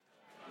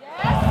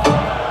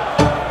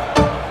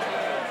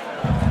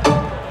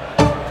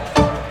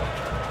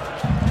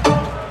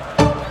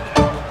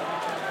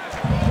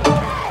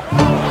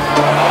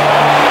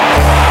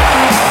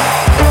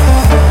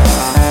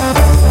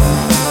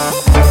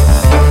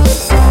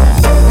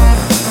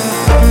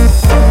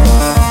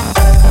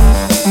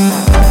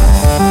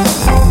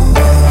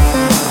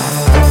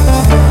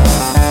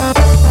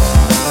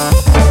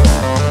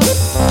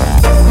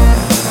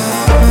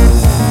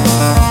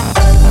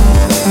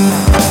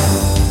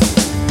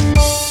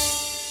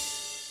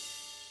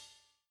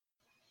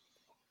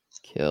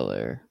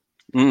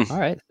Mm. All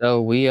right,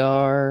 so we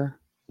are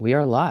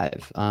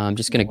live. I'm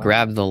just gonna Wow.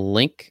 grab the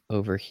link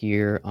over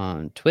here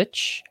on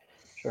Twitch.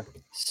 Sure.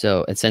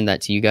 So and send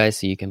that to you guys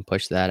so you can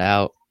push that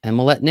out, and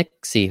we'll let Nick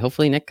see.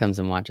 Hopefully, Nick comes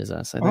and watches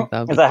us. I think that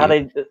would Is be that how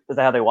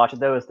cute. they watch it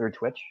though? Is through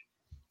Twitch?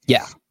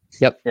 Yeah.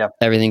 Yep. Yeah.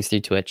 Everything's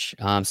through Twitch.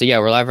 So yeah,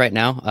 we're live right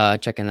now.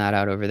 Checking that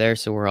out over there.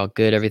 So we're all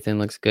good. Everything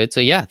looks good. So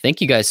yeah, thank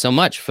you guys so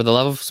much for the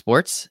love of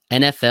sports.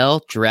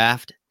 NFL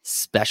draft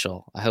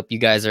special. I hope you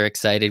guys are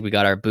excited. We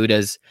got our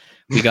Buddhas.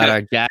 We got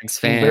our Jags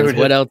fans. What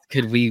Buddhas. else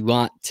could we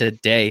want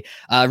today?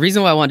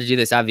 Reason why I wanted to do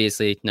this,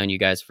 obviously, known you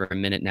guys for a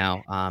minute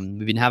now.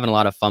 We've been having a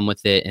lot of fun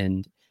with it,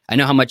 and I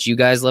know how much you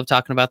guys love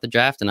talking about the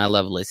draft, and I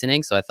love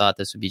listening. So I thought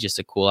this would be just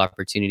a cool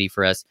opportunity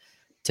for us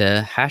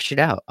to hash it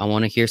out. I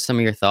want to hear some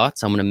of your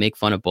thoughts. I'm going to make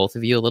fun of both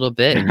of you a little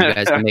bit, and you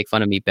guys can make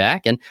fun of me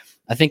back. And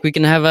I think we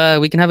can have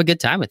a good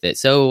time with it.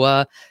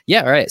 So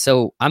yeah, all right.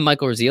 So I'm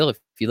Michael Raziel. If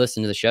you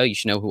listen to the show, you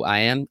should know who I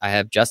am. I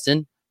have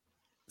Justin,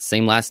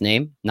 same last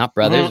name, not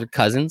brothers or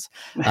cousins.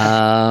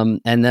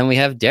 And then we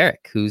have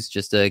Derek, who's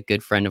just a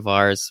good friend of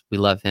ours. We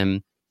love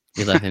him.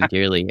 We love him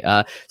dearly.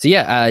 So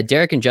yeah,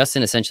 Derek and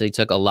Justin essentially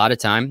took a lot of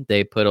time.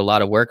 They put a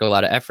lot of work, a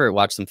lot of effort,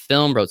 watched some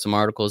film, wrote some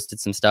articles, did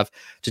some stuff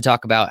to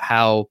talk about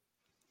how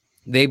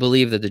they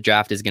believe that the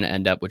draft is going to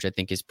end up, which I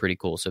think is pretty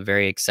cool. So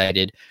very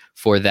excited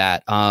for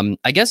that.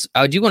 I guess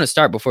I do want to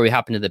start before we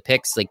hop into the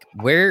picks. Like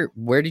where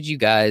did you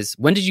guys,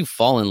 when did you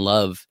fall in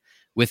love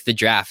with the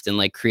draft and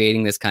like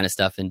creating this kind of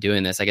stuff and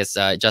doing this? I guess,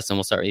 Justin,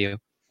 we'll start with you.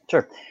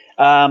 Sure.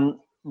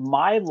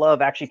 My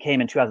love actually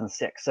came in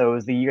 2006. So it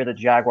was the year the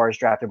Jaguars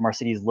drafted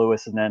Mercedes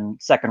Lewis, and then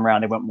second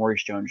round they went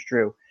Maurice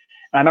Jones-Drew. And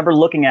I remember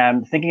looking at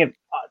him, thinking of,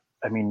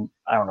 I mean,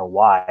 I don't know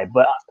why,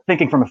 but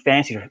thinking from a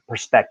fantasy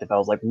perspective, I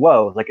was like,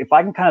 whoa, like if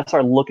I can kind of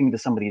start looking to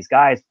some of these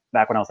guys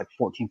back when I was like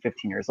 14,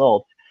 15 years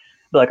old,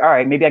 be like, all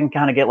right, maybe I can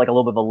kind of get like a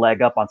little bit of a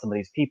leg up on some of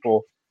these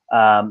people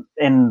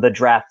in the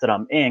draft that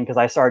I'm in, because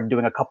I started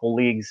doing a couple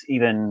leagues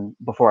even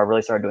before I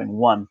really started doing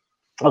one.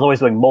 I was always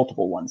doing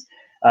multiple ones.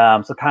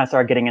 So kind of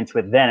started getting into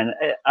it then. And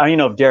I don't even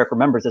know if Derek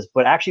remembers this,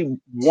 but actually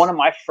one of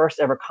my first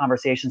ever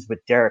conversations with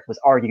Derek was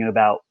arguing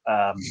about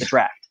the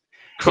draft.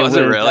 Was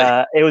it really?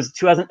 It was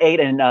 2008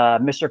 in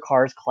Mr.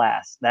 Carr's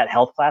class, that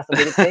health class that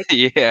we did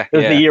take. Yeah. It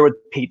was the year with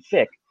Pete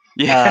Fick.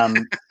 Yeah.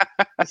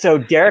 So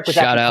Derek was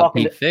Shout actually out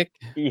talking Pete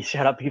Fick.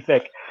 Shout out Pete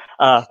Fick.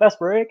 Fast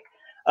break.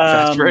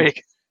 Fast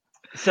break.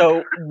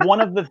 So one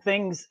of the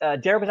things,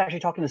 Derek was actually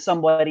talking to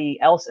somebody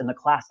else in the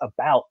class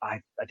about, I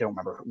don't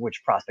remember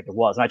which prospect it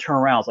was. And I turned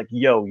around, I was like,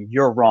 yo,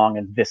 you're wrong,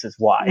 and this is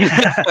why.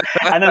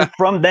 And then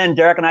from then,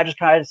 Derek and I just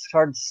kind of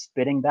started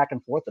spitting back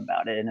and forth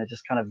about it. And it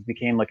just kind of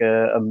became like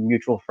a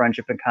mutual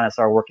friendship, and kind of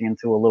started working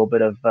into a little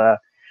bit of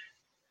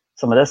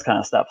some of this kind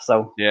of stuff.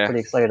 So Yeah. pretty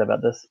excited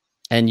about this.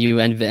 And you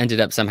ended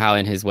up somehow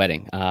in his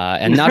wedding.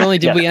 And not only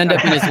did we end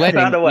up in his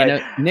wedding, Found a way. you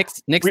know,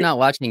 Nick's not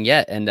watching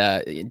yet. And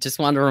just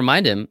wanted to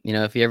remind him, you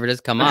know, if he ever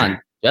does come on,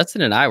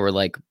 Justin and I were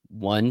like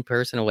one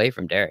person away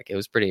from Derek. It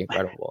was pretty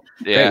incredible.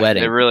 Yeah, Great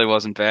wedding. it really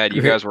wasn't bad.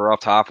 You guys were up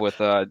top with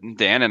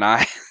Dan and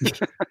I.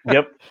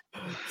 Yep.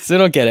 So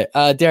don't get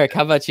it. Derek,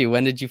 how about you?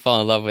 When did you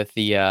fall in love with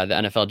the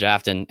NFL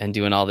draft and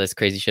doing all this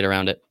crazy shit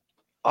around it?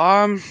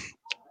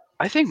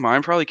 I think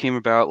mine probably came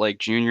about like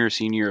junior,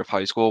 senior year of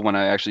high school, when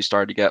I actually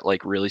started to get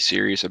like really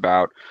serious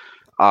about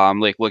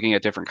like looking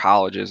at different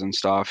colleges and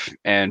stuff.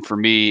 And for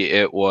me,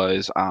 it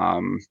was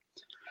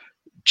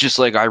just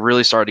like I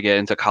really started to get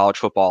into college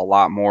football a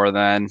lot more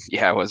than,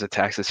 yeah, I was a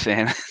Texas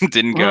fan.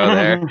 Didn't go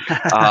there.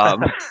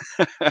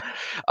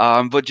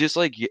 But just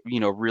like, you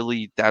know,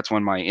 really that's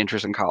when my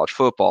interest in college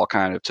football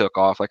kind of took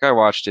off. Like I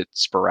watched it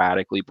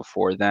sporadically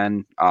before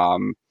then.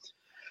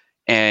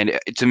 And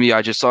to me,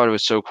 I just thought it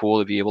was so cool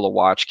to be able to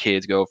watch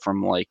kids go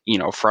from like, you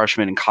know,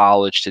 freshmen in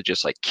college to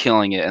just like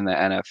killing it in the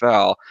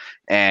NFL.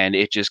 And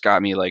it just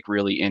got me like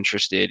really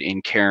interested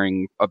in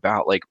caring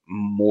about like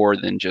more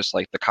than just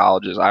like the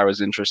colleges I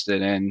was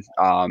interested in.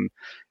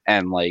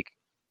 And like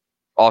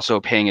also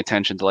paying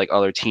attention to like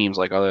other teams,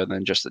 like other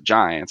than just the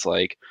Giants,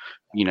 like,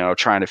 you know,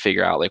 trying to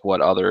figure out like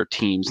what other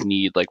teams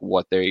need, like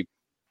what they,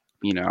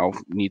 you know,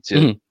 need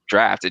to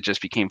draft. It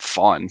just became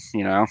fun,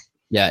 you know?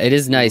 Yeah, it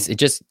is nice. It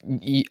just,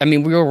 I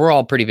mean, we're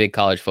all pretty big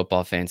college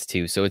football fans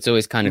too. So it's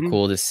always kind of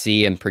cool to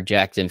see and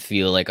project and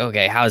feel like,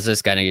 okay, how's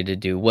this guy going to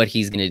do? What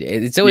he's going to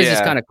do? It's always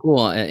just kind of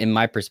cool in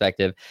my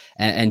perspective.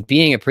 And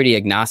being a pretty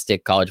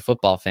agnostic college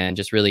football fan,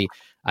 just really,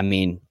 I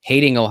mean,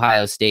 hating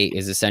Ohio State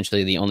is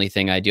essentially the only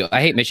thing I do. I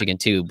hate Michigan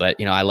too, but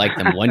you know, I like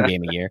them one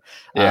game a year.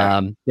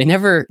 They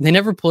never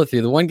pull it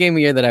through. The one game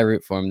a year that I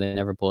root for them, they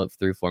never pull it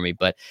through for me.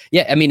 But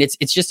yeah, I mean,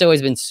 it's just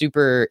always been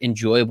super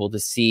enjoyable to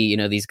see, you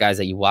know, these guys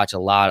that you watch a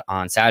lot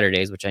on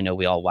Saturdays, which I know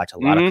we all watch a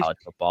lot of college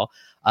football,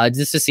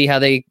 just to see how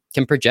they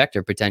can project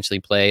or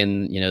potentially play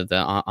in, you know,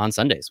 on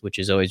Sundays, which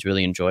is always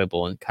really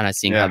enjoyable, and kind of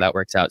seeing how that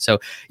works out. So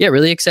yeah,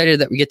 really excited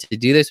that we get to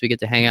do this. We get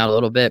to hang out a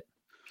little bit.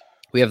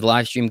 We have the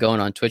live stream going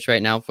on Twitch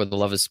right now for the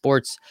Love of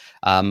Sports.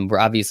 We're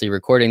obviously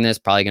recording this,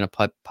 probably going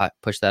to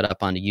push that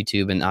up onto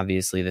YouTube. And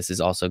obviously, this is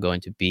also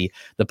going to be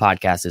the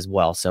podcast as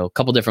well. So a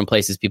couple different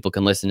places people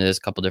can listen to this,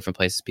 a couple different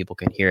places people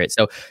can hear it.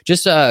 So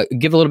just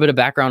give a little bit of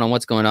background on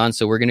what's going on.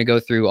 So we're going to go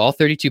through all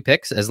 32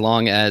 picks as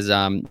long as,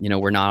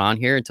 we're not on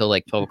here until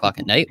like 12 o'clock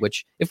at night,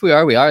 which if we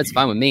are, it's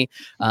fine with me.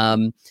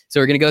 So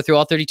we're going to go through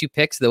all 32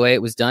 picks the way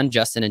it was done.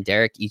 Justin and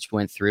Derek each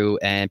went through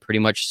and pretty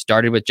much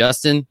started with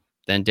Justin,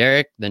 then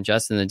Derek, then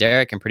Justin, then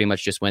Derek, and pretty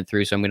much just went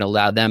through. So I'm going to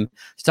allow them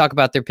to talk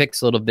about their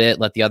picks a little bit,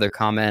 let the other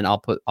comment.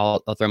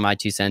 I'll throw my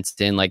 2 cents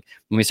in. Like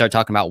when we start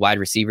talking about wide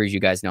receivers,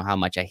 you guys know how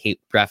much I hate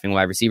drafting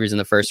wide receivers in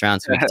the first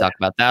round. So we can talk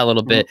about that a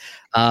little bit.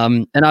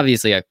 And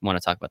obviously I want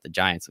to talk about the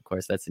Giants, of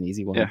course, that's an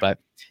easy one, but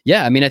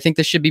yeah, I mean, I think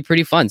this should be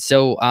pretty fun.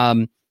 So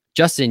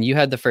Justin, you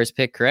had the first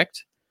pick,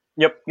 correct?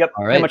 Yep.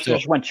 All right. Much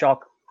just went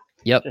chalk.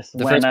 Yep. Just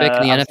the first pick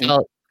in the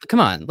NFL. Come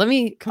on,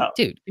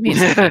 dude. Give me a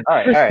second.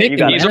 all right. You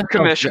got He's a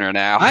commissioner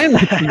now. I'm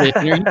the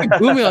commissioner. You can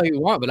boo me all you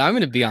want, but I'm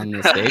going to be on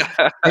this stage.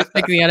 First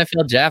pick in the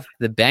NFL draft,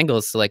 the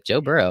Bengals select Joe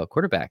Burrow,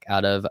 quarterback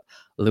out of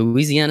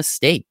Louisiana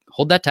State.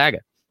 Hold that tagger.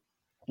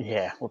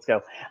 Yeah, let's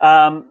go.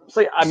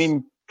 So I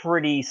mean,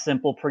 pretty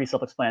simple, pretty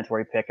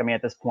self-explanatory pick. I mean,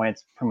 at this point,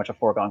 it's pretty much a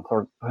foregone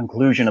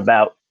conclusion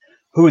about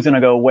who's going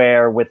to go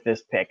where with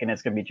this pick, and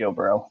it's going to be Joe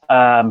Burrow.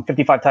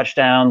 55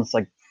 touchdowns,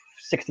 like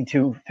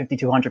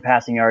 5,200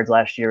 passing yards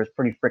last year is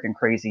pretty freaking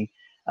crazy.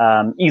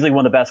 Easily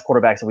one of the best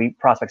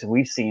prospects that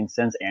we've seen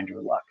since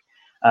Andrew Luck.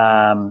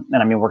 And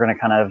I mean, we're going to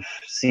kind of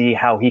see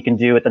how he can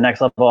do at the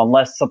next level,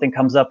 unless something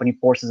comes up and he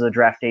forces a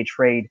draft day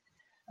trade.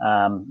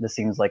 This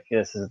seems like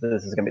this is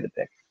going to be the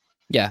pick.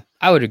 Yeah,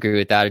 I would agree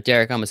with that.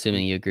 Derek, I'm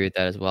assuming you agree with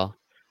that as well.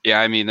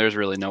 Yeah, I mean, there's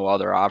really no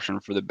other option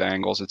for the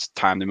Bengals. It's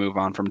time to move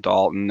on from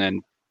Dalton,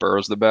 and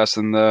Burrow's the best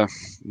in the,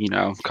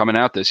 coming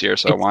out this year.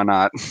 So why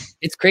not?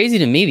 It's crazy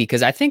to me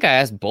because I think I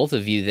asked both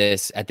of you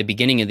this at the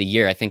beginning of the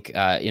year. I think,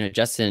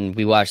 Justin,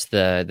 we watched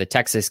the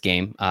Texas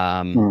game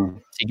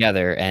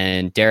together,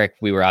 and Derek,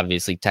 we were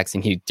obviously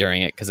texting you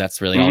during it because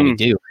that's really all we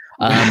do.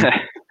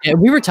 And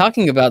we were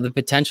talking about the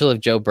potential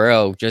of Joe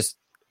Burrow. Just,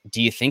 do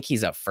you think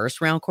he's a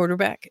first round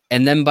quarterback?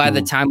 And then by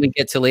the time we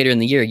get to later in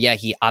the year, yeah,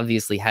 he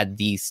obviously had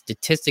the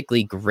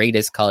statistically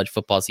greatest college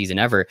football season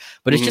ever.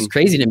 But it's just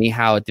crazy to me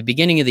how at the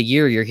beginning of the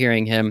year, you're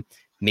hearing him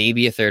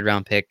maybe a third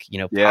round pick,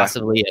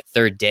 possibly a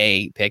third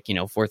day pick,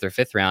 fourth or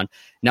fifth round.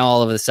 Now,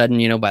 all of a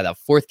sudden, by the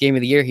fourth game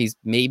of the year, he's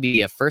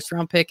maybe a first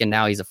round pick, and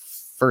now he's a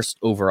first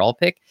overall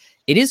pick.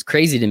 It is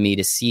crazy to me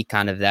to see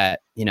kind of that,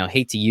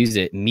 hate to use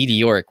it,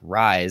 meteoric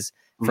rise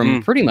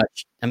from pretty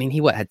much, I mean,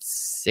 he had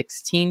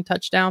 16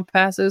 touchdown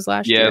passes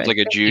last year. Yeah, it's like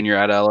a junior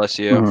at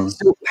LSU.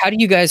 So how do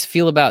you guys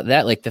feel about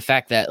that? Like the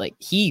fact that like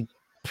he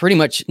pretty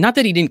much, not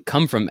that he didn't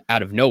come from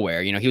out of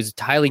nowhere, he was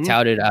highly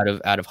touted out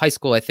of high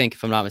school, I think,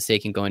 if I'm not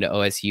mistaken, going to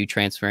OSU,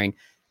 transferring.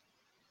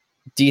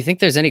 Do you think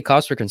there's any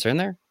cause for concern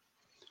there?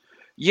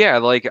 Yeah,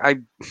 like I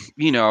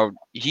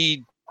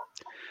hate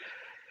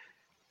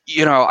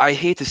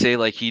to say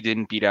like he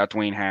didn't beat out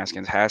Dwayne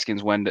Haskins.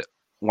 Haskins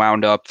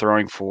wound up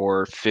throwing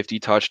for 50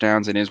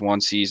 touchdowns in his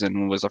one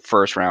season, was a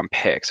first round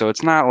pick. So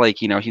it's not like,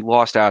 he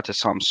lost out to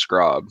some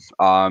scrub.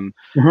 And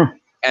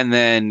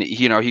then,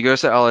 he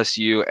goes to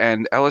LSU,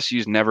 and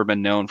LSU's never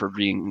been known for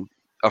being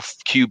a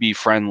QB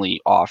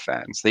friendly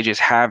offense. They just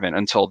haven't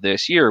until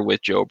this year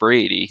with Joe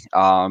Brady.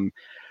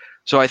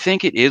 So I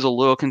think it is a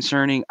little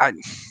concerning.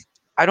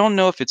 I don't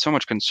know if it's so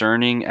much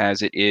concerning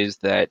as it is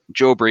that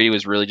Joe Brady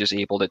was really just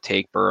able to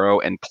take Burrow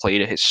and play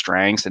to his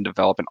strengths and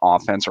develop an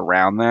offense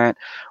around that,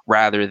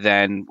 rather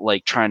than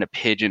like trying to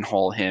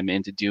pigeonhole him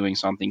into doing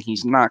something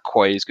he's not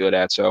quite as good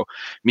at. So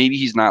maybe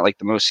he's not like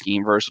the most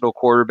scheme versatile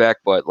quarterback,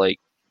 but like,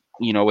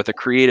 with a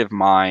creative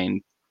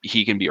mind,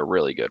 he can be a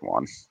really good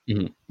one.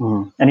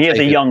 And he is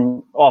a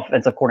young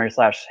offensive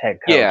coordinator / head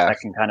coach that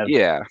can kind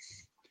of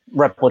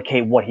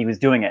replicate what he was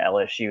doing at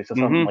LSU. So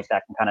something like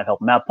that can kind of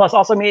help him out. Plus,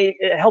 also,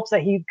 it helps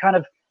that he kind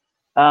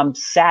of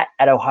sat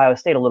at Ohio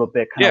State a little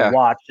bit, kind of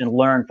watched and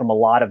learned from a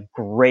lot of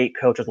great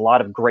coaches, a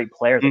lot of great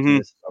players that he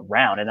was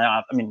around. And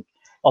then,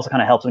 also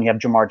kind of helps when you have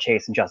Jamar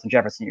Chase and Justin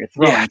Jefferson you're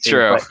throwing to.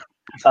 True.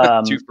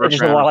 But, there's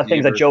just a lot of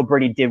things that Joe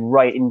Brady did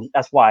right, and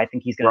that's why I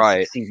think he's going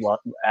to succeed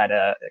at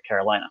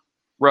Carolina.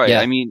 Right.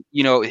 Yeah. I mean,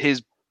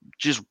 his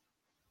just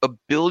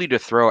ability to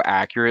throw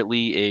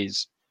accurately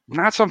is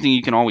not something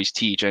you can always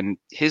teach, and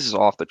his is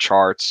off the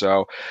charts.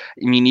 So,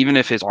 I mean, even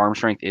if his arm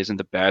strength isn't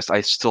the best,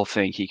 I still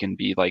think he can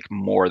be like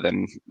more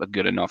than a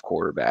good enough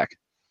quarterback.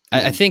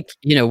 I think,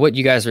 what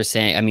you guys were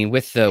saying, I mean,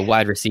 with the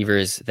wide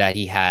receivers that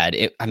he had,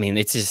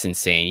 it's just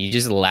insane. You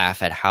just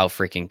laugh at how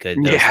freaking good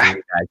those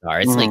guys are.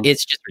 It's like,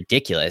 it's just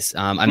ridiculous.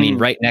 I mean,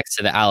 right next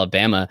to the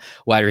Alabama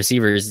wide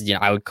receivers,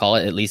 I would call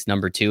it at least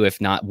number 2, if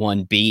not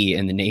 1B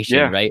in the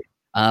nation. Right.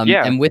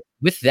 And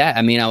with that,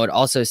 I mean, I would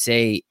also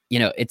say,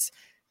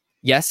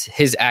 yes,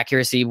 his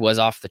accuracy was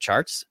off the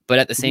charts, but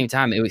at the same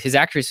time, his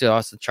accuracy was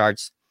off the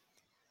charts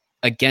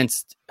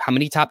against how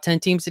many top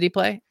 10 teams did he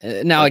play?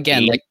 Now,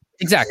 again, like,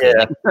 exactly.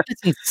 Yeah. Like,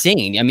 that's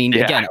insane. I mean,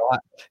 again,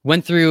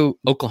 went through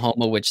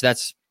Oklahoma, which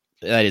that's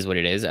that is what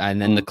it is.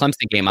 And then the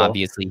Clemson game, Cool.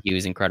 obviously, he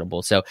was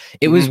incredible. So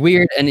it was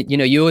weird. And,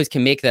 you always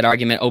can make that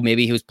argument. Oh,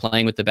 maybe he was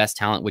playing with the best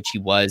talent, which he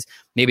was.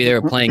 Maybe they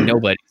were playing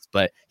nobodies,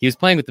 but he was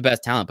playing with the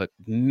best talent. But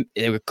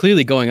they were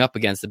clearly going up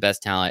against the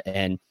best talent.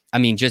 And, I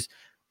mean, just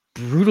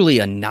brutally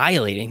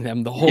annihilating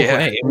them the whole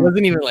way. It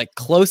wasn't even like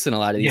close in a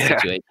lot of these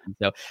situations.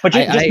 So, but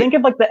just think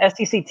of like the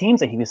SEC teams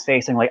that he was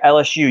facing. Like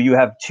LSU, you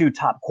have two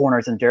top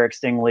corners in Derek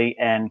Stingley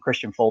and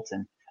Christian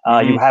Fulton.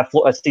 You have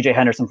C.J.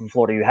 Henderson from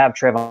Florida. You have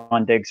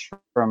Trevon Diggs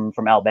from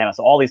Alabama.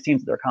 So all these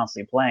teams that they're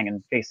constantly playing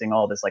and facing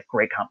all this like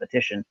great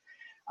competition.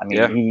 I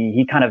mean,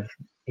 he kind of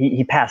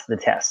he passed the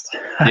test.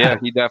 Yeah,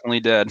 he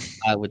definitely did.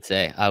 I would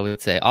say.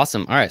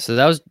 Awesome. All right. So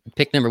that was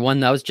pick number 1.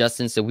 That was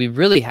Justin. So we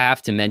really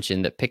have to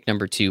mention that pick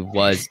number 2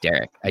 was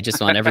Derek. I just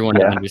want everyone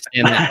to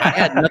understand that. I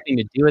had nothing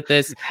to do with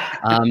this.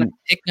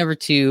 Pick number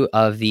 2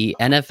 of the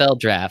NFL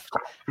draft,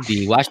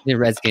 the Washington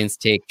Redskins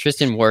take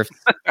Tristan Wirfs,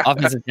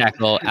 offensive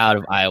tackle out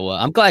of Iowa.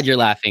 I'm glad you're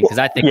laughing because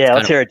I think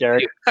let's hear it,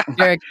 Derek.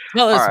 Derek,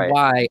 tell us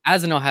why,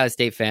 as an Ohio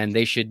State fan,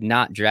 they should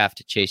not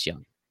draft Chase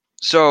Young.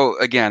 So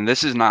again,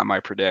 this is not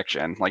my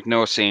prediction. Like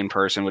no sane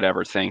person would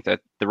ever think that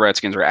the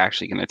Redskins are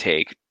actually going to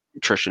take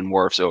Tristan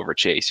Wirfs over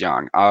Chase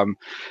Young.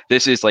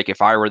 This is like if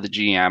I were the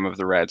GM of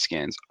the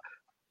Redskins,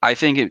 I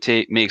think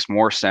it makes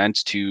more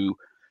sense to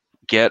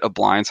get a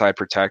blindside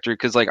protector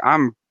because like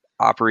I'm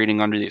operating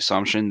under the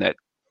assumption that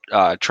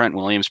Trent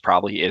Williams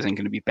probably isn't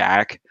going to be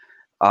back.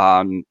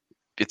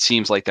 It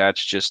seems like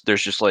there's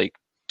just like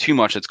too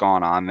much that's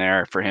gone on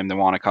there for him to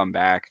want to come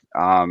back.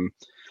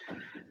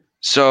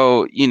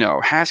 So,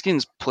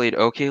 Haskins played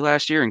okay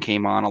last year and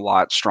came on a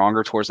lot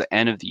stronger towards the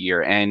end of the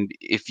year. And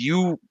if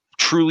you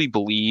truly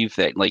believe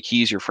that like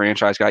he's your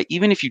franchise guy,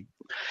 even if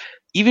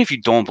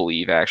you don't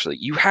believe, actually,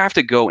 you have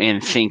to go in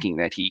thinking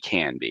that he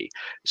can be.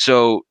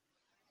 So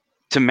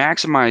to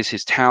maximize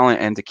his talent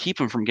and to keep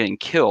him from getting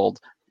killed,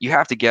 you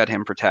have to get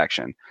him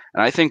protection.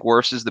 And I think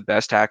Wirfs is the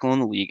best tackle in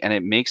the league. And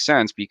it makes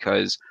sense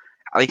because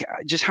like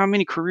just how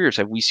many careers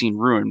have we seen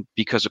ruined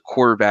because a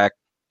quarterback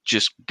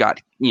just got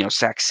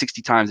sacked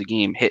 60 times a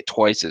game, hit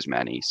twice as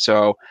many.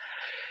 So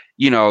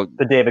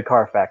the David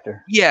Carr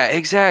factor. Yeah,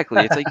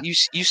 exactly. It's like you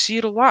see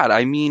it a lot.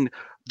 I mean,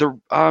 the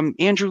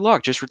Andrew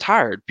Luck just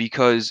retired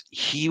because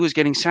he was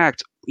getting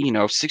sacked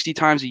 60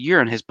 times a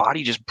year and his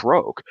body just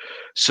broke.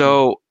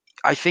 So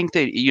I think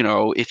that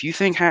if you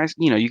think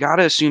you got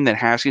to assume that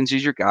Haskins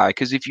is your guy,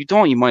 because if you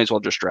don't, you might as well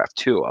just draft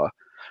Tua.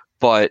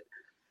 But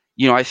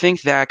I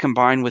think that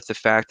combined with the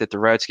fact that the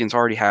Redskins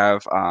already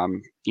have,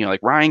 like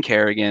Ryan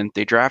Kerrigan,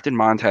 they drafted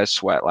Montez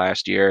Sweat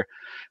last year.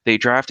 They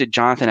drafted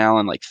Jonathan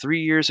Allen like 3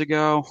 years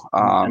ago.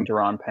 And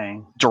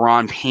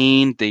Daron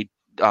Payne. They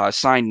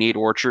signed Nate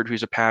Orchard,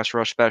 who's a pass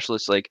rush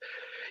specialist. Like,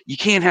 you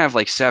can't have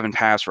like 7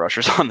 pass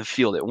rushers on the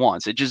field at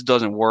once. It just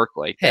doesn't work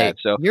like that.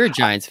 So you're a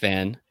Giants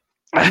fan.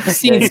 You've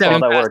seen 7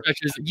 pass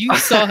rushers. You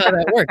saw how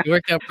that worked. It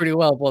worked out pretty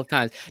well both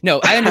times.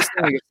 No, I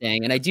understand what you're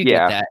saying, and I do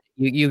get that.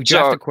 You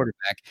draft a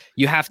quarterback,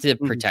 you have to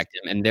protect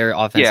him and their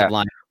offensive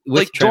line.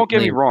 Like, don't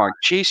get me wrong,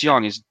 Chase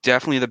Young is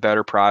definitely the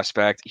better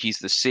prospect. He's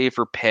the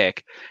safer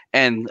pick,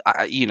 and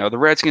the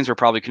Redskins are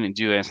probably going to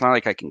do it. It's not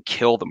like I can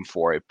kill them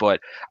for it, but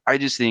I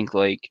just think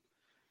like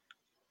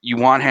you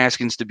want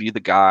Haskins to be the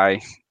guy.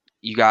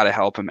 You got to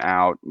help him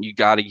out. You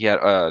got to get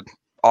a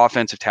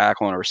offensive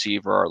tackle and a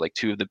receiver are like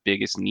 2 of the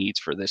biggest needs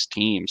for this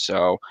team.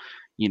 So,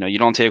 you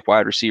don't take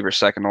wide receiver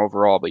 2nd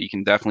overall, but you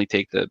can definitely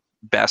take the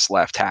best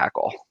left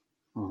tackle.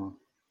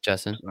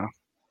 Justin? So.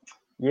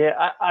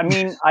 Yeah, I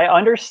mean, I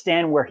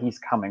understand where he's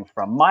coming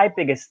from. My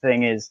biggest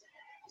thing is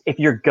if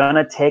you're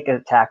gonna take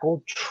a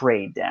tackle,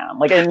 trade down.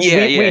 Like, and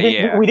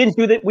we didn't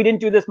do that. We didn't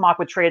do this mock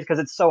with trades because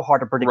it's so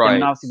hard to predict. Right.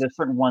 And obviously, there's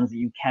certain ones that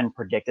you can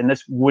predict, and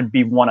this would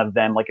be one of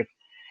them. Like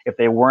if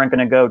they weren't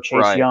going to go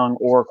Chase Young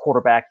or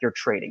quarterback, you're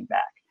trading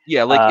back.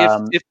 Yeah,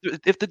 like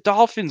if the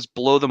Dolphins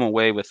blow them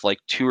away with like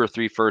 2 or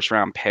 3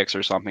 first-round picks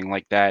or something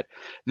like that,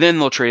 then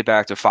they'll trade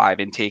back to 5,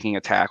 and taking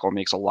a tackle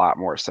makes a lot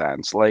more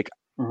sense. Like,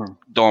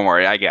 don't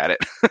worry, I get it.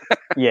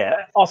 Yeah.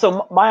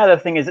 Also, my other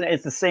thing is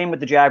it's the same with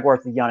the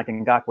Jaguars, the Yannick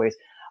Ngakoue's.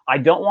 I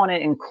don't want to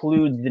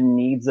include the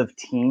needs of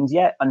teams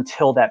yet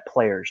until that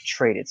player is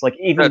traded. So, like,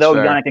 even though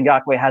Yannick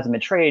Ngakoue hasn't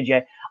been traded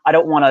yet, I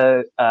don't want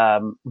to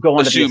go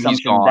under the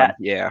assumption that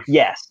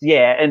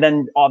and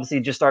then obviously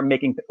just start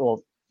making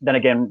then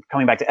again,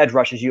 coming back to edge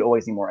rushers, you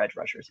always need more edge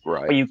rushers.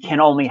 Right. But you can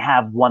only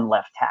have 1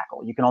 left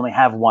tackle. You can only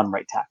have 1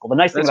 right tackle. The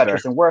nice thing about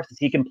Tristan Wirfs is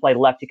he can play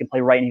left, he can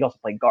play right, and he can also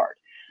play guard.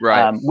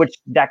 Right. Which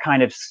that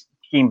kind of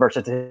scheme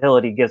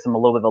versatility gives him a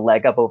little bit of a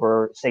leg up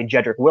over, say,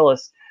 Jedrick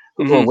Wills,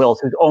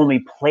 who's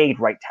only played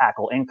right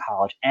tackle in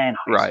college and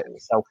high school.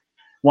 So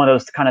one of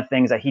those kind of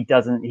things that he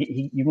doesn't,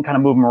 you can kind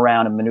of move him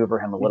around and maneuver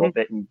him a little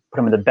bit and put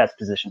him in the best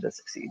position to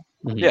succeed.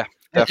 Yeah,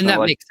 definitely. And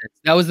that makes sense.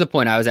 That was the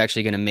point I was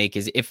actually going to make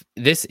is if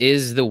this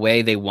is the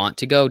way they want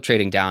to go,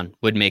 trading down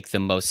would make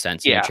the most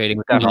sense. Yeah, trading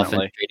with the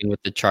Dolphins, trading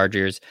with the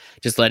Chargers,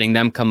 just letting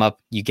them come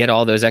up. You get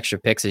all those extra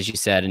picks, as you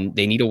said, and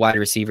they need a wide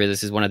receiver.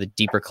 This is one of the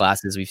deeper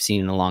classes we've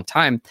seen in a long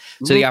time.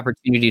 So the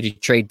opportunity to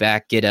trade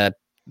back, get a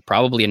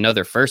probably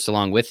another first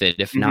along with it,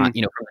 if not, from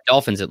the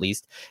Dolphins at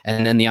least.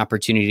 And then the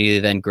opportunity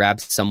to then grab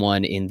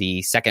someone in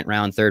the second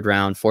round, third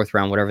round, fourth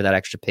round, whatever that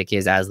extra pick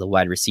is as the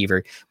wide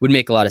receiver would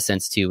make a lot of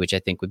sense too, which I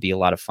think would be a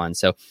lot of fun.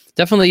 So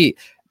definitely,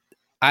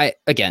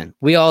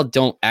 we all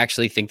don't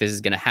actually think this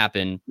is going to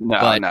happen. No.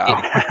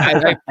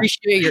 I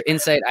appreciate your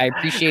insight. I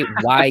appreciate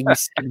why you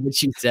said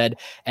what you said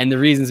and the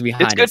reasons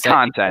behind it. It's good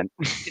content.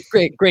 It's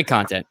great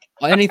content.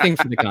 Anything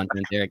for the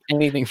content, Derek.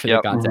 Anything for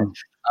the content.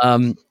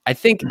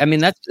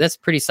 That's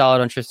pretty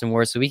solid on Tristan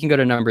Wirfs. So we can go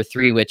to number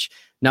 3, which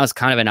now is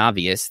kind of an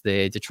obvious.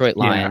 The Detroit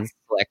Lions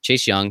select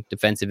Chase Young,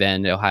 defensive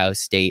end, Ohio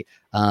State.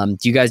 Do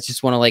you guys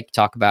just want to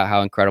talk about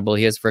how incredible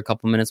he is for a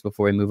couple minutes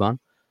before we move on?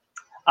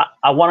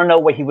 I want to know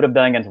what he would have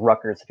done against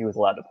Rutgers if he was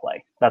allowed to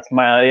play. That's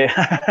my.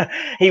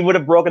 He would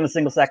have broken the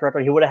single sack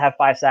record. He would have had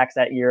 5 sacks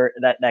that year,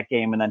 that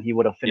game, and then he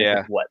would have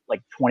finished with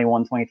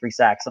 21, 23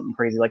 sacks, something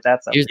crazy like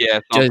that. So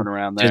something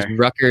around there. Does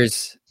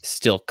Rutgers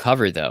still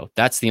cover though?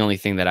 That's the only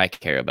thing that I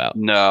care about.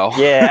 No.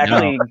 Yeah,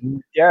 actually,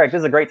 Derek, this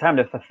is a great time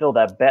to fulfill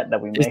that bet that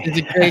we made. This is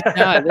a great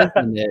time,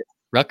 isn't it?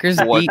 Rutgers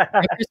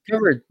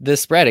covered the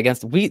spread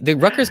against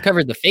Rutgers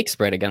covered the fake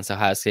spread against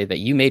Ohio State that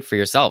you made for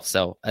yourself.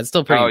 So that's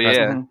still pretty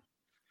impressive. Yeah.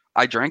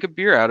 I drank a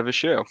beer out of a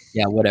shoe.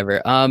 Yeah,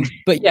 whatever.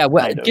 But yeah,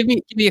 give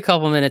me a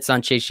couple minutes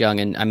on Chase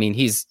Young, and I mean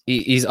he's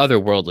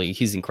otherworldly.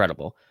 He's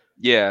incredible.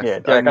 Yeah.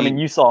 Derek, I mean,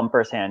 you saw him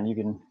firsthand. You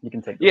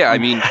can take. Yeah, I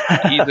mean,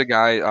 he's a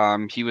guy.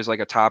 He was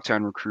like a top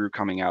 10 recruit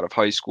coming out of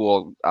high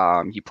school.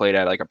 He played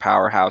at like a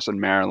powerhouse in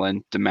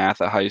Maryland,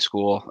 DeMatha High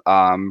School.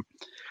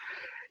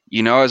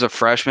 As a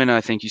freshman,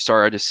 I think you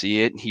started to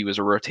see it. He was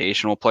a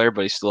rotational player,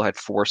 but he still had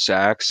 4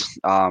 sacks.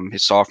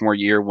 His sophomore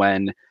year,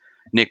 when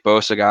Nick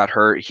Bosa got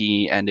hurt,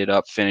 he ended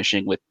up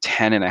finishing with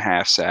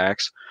 10.5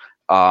 sacks,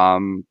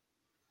 and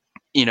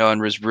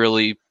was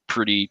really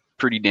pretty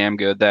damn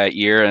good that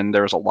year. And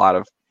there was a lot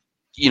of,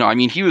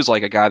 he was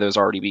like a guy that was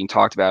already being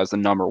talked about as the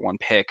number 1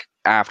 pick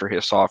after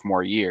his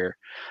sophomore year.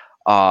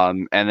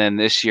 And then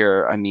this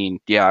year,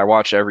 I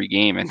watched every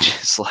game and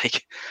just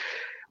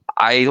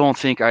I don't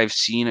think I've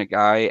seen a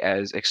guy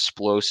as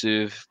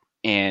explosive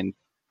and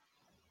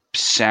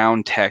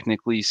sound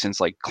technically since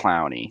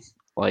Clowney.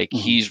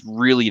 He's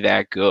really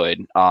that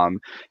good.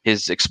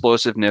 His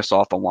explosiveness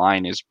off the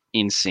line is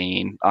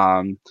insane.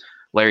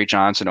 Larry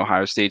Johnson,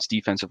 Ohio State's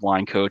defensive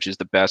line coach, is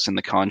the best in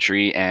the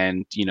country.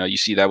 And, you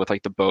see that with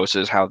the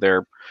Bosas, how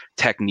their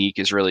technique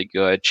is really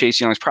good.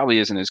 Chase Young's probably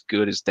isn't as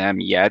good as them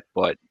yet,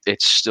 but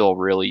it's still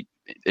really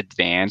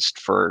advanced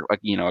for, a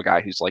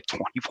guy who's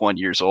 21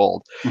 years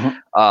old.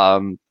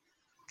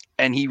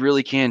 And he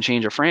really can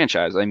change a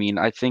franchise.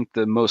 I think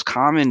the most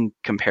common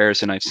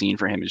comparison I've seen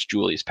for him is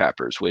Julius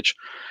Peppers, which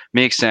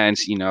makes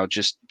sense.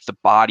 Just the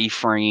body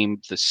frame,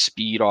 the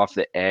speed off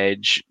the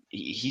edge.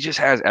 He just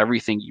has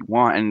everything you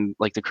want. And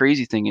the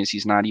crazy thing is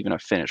he's not even a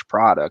finished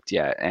product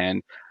yet.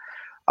 And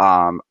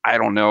I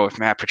don't know if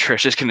Matt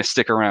Patricia is going to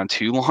stick around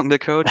too long to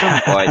coach him,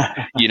 but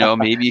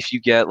maybe if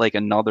you get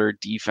another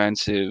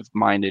defensive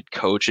minded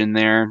coach in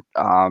there,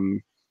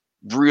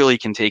 really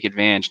can take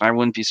advantage. And I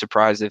wouldn't be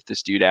surprised if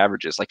this dude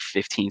averages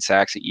 15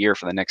 sacks a year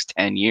for the next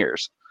 10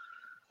 years.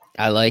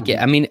 I like it.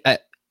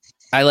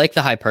 I like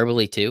the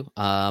hyperbole too.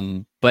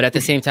 But at the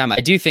same time,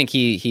 I do think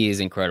he is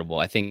incredible.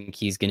 I think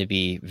he's going to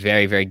be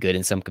very, very good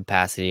in some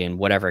capacity, in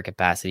whatever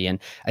capacity. And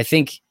I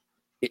think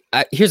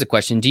here's a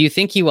question. Do you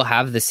think he will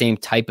have the same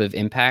type of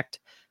impact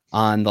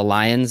on the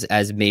Lions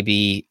as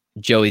maybe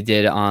Joey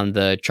did on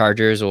the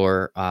Chargers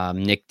or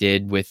Nick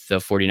did with the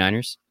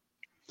 49ers?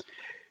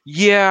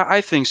 Yeah,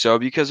 I think so,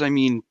 because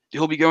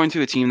he'll be going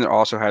to a team that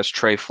also has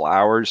Trey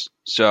Flowers.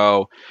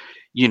 So,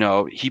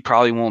 he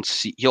probably won't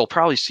see, he'll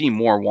probably see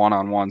more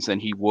one-on-ones than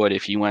he would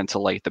if he went to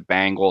the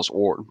Bengals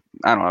or,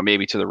 I don't know,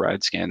 maybe to the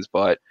Redskins.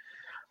 But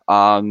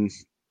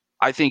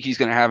I think he's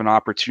going to have an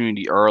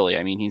opportunity early.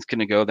 He's going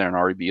to go there and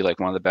already be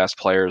one of the best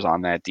players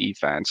on that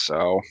defense.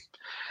 So,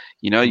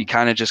 you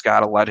kind of just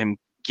got to let him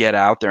get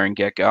out there and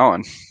get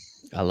going.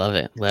 I love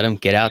it. Let him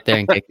get out there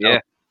and get going.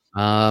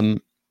 Yeah.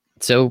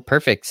 So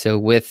perfect. So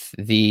with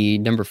the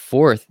number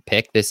 4th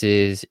pick, this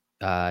is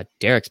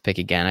Derek's pick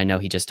again. I know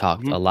he just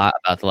talked a lot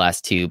about the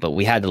last 2, but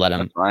we had to let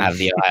him have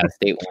the Ohio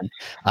State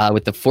one.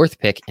 With the 4th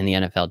pick in the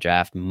NFL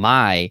draft,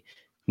 my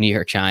New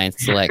York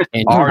Giants select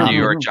New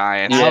York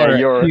Giants.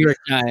 New York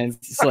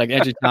Giants select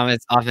Andrew Thomas,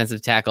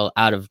 offensive tackle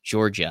out of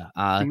Georgia.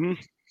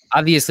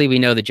 Obviously, we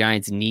know the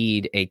Giants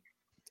need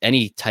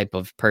any type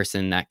of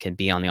person that can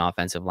be on the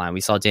offensive line.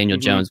 We saw Daniel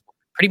Jones.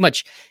 Pretty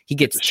much, he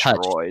gets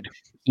destroyed.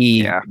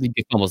 He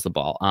fumbles the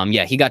ball.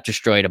 He got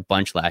destroyed a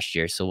bunch last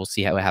year, so we'll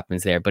see how it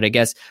happens there. But I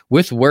guess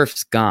with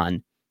Wirfs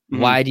gone,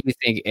 why do you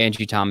think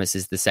Andrew Thomas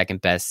is the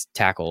second best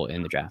tackle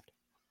in the draft?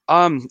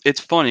 It's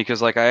funny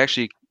because I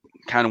actually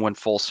kind of went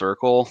full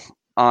circle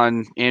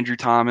on Andrew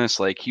Thomas.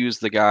 He was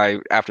the guy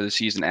after the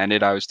season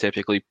ended, I was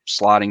typically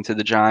slotting to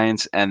the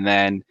Giants, and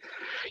then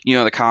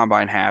the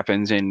combine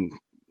happens and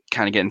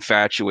kind of get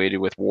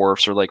infatuated with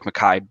Wirfs or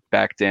Mekhi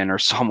Becton or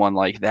someone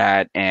like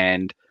that,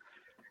 and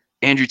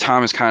Andrew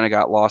Thomas kind of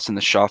got lost in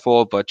the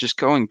shuffle. But just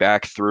going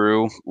back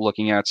through,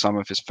 looking at some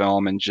of his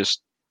film and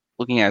just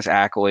looking at his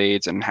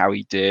accolades and how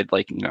he did,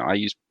 like, I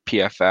use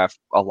PFF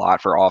a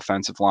lot for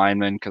offensive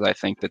linemen because I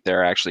think that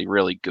they're actually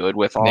really good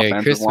with Merry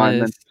offensive Christmas.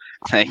 linemen.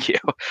 Thank you.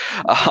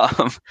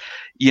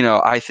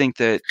 I think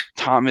that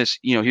Thomas,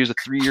 he was a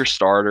 3-year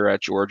starter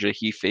at Georgia.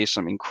 He faced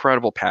some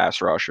incredible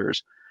pass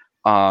rushers.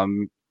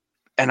 And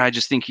I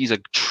just think he's a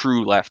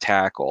true left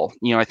tackle.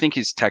 I think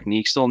his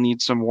technique still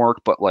needs some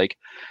work, but like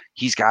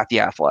he's got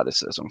the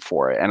athleticism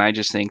for it. And I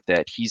just think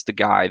that he's the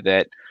guy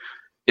that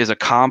is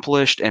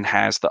accomplished and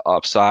has the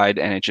upside,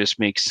 and it just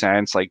makes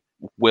sense. Like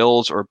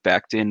Wills or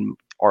Becton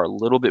are a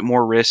little bit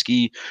more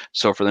risky.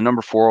 So for the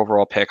number 4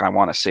 overall pick, I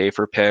want a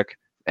safer pick.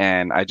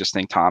 And I just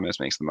think Thomas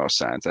makes the most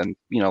sense. And,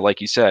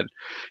 like you said,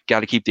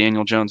 got to keep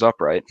Daniel Jones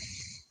upright.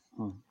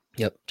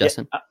 Yep.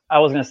 Justin? Yeah, I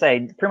was going to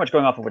say, pretty much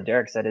going off of what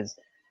Derek said, is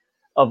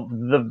of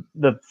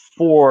the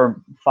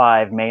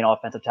 4-5 main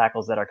offensive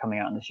tackles that are coming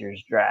out in this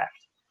year's draft,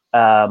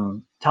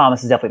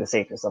 Thomas is definitely the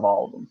safest of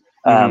all of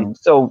them.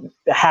 So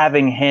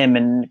having him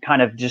and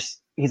kind of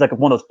just, he's like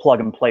one of those plug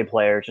and play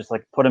players, just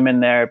like put him in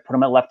there, put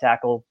him at left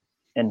tackle,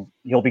 and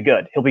he'll be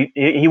good.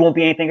 He won't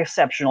be anything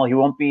exceptional. He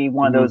won't be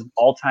one of those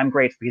all-time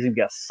greats, but he's going to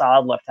be a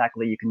solid left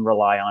tackle that you can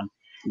rely on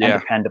and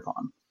depend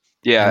upon.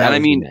 Yeah, and I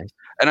mean,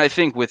 and I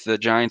think with the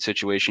Giants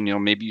situation,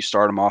 maybe you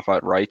start him off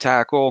at right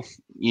tackle,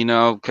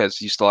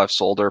 because you still have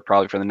Solder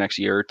probably for the next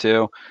year or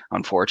two,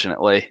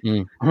 unfortunately.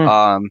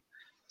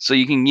 So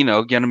you can,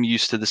 get him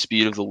used to the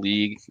speed of the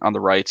league on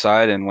the right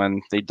side, and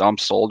when they dump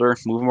Solder,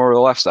 move him over to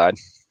the left side.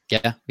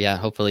 Yeah.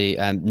 Hopefully,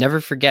 never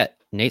forget,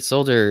 Nate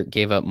Solder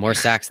gave up more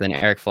sacks than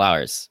Eric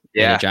Flowers.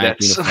 Yeah,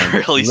 that's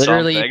really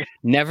literally something.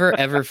 Never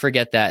ever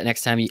forget that.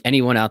 Next time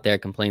anyone out there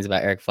complains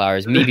about Eric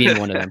Flowers, me being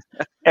one of them.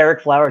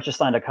 Eric Flowers just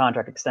signed a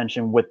contract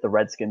extension with the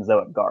Redskins,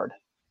 though, at guard.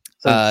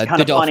 So it's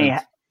kind of funny.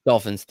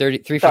 Dolphins,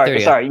 33 for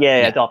 30. Sorry,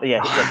 yeah, Dolphins,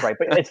 yeah, that's right.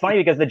 But it's funny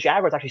because the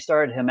Jaguars actually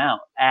started him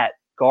out at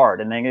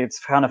guard, and then it's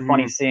kind of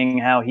funny seeing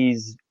how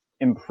he's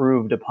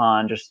improved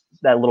upon just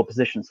that little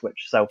position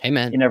switch. So hey,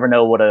 man, you never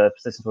know what a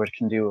position switch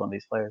can do on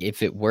these players.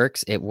 If it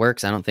works, it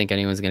works. I don't think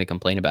anyone's going to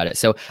complain about it.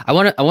 So I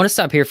want to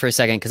stop here for a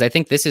second because I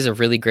think this is a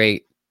really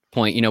great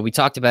point. We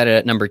talked about it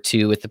at number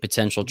 2 with the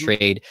potential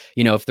trade.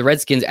 If the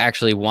Redskins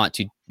actually want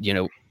to,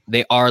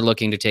 they are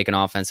looking to take an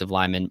offensive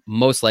lineman.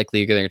 Most likely,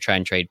 you're going to try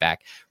and trade back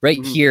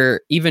right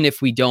here. Even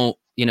if we don't,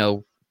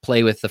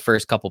 play with the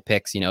first couple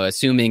picks,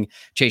 assuming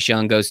Chase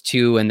Young goes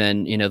 2, and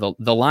then,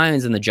 the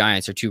Lions and the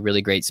Giants are 2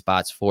 really great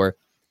spots for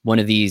one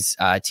of these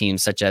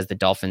teams, such as the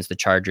Dolphins, the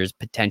Chargers,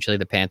 potentially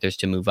the Panthers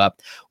to move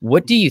up.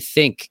 What do you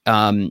think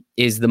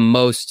is the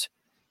most,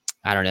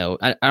 I don't know,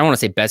 I don't want to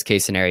say best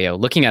case scenario.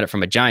 Looking at it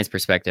from a Giants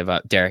perspective,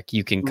 Derek,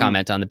 you can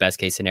comment on the best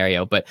case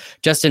scenario. But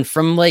Justin,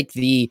 from like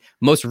the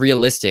most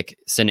realistic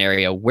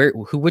scenario,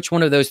 which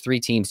one of those 3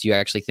 teams do you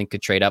actually think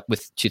could trade up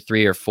to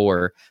 3 or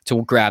 4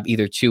 to grab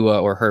either Tua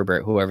or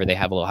Herbert, whoever they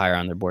have a little higher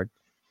on their board?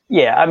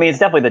 Yeah, I mean, it's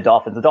definitely the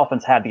Dolphins. The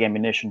Dolphins have the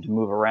ammunition to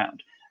move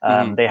around.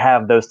 They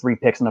have those 3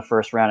 picks in the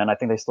first round, and I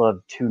think they still have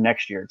 2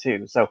 next year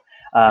too. So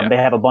they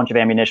have a bunch of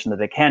ammunition that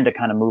they can to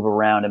kind of move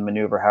around and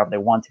maneuver however they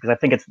want to. Because I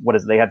think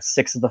they have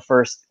 6 of the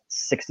first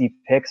 60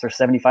 picks or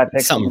 75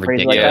 picks, something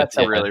crazy like that.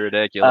 So really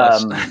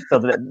ridiculous. So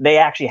they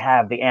actually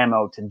have the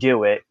ammo to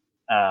do it.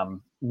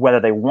 Whether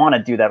they want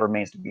to do that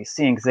remains to be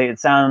seen.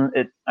 Because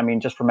I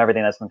mean, just from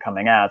everything that's been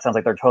coming out, it sounds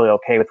like they're totally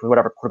okay with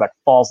whatever quarterback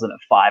falls to them at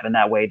 5, and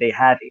that way they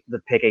have the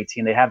pick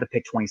 18, they have the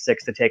pick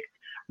 26 to take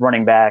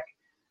running back,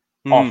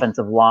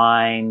 offensive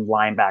line,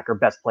 linebacker,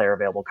 best player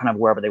available, kind of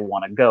wherever they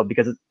want to go.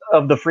 Because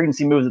of the free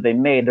agency moves that they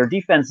made, their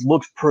defense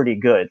looks pretty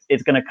good.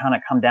 It's going to kind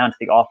of come down to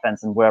the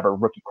offense and whatever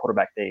rookie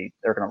quarterback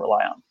they're going to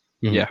rely on.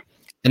 Yeah.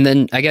 And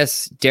then I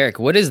guess, Derek,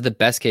 what is the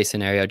best case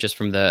scenario just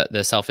from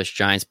the selfish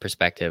Giants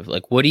perspective?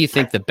 Like, what do you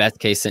think the best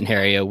case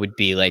scenario would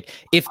be? Like,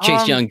 if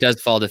Chase Young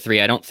does fall to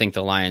 3, I don't think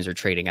the Lions are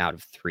trading out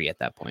of 3 at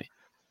that point.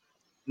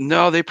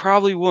 No, they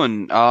probably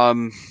wouldn't.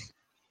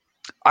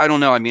 I don't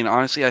know. I mean,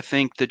 honestly, I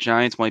think the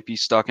Giants might be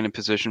stuck in a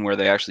position where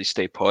they actually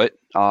stay put.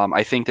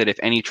 I think that if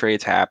any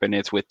trades happen,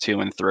 it's with 2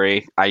 and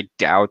 3. I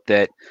doubt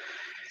that,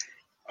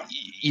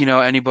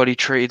 anybody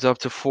trades up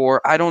to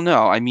 4. I don't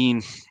know. I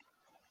mean,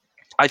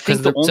 I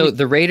think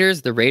the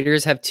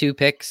Raiders have 2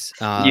 picks.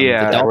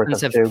 The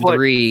Dolphins have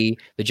 3.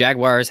 The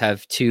Jaguars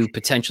have 2,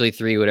 potentially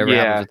 3, whatever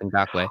happens with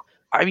Ngakoue.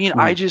 I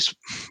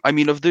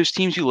mean, of those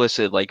teams you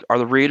listed, like, are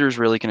the Raiders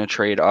really going to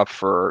trade up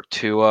for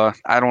Tua?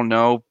 I don't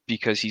know,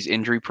 because he's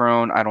injury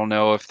prone. I don't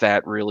know if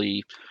that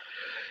really,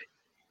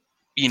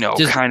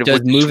 kind of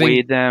would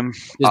sway them.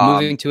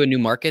 Moving to a new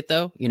market,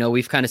 though,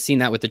 we've kind of seen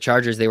that with the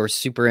Chargers. They were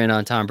super in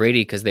on Tom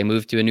Brady because they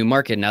moved to a new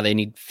market. Now they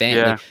need fans.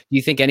 Yeah. Like, do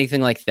you think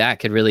anything like that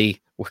could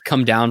really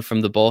come down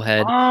from the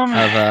bullhead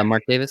of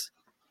Mark Davis?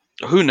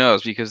 Who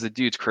knows? Because the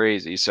dude's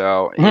crazy.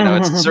 So,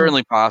 it's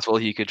certainly possible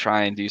he could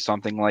try and do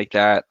something like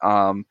that.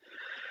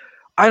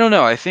 I don't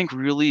know. I think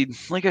really,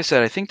 like I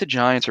said, I think the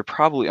Giants are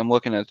probably, I'm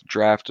looking at the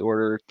draft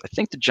order. I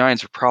think the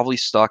Giants are probably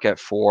stuck at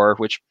 4,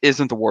 which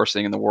isn't the worst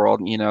thing in the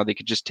world. They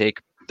could just take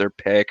their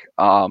pick.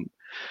 I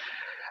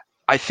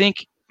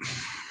think,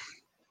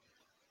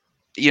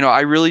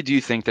 I really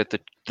do think that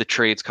the the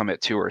trades come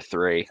at 2 or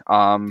 3.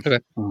 Okay.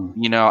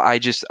 You know, I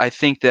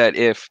think that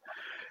if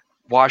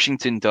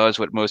Washington does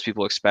what most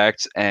people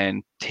expect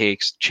and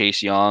takes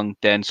Chase Young,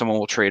 then someone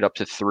will trade up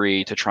to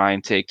 3 to try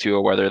and take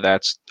Tua, whether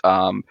that's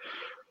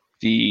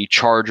the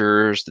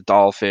Chargers, the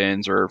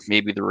Dolphins, or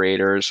maybe the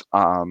Raiders.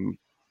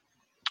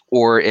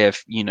 Or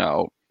if, you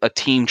know, a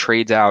team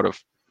trades out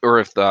of, or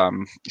if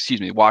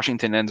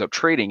Washington ends up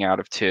trading out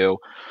of 2,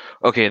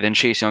 okay, then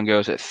Chase Young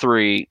goes at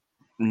 3.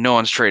 No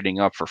one's trading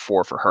up for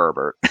 4 for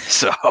Herbert.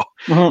 So,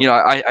 you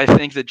know, I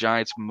think the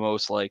Giants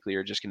most likely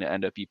are just going to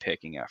end up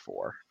picking at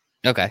 4.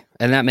 Okay,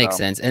 and that makes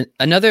sense. And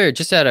another,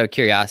 just out of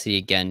curiosity,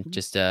 again,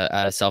 just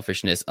out of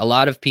selfishness, a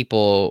lot of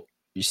people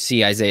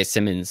see Isaiah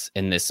Simmons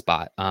in this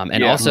spot.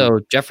 And also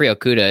Jeffrey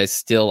Okudah is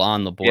still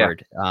on the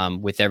board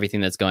with everything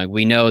that's going.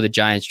 We know the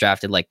Giants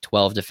drafted like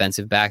 12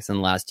 defensive backs in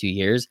the last 2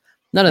 years.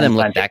 None of them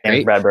look that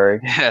great. Bradbury.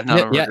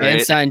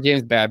 And signed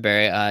James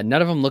Bradbury.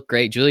 None of them look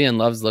great. Julian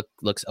Loves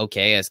looks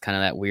okay as kind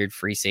of that weird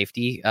free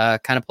safety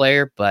kind of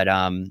player. But,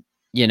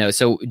 you know,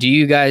 so do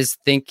you guys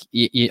think,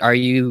 are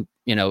you,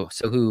 you know,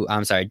 so who,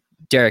 I'm sorry,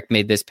 Derek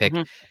made this pick.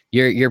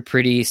 You're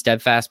pretty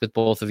steadfast with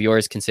both of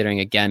yours,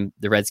 considering, again,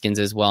 the Redskins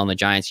as well and the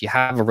Giants. You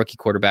have a rookie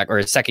quarterback or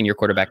a second-year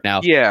quarterback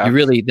now. Yeah. You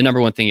really, the number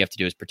one thing you have to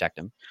do is protect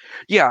him.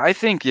 Yeah, I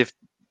think if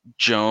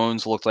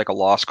Jones looked like a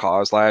lost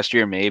cause last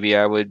year, maybe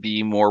I would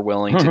be more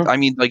willing to. I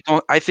mean, like,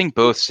 I think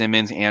both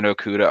Simmons and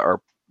Okudah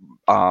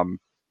are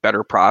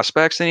better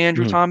prospects than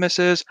Andrew Thomas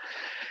is.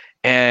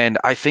 And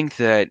I think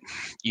that,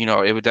 you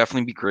know, it would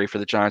definitely be great for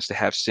the Giants to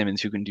have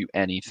Simmons who can do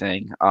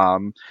anything.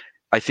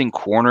 I think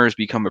corner has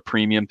become a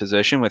premium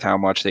position with how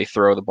much they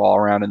throw the ball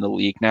around in the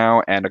league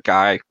now, and a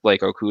guy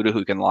like Okudah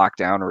who can lock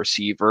down a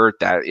receiver,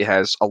 that it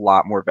has a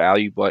lot more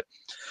value. But,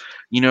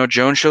 you know,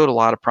 Jones showed a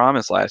lot of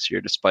promise last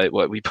year, despite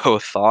what we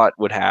both thought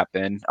would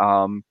happen.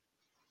 And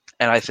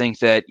I think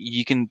that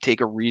you can take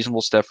a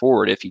reasonable step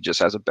forward if he just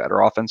has a better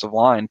offensive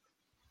line.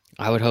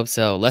 I would hope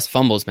so. Less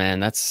fumbles,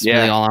 man. That's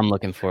really all I'm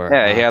looking for.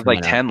 Yeah, he had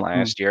like 10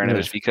 last year, and it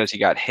was because he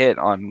got hit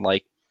on,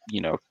 like, you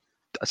know,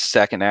 a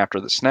second after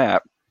the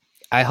snap.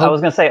 I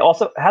was going to say,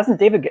 also, hasn't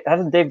Dave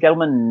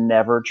Gettleman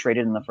never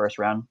traded in the first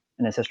round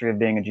in his history of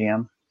being a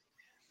GM?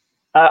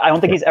 I don't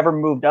think he's ever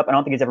moved up. I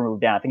don't think he's ever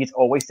moved down. I think he's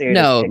always stayed.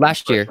 No,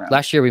 last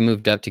year we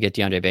moved up to get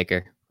DeAndre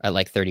Baker at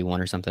like 31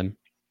 or something.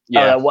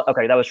 Yeah.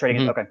 Okay, that was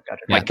trading. Okay,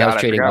 gotcha. My God, I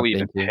forgot we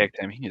even picked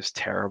him. He is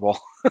terrible.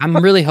 I'm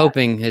really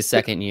hoping his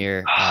second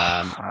year.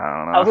 I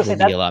don't know. I was gonna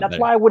say that's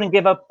why I wouldn't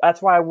give up.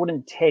 That's why I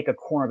wouldn't take a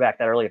cornerback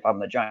that early if I'm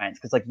the Giants,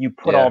 because like you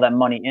put all that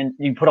money in,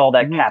 you put all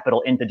that capital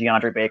into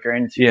DeAndre Baker,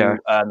 into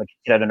the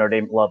kid out of Notre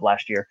Dame Love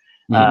last year,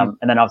 and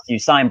then obviously you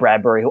sign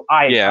Bradbury, who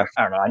I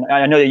don't know.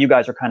 I know that you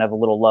guys are kind of a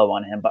little low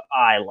on him, but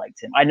I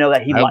liked him. I know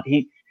that he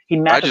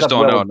matches up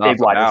well with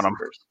big wide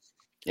receivers.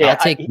 I'll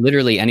take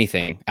literally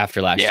anything after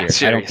last year.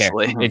 Seriously. I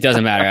don't care. It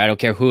doesn't matter. I don't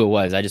care who it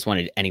was. I just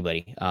wanted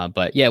anybody.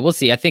 But yeah, we'll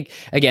see. I think,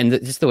 again,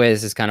 just the way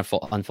this is kind of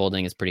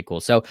unfolding is pretty cool.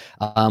 So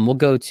we'll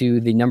go to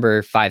the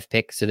number 5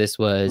 pick. So this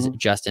was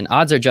Justin.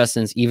 Odds are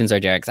Justin's, evens are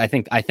Derek's. I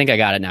think I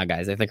got it now,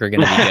 guys. I think we're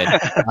going to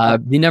be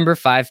good. The number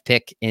 5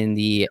 pick in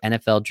the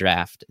NFL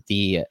draft,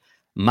 the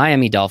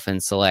Miami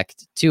Dolphins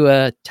select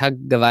Tua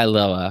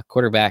Tagovailoa,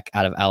 quarterback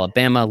out of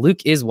Alabama. Luke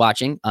is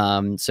watching.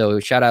 So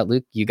shout out,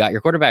 Luke. You got your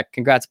quarterback.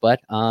 Congrats, bud.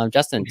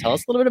 Justin, tell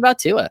us a little bit about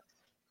Tua.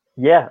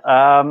 Yeah.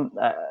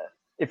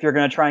 If you're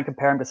going to try and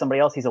compare him to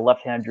somebody else, he's a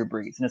left-handed Drew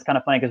Brees. And it's kind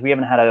of funny because we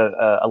haven't had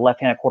a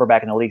left-handed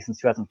quarterback in the league since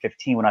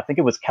 2015, when I think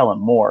it was Kellen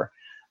Moore,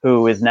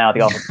 who is now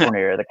the offensive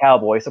coordinator of the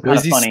Cowboys. So kind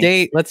of funny. Boise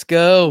State, let's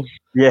go.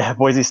 Yeah,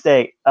 Boise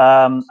State.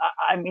 I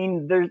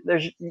mean,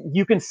 there's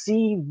you can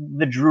see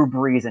the Drew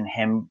Brees in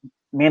him,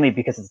 mainly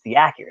because it's the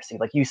accuracy.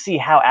 Like, you see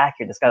how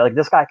accurate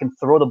this guy can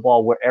throw the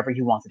ball wherever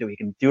he wants to do. He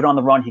can do it on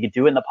the run. He can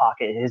do it in the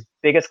pocket. His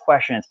biggest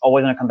question, it's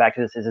always going to come back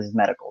to this, is his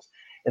medicals.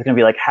 It's going to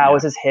be like, how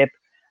is his hip?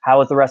 How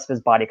is the rest of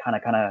his body kind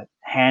of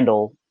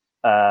handle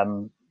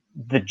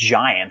the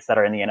giants that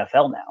are in the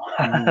NFL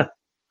now?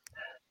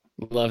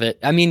 Love it.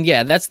 I mean,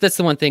 yeah, that's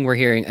the one thing we're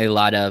hearing a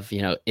lot of,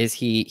 you know, is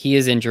he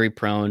is injury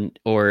prone,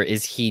 or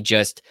is he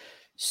just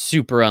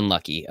super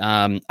unlucky?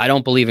 I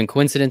don't believe in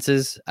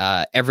coincidences.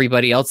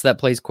 Everybody else that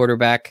plays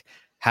quarterback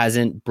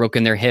hasn't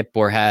broken their hip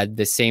or had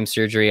the same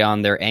surgery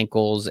on their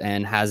ankles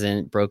and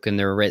hasn't broken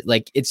their wrist.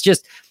 Like, it's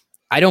just,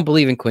 I don't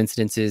believe in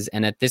coincidences.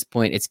 And at this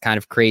point, it's kind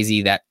of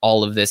crazy that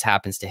all of this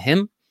happens to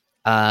him.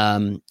 I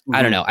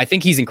don't know. I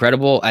think he's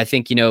incredible. I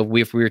think, you know,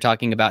 if we were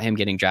talking about him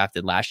getting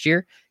drafted last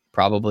year,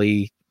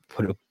 probably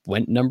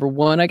went number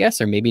 1, I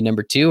guess, or maybe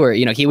number 2, or,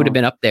 you know, he would have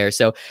been up there.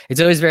 So it's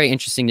always very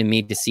interesting to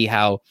me to see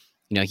how,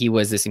 you know, he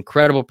was this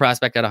incredible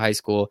prospect out of high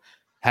school,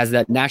 has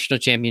that national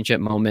championship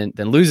moment,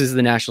 then loses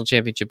the national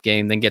championship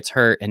game, then gets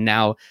hurt. And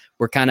now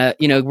we're kind of,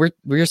 you know,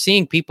 we're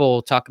seeing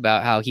people talk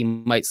about how he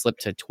might slip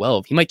to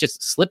 12. He might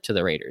just slip to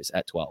the Raiders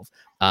at 12,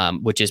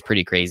 which is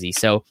pretty crazy.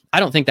 So I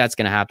don't think that's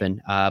going to happen.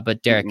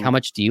 But Derek, how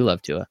much do you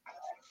love Tua?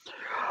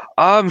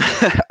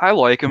 I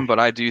like him, but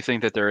I do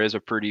think that there is a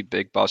pretty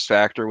big bust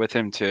factor with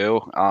him too.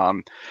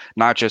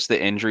 Not just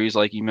the injuries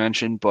like you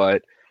mentioned,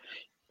 but,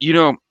 you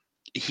know,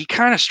 he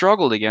kind of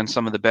struggled against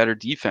some of the better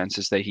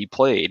defenses that he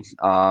played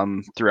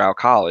throughout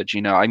college.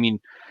 I mean,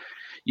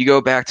 you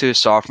go back to his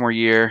sophomore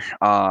year,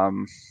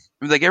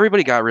 like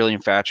everybody got really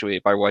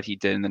infatuated by what he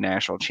did in the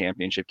national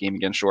championship game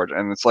against Georgia,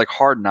 and it's like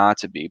hard not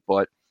to be.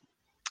 But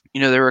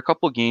there were a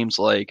couple of games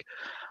like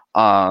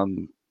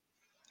LSU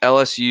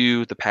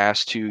the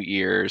past 2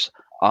 years,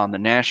 the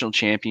national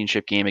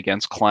championship game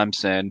against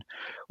Clemson,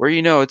 where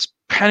it's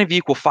kind of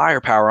equal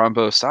firepower on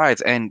both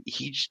sides, and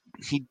he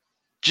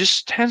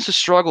just tends to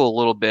struggle a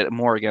little bit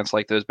more against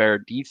like those better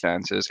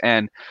defenses.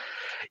 And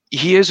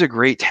he is a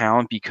great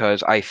talent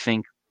because I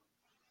think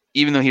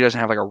even though he doesn't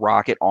have like a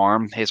rocket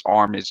arm, his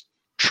arm is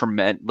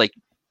tremendous. Like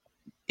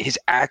his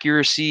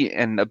accuracy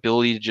and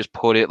ability to just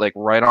put it like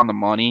right on the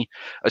money,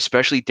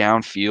 especially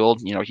downfield.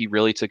 He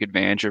really took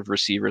advantage of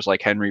receivers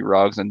like Henry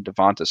Ruggs and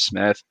Devonta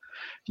Smith.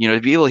 To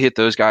be able to hit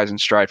those guys in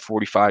stride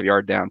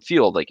 45-yard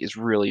downfield, like, is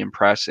really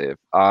impressive.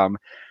 I'm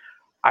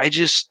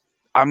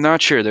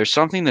not sure. There's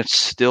something that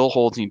still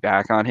holds me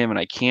back on him, and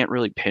I can't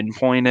really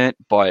pinpoint it,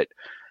 but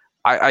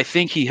I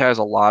think he has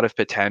a lot of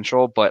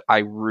potential, but I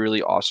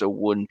really also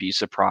wouldn't be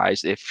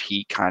surprised if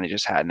he kind of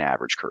just had an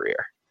average career.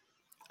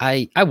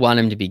 I want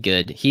him to be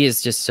good. He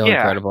is just so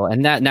incredible.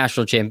 And that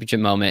national championship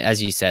moment, as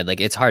you said,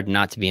 like, it's hard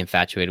not to be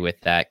infatuated with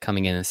that,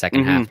 coming in the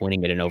second half,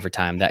 winning it in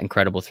overtime, that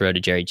incredible throw to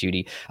Jerry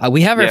Jeudy.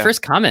 We have our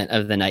first comment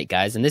of the night,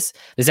 guys. And this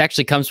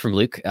actually comes from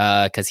Luke,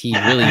 because he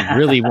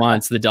really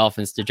wants the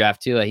Dolphins to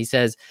draft Tua. He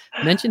says,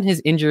 mention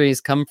his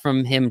injuries come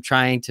from him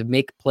trying to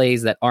make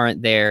plays that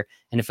aren't there.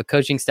 And if a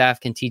coaching staff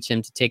can teach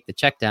him to take the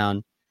check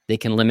down, they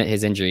can limit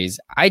his injuries.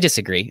 I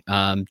disagree,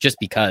 just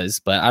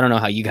because, but I don't know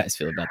how you guys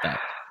feel about that.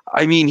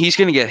 I mean, he's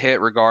going to get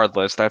hit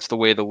regardless. That's the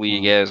way the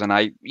league is. And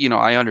I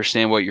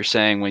understand what you're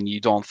saying. When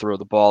you don't throw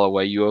the ball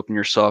away, you open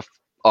yourself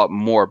up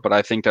more. But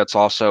I think that's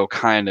also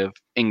kind of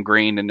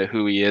ingrained into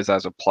who he is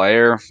as a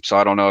player. So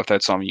I don't know if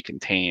that's something you can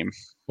tame.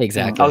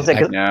 Exactly. I was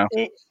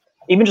saying,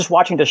 even just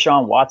watching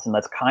Deshaun Watson,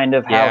 that's kind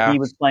of how he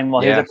was playing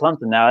while he was at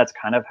Clemson. Now that's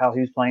kind of how he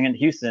was playing in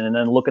Houston. And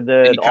then look at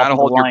the kind of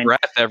hold your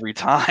breath every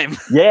time.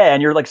 Yeah,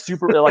 and you're like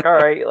like, all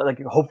right,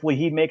 like hopefully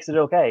he makes it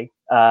okay.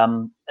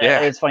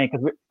 It's funny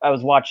because I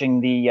was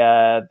watching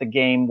the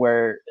game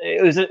where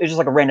it was just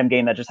like a random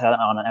game that just had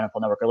on an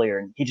NFL Network earlier,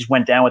 and he just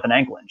went down with an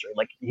ankle injury.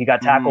 Like, he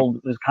got tackled.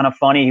 It was kind of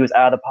funny. He was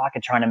out of the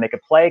pocket trying to make a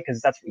play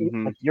because that's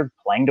like, you're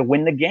playing to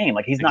win the game.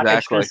 Like, he's not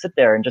just going to sit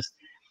there and just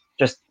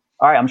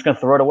all right, I'm just going to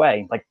throw it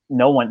away. Like,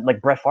 no one,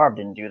 like Brett Favre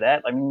didn't do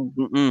that. I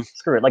mean,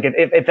 screw it. Like,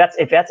 if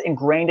that's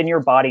ingrained in your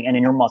body and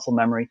in your muscle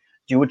memory,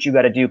 do what you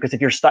got to do. Because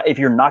if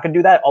you're not going to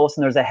do that, all of a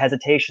sudden there's a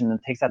hesitation and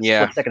it takes that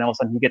split second. All of a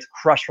sudden he gets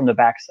crushed from the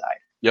backside.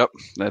 Yep,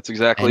 that's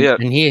exactly it.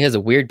 And he has a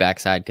weird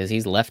backside because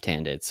he's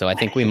left-handed. So I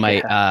think we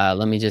might,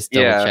 let me just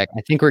double check.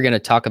 I think we're going to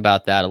talk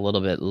about that a little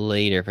bit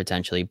later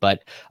potentially.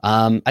 But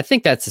I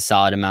think that's a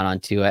solid amount on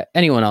Tua.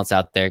 Anyone else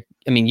out there?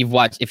 I mean,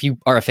 if you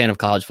are a fan of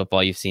college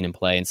football, you've seen him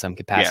play in some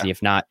capacity.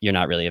 If not, you're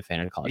not really a fan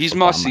of college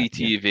football. He's must-see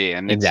TV,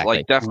 and it's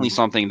like definitely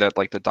something that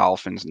like the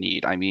Dolphins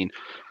need. I mean,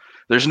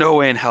 there's no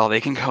way in hell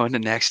they can go into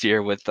next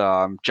year with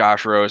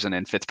Josh Rosen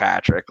and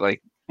Fitzpatrick.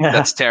 Like,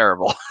 that's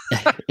terrible.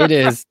 It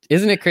is.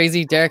 Isn't it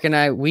crazy? Derek and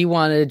I, we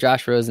wanted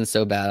Josh Rosen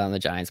so bad on the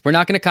Giants. We're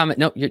not going to comment.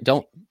 No, you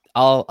don't.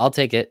 I'll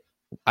take it.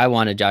 I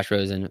wanted Josh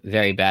Rosen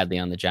very badly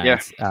on the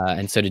Giants.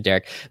 And so did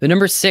Derek. The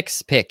number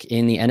 6 pick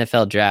in the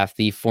NFL draft,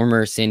 the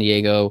former San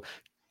Diego,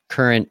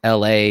 current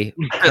LA,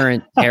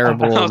 current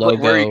terrible logo.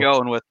 Like, where are you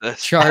going with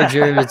this?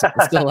 Chargers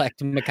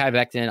select Mekhi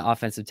Becton,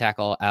 offensive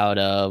tackle out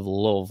of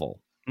Louisville.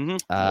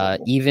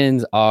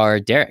 Evens are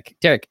Derek.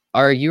 Derek,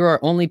 you are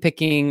only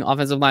picking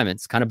offensive linemen.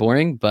 It's kind of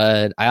boring,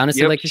 but I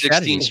honestly like your 16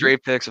 strategy.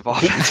 Straight picks of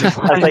offensive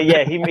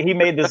linemen. He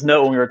made this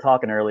note when we were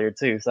talking earlier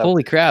too. So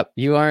holy crap,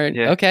 you aren't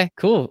okay.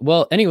 Cool.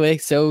 Well, anyway,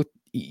 so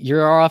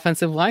you're our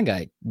offensive line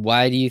guy.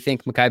 Why do you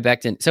think Mekhi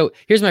Becton? So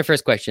here's my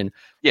first question.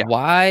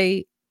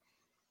 Why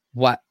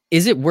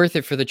is it worth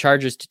it for the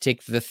Chargers to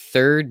take the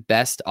 3rd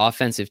best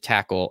offensive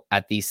tackle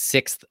at the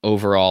 6th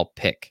overall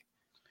pick?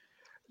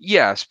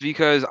 Yes,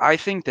 because I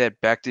think that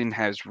Becton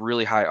has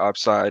really high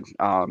upside.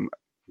 I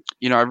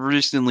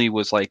recently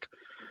was like,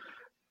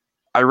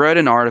 I read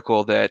an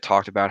article that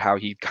talked about how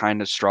he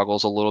kind of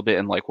struggles a little bit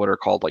in like what are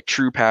called like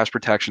true pass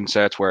protection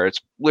sets, where it's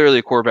literally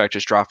a quarterback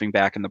just dropping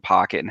back in the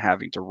pocket and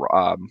having to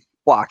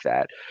block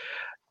that.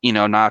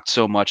 Not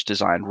so much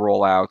designed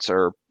rollouts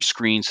or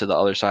screens to the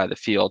other side of the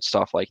field,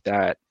 stuff like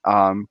that.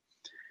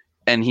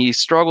 And he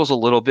struggles a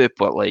little bit,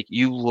 but like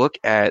you look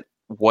at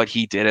what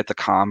he did at the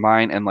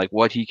combine and like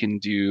what he can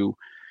do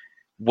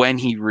when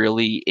he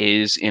really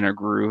is in a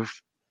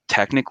groove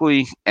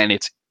technically, and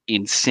it's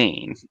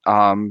insane.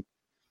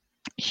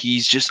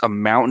 He's just a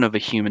mountain of a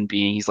human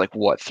being. He's like,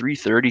 what,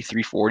 330,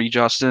 340,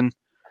 Justin?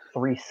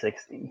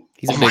 360.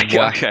 He's a big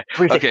guy.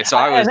 Okay, so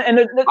I was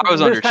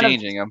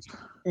underchanging him.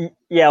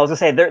 Yeah, I was gonna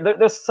say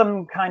there's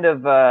some kind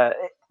of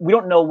we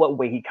don't know what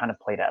weight he kind of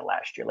played at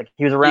last year. Like,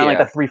 he was around like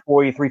the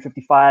 340,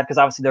 355, because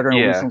obviously they're going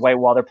to lose some weight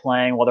while they're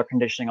playing, while they're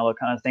conditioning, all those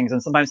kind of things.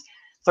 And sometimes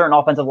certain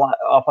offensive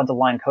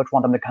line coach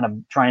want them to kind of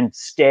try and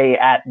stay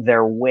at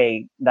their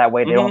weight. That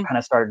way they don't kind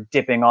of start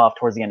dipping off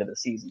towards the end of the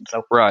season.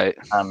 So right.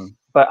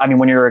 But I mean,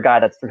 when you're a guy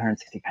that's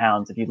 360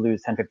 pounds, if you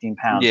lose 10, 15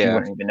 pounds, you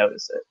wouldn't even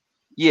notice it.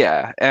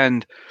 Yeah,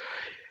 and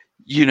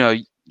you know,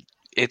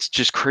 it's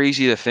just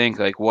crazy to think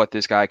like what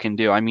this guy can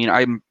do. I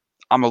mean,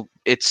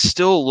 it's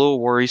still a little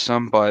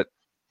worrisome, but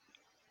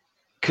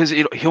because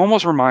he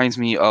almost reminds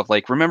me of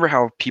like, remember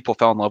how people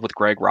fell in love with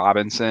Greg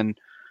Robinson?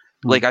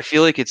 Like, I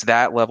feel like it's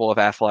that level of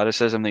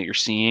athleticism that you're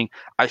seeing.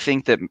 I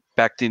think that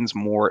Becton's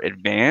more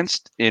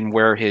advanced in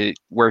where he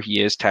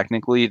is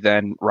technically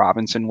than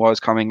Robinson was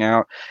coming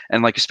out.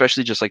 And like,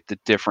 especially just like the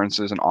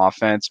differences in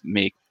offense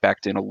make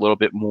Becton a little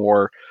bit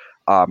more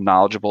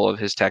knowledgeable of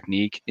his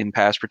technique in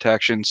pass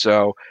protection.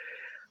 So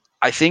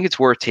I think it's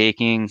worth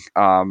taking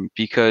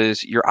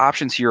because your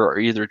options here are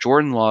either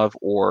Jordan Love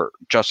or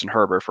Justin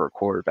Herbert for a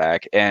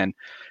quarterback. And,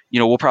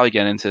 we'll probably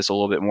get into this a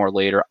little bit more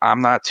later.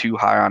 I'm not too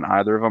high on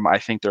either of them. I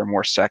think they're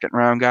more second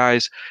round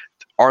guys.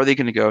 Are they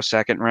going to go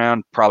second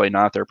round? Probably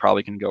not. They're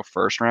probably going to go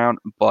first round.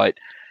 But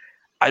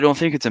I don't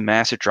think it's a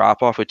massive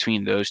drop off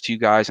between those two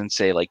guys and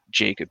say like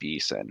Jacob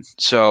Eason.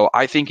 So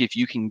I think if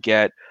you can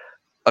get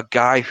a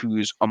guy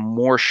who's a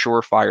more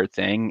surefire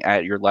thing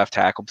at your left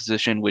tackle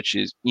position, which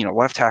is,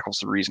 left tackle's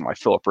the reason why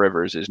Phillip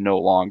Rivers is no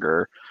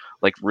longer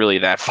like really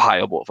that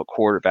viable of a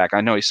quarterback.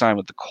 I know he signed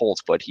with the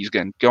Colts, but he's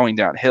going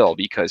downhill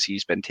because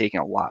he's been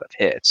taking a lot of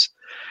hits.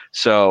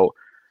 So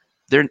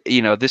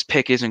this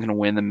pick isn't going to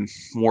win them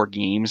more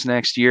games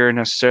next year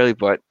necessarily,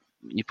 but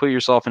you put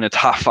yourself in a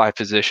top 5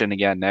 position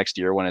again next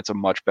year when it's a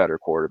much better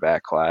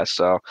quarterback class.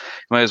 So you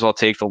might as well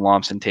take the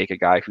lumps and take a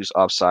guy whose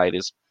upside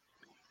is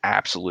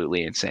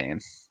absolutely insane.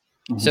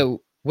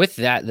 So with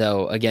that,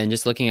 though, again,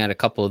 just looking at a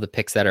couple of the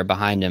picks that are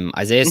behind him,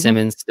 Isaiah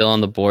Simmons still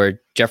on the board,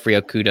 Jeffrey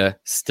Okudah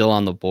still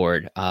on the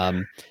board.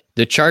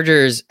 The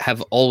Chargers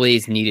have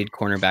always needed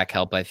cornerback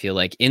help, I feel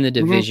like, in the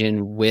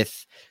division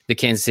with the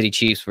Kansas City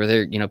Chiefs, where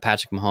they're,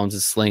 Patrick Mahomes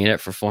is slinging it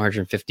for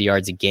 450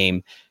 yards a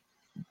game.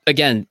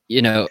 Again,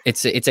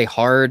 it's a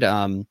hard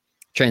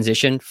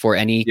transition for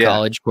any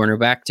college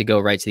cornerback to go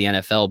right to the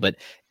NFL, but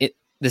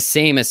the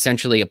same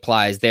essentially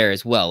applies there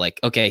as well. Like,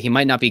 okay, he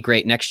might not be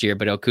great next year,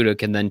 but Okudah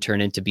can then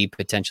turn into be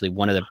potentially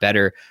one of the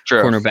better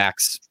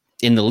cornerbacks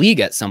in the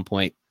league at some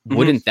point.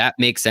 Wouldn't that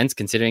make sense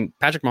considering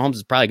Patrick Mahomes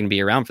is probably going to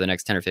be around for the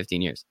next 10 or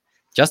 15 years?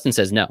 Justin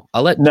says no.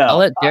 I'll let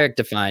Derek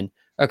define.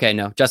 Okay,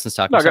 no, Justin's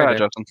talking. No, go ahead,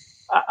 Justin.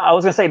 I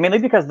was going to say mainly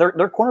because their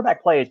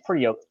cornerback play is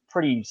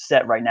pretty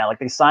set right now. Like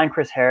they signed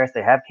Chris Harris,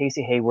 they have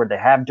Casey Hayward, they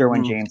have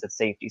Derwin James at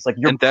safety. It's like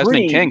and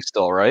Desmond King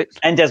still, right?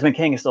 And Desmond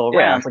King is still around.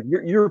 Yeah. It's like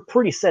you're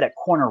pretty set at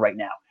corner right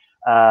now.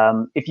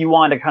 If you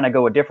want to kind of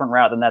go a different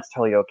route, then that's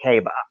totally okay.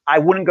 But I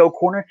wouldn't go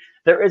corner.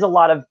 There is a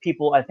lot of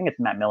people. I think it's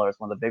Matt Miller is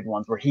one of the big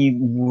ones where he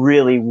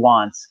really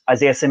wants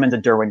Isaiah Simmons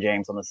and Derwin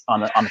James on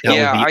the field.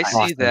 Yeah, I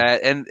see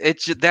that, and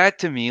it's that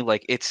to me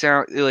like it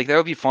sounds like that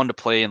would be fun to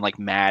play in like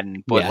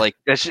Madden, but like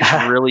that's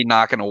just really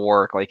not going to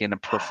work like in a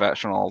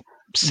professional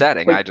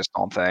setting. I just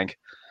don't think.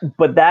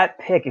 But that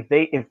pick,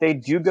 if they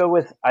do go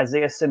with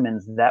Isaiah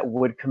Simmons, that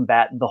would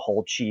combat the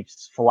whole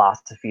Chiefs'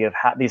 philosophy of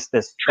this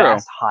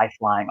fast, high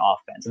flying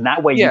offense. And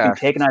that way, you can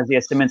take an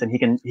Isaiah Simmons and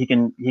he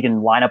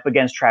can line up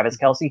against Travis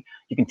Kelce.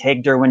 You can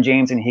take Derwin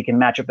James and he can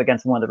match up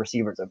against one of the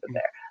receivers over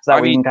there. So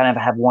that way, you can kind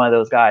of have one of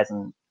those guys.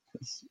 And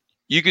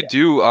you could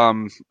do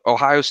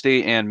Ohio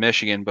State and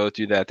Michigan both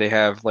do that. They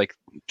have like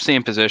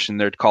same position.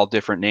 They're called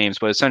different names,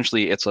 but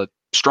essentially it's a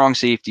strong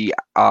safety,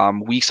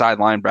 weak side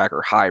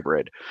linebacker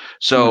hybrid.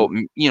 So,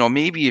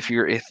 maybe if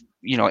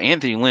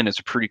Anthony Lynn is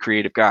a pretty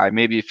creative guy,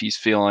 maybe if he's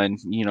feeling,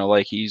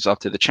 like he's up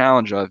to the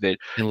challenge of it,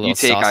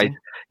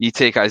 you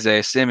take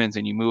Isaiah Simmons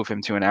and you move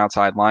him to an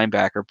outside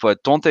linebacker,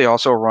 but don't they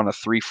also run a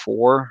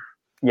 3-4?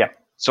 Yeah.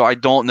 So I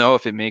don't know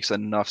if it makes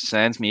enough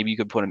sense. Maybe you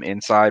could put him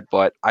inside,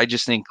 but I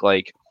just think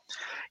like,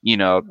 they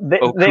would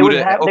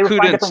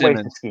find different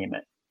ways to scheme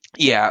it.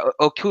 Yeah.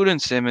 Okudah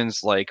and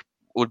Simmons like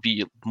would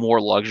be more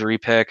luxury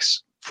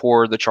picks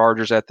for the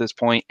Chargers at this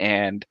point,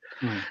 and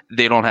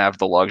they don't have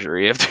the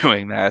luxury of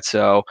doing that.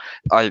 So,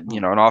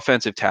 an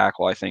offensive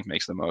tackle I think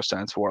makes the most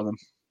sense for them.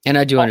 And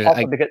I do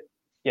understand.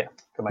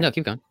 Come on. No,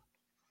 keep going.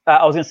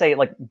 I was going to say,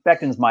 like,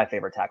 Becton's my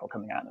favorite tackle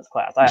coming out in this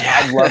class.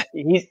 I love.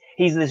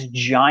 He's this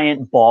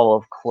giant ball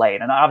of clay,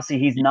 and obviously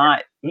he's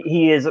not.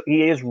 He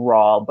is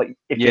raw, but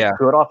if you're a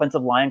good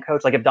offensive line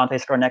coach, like if Dante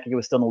Scarnecchia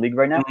was still in the league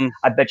right now,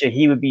 I bet you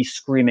he would be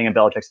screaming in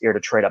Belichick's ear to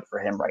trade up for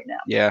him right now.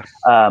 Yeah.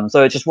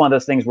 So it's just one of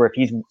those things where if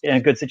he's in a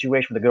good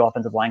situation with a good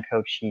offensive line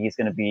coach, he's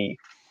going to be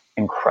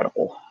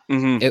incredible.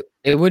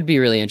 It would be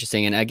really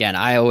interesting. And again,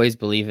 I always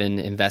believe in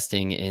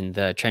investing in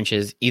the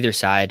trenches. Either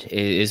side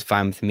is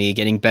fine with me.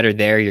 Getting better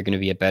there, you're going to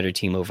be a better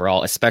team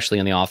overall, especially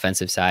on the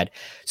offensive side.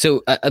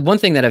 So one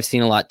thing that I've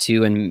seen a lot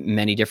too in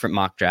many different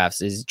mock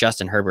drafts is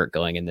Justin Herbert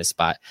going in this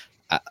spot.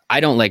 I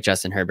don't like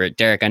Justin Herbert.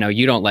 Derek, I know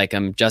you don't like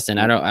him. Justin,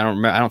 I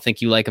don't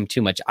think you like him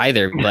too much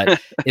either.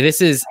 But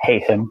this is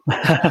hate him.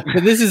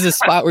 But this is a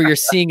spot where you're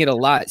seeing it a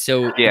lot.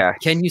 So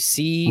can you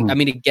see? I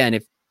mean, again,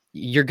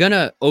 you're going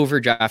to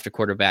overdraft a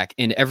quarterback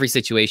in every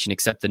situation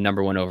except the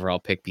number 1 overall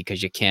pick,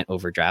 because you can't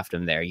overdraft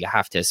him there. You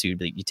have to assume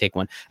that you take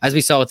one. As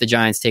we saw with the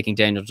Giants taking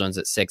Daniel Jones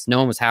at 6, no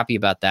one was happy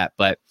about that,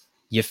 but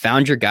you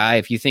found your guy.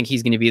 If you think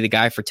he's going to be the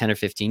guy for 10 or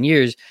 15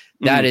 years,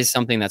 that is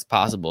something that's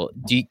possible.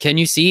 Can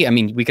you see, I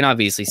mean, we can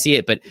obviously see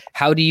it, but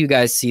how do you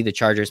guys see the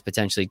Chargers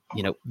potentially,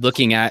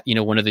 looking at,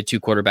 one of the 2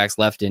 quarterbacks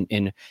left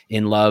in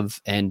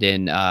Love and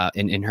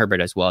in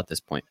Herbert as well at this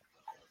point?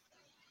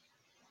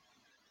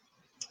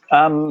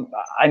 I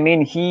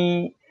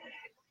mean,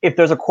 if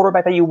there's a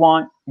quarterback that you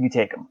want, you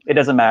take him. It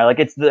doesn't matter. Like,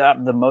 it's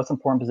the most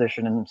important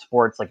position in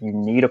sports. Like, you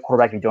need a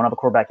quarterback. If you don't have a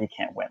quarterback, you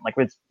can't win. Like,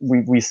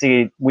 we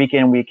see week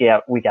in, week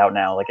out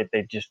now. Like,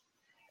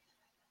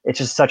 it's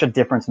just such a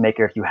difference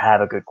maker if you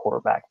have a good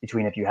quarterback,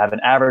 between if you have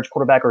an average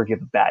quarterback or if you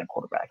have a bad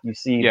quarterback. You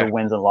see the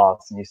wins and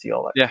losses, and you see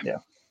all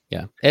that.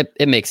 Yeah.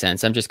 It makes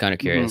sense. I'm just kind of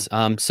curious.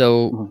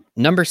 So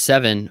number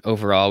 7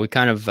 overall, we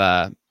kind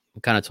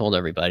of told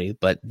everybody,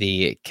 but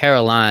the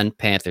Carolina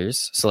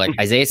Panthers select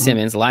Isaiah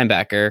Simmons,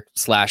 linebacker /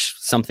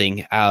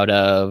 something out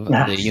of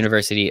the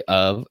University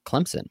of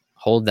Clemson.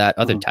 Hold that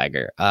other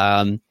Tiger.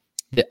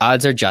 The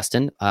odds are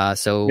Justin. I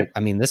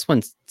mean, this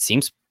one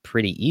seems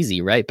pretty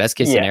easy, right? Best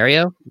case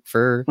scenario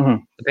for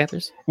the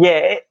Panthers.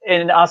 Yeah,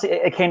 and honestly,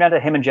 it came down to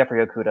him and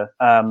Jeffrey Okudah.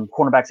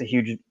 Cornerback's a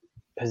huge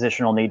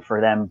positional need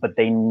for them, but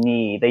they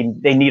need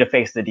a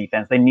face of the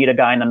defense. They need a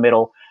guy in the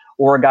middle,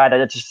 or a guy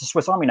that's just a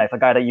Swiss Army knife, a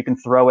guy that you can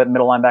throw at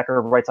middle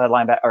linebacker, right side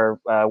linebacker,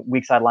 or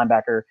weak side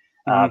linebacker,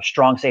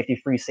 strong safety,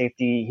 free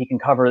safety. He can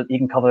cover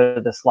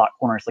the slot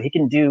corner, so he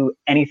can do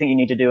anything you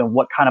need to do. And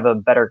what kind of a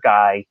better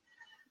guy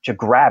to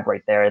grab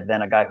right there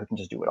than a guy who can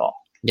just do it all?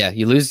 Yeah,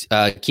 you lose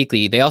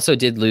Kuechly. They also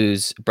did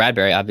lose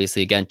Bradbury,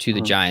 obviously, again, to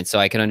the Giants. So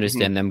I can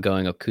understand them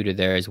going Okudah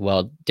there as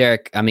well.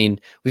 Derek, I mean,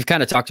 we've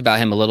kind of talked about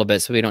him a little bit,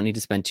 so we don't need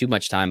to spend too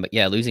much time. But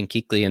yeah, losing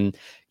Kuechly and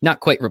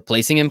not quite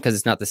replacing him, because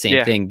it's not the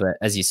same thing. But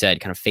as you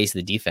said, kind of face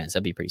the defense.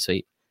 That'd be pretty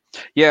sweet.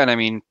 Yeah, and I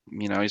mean,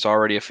 he's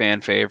already a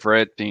fan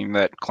favorite, being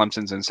that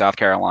Clemson's in South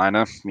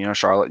Carolina.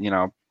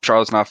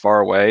 Charlotte's not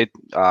far away.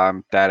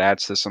 That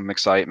adds to some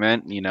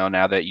excitement.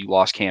 Now that you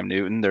lost Cam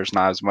Newton, there's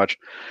not as much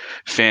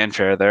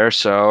fanfare there.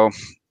 So,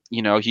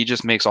 he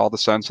just makes all the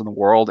sense in the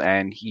world,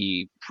 and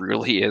he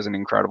really is an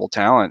incredible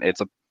talent.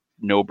 It's a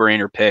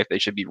no-brainer pick. They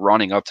should be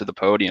running up to the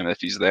podium if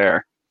he's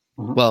there.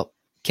 Well,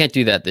 can't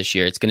do that this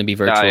year. It's going to be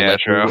virtual. Yeah,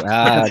 true.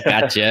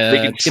 Gotcha. They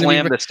can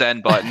slam the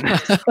send button.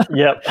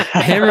 Yep.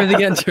 Hammer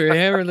the enter,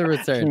 hammer the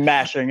return.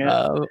 Smashing it.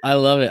 I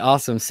love it.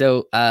 Awesome.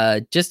 So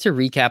just to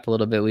recap a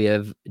little bit, we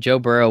have Joe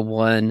Burrow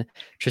 1,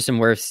 Tristan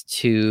Wirfs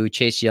 2,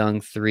 Chase Young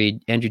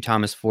 3, Andrew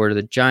Thomas 4 to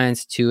the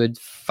Giants, 2 and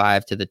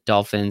 5 to the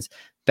Dolphins,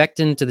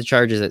 Becton to the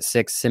Chargers at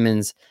 6,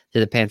 Simmons to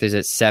the Panthers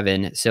at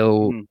 7.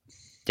 So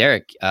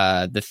Derek,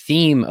 the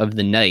theme of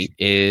the night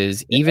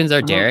is evens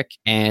are Derek,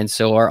 and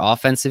so are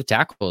offensive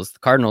tackles. The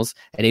Cardinals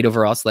at 8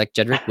 overall select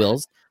Jedrick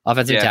Wills,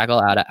 offensive tackle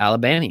out of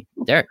Alabama.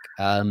 Derek,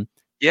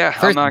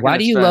 first, why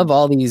do you love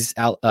all these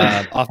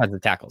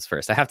offensive tackles?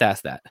 First, I have to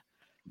ask that.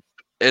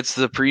 It's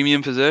the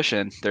premium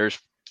position. There's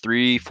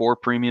 3-4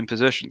 premium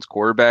positions: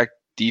 quarterback,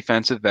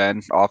 defensive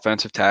end,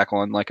 offensive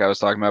tackle, and like I was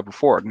talking about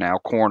before, now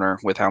corner,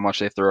 with how much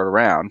they throw it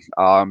around.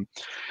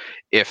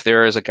 If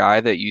there is a guy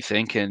that you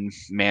think can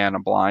man a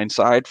blind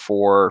side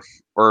for,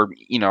 or,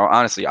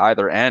 honestly,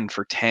 either end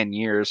for 10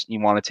 years, you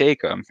want to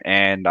take him.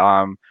 And,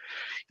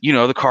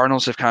 the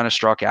Cardinals have kind of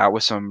struck out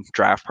with some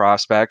draft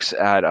prospects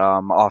at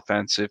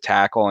offensive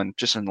tackle and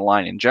just in the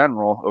line in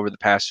general over the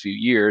past few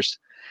years.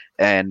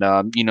 And,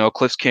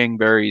 Cliff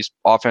Kingsbury's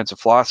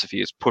offensive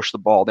philosophy is push the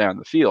ball down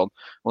the field.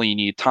 Well, you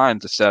need time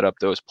to set up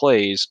those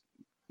plays.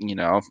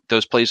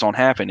 Those plays don't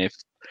happen if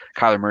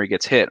Kyler Murray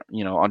gets hit,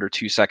 under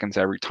 2 seconds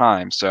every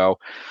time. So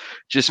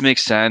just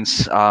makes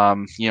sense.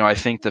 I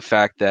think the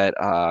fact that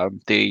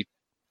they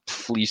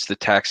fleece the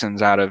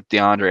Texans out of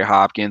DeAndre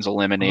Hopkins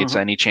eliminates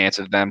any chance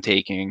of them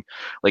taking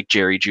like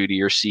Jerry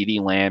Jeudy or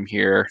CeeDee Lamb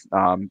here.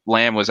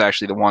 Lamb was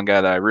actually the one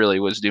guy that I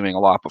really was doing a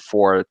lot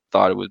before. I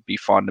thought it would be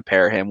fun to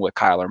pair him with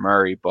Kyler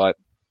Murray, but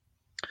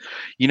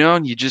you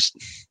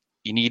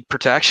need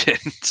protection.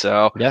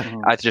 So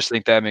I just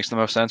think that makes the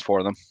most sense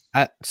for them.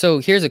 So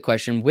here's a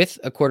question: with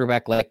a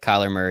quarterback like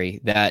Kyler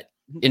Murray, that,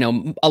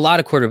 a lot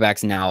of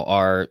quarterbacks now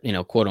are,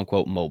 quote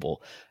unquote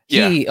mobile.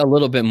 He a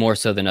little bit more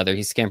so than other.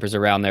 He scampers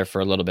around there for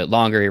a little bit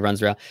longer. He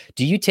runs around.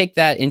 Do you take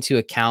that into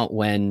account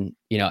when,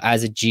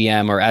 as a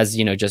GM or as,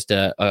 just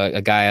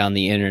a guy on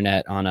the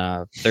internet on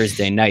a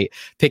Thursday night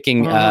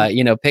picking,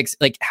 picks?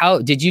 Like, how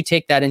did you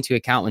take that into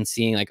account when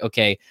seeing like,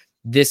 okay,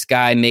 this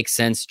guy makes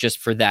sense just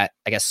for that,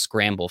 I guess,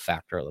 scramble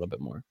factor a little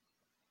bit more?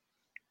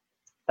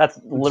 That's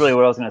literally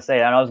what I was going to say.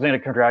 And I was going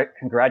to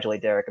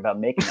congratulate Derek about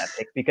making that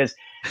pick, because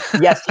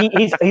yes,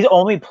 he's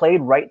only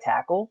played right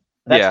tackle.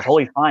 That's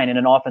totally fine in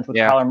an offense with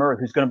Kyler Murray,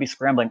 who's going to be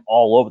scrambling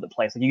all over the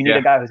place. Like, you need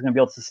a guy who's going to be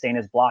able to sustain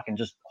his block and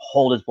just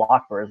hold his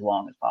block for as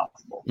long as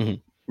possible.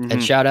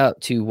 And shout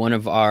out to one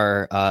of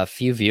our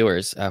few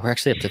viewers. We're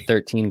actually up to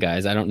 13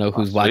 guys. I don't know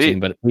who's watching,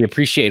 but we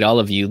appreciate all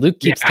of you. Luke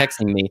keeps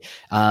texting me,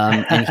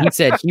 and he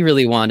said he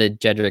really wanted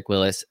Jedrick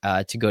Willis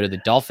to go to the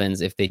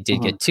Dolphins if they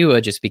did get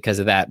Tua, just because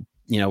of that,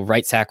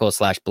 right tackle /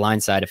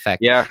 blindside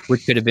effect,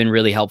 which could have been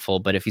really helpful.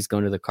 But if he's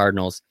going to the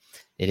Cardinals,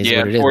 it is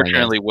what it is.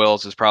 Unfortunately,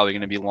 Wills is probably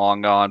going to be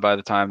long gone by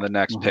the time the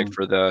next pick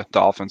for the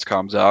Dolphins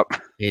comes up.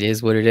 It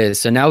is what it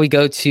is. So now we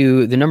go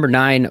to the number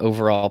 9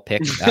 overall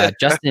pick.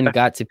 Justin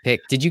got to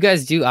pick. Did you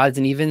guys do odds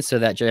and evens so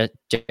that Jared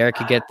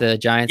could get the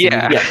Giants?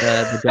 Yeah. And get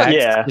the Jags?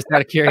 Yeah. Just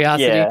out of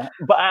curiosity. Yeah,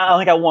 but I don't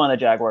think I won the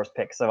Jaguars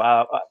pick. So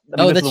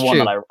this is the one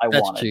that I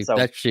wanted. True. So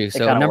that's true.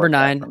 So number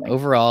 9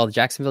 overall,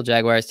 Jacksonville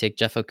Jaguars take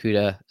Jeff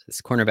Okudah,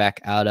 this cornerback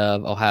out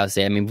of Ohio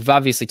State. I mean, we've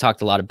obviously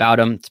talked a lot about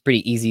him. It's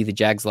pretty easy. The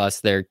Jags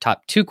lost their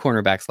top 2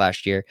 cornerbacks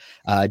last year,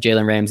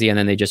 Jalen Ramsey, and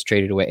then they just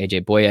traded away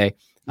AJ Boye.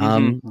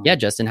 Yeah,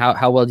 Justin,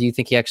 how well do you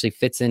think he actually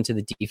fits into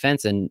the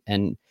defense? And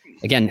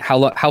again,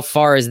 how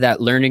far is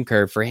that learning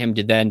curve for him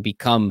to then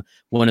become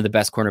one of the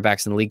best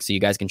cornerbacks in the league, so you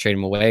guys can trade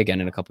him away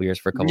again in a couple years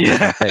for a couple years?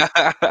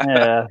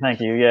 Yeah,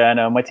 thank you. Yeah, I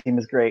know my team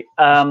is great.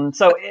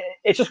 So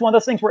it's just one of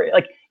those things where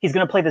he's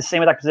going to play the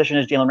same exact position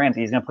as Jalen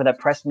Ramsey. He's going to play that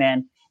press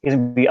man. He's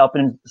going to be up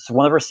in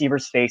one of the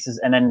receivers' faces,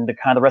 and then the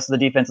rest of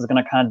the defense is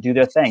going to kind of do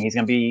their thing. He's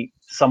going to be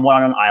somewhat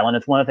on an island.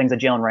 It's one of the things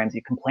that Jalen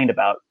Ramsey complained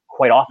about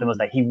quite often, was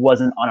that he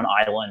wasn't on an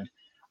island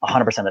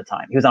 100% of the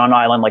time. He was on an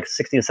island like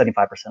 60 to 75%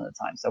 of the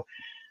time. So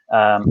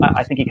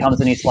I think he comes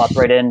and he slots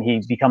right in.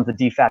 He becomes the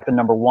de facto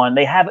number 1.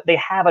 They have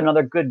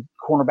another good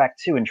cornerback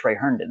too in Trey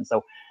Herndon.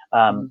 So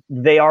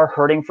they are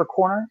hurting for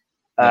corner.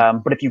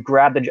 But if you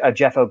grab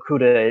Jeff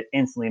Okudah, it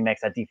instantly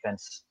makes that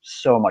defense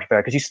so much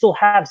better, because you still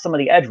have some of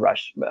the edge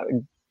rush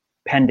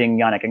pending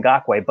Yannick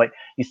Ngakoue, but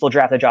you still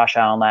drafted Josh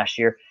Allen last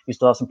year. You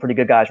still have some pretty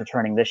good guys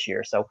returning this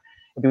year. So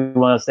it'll be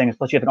one of those things.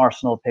 Plus you have an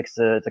arsenal of picks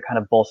to kind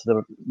of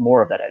bolster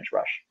more of that edge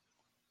rush.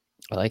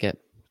 I like it.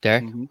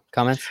 Derek,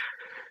 comments?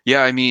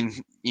 Yeah, I mean,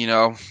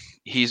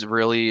 he's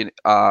really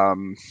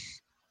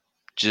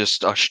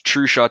just a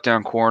true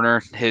shutdown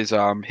corner. His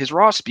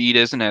raw speed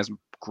isn't as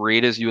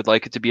great as you would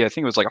like it to be. I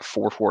think it was like a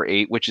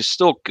 4.48, which is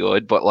still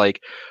good, but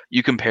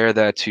you compare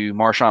that to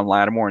Marshawn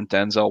Lattimore and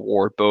Denzel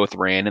Ward, both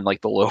ran in the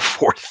low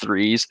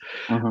 4.3s.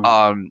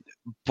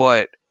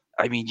 But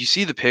I mean, you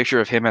see the picture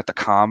of him at the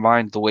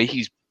combine, the way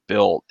he's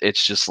built,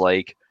 it's just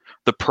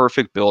the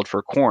perfect build for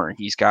a corner.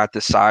 He's got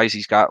the size,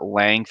 he's got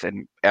length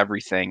and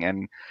everything.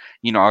 And,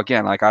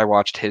 again, I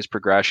watched his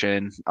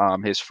progression.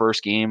 His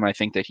first game, I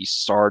think that he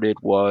started,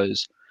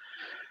 was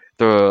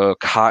the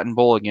Cotton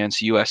Bowl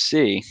against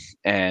USC.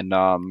 And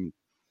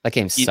that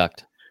game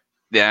sucked.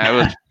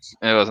 Yeah,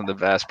 it wasn't the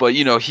best. But,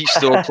 he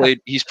still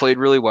he's played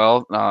really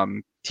well.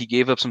 He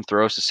gave up some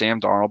throws to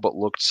Sam Darnold, but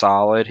looked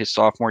solid. His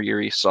sophomore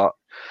year, he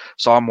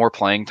saw more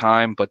playing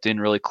time, but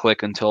didn't really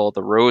click until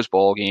the Rose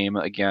Bowl game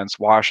against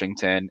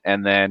Washington.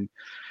 And then,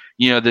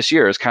 this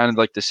year is kind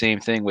of the same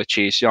thing with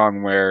Chase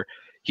Young, where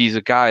he's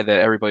a guy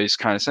that everybody's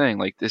kind of saying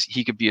this,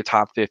 he could be a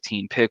top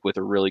 15 pick with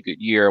a really good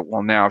year.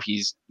 Well, now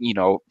he's,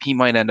 he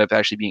might end up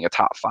actually being a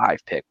top 5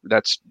 pick.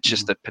 That's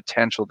just the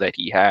potential that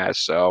he has.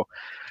 So,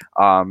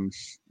 that's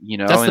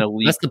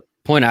the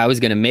point I was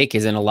going to make,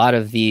 is in a lot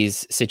of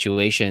these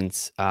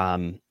situations,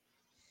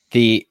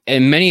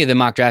 in many of the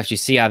mock drafts you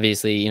see,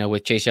 obviously,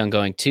 with Chase Young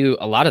going 2,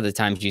 a lot of the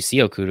times you see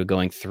Okudah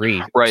going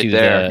 3 right to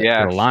there,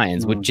 the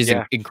Lions, which is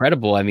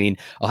incredible. I mean,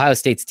 Ohio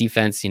State's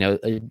defense,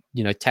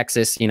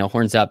 Texas,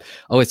 horns up,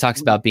 always talks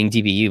about being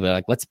DBU,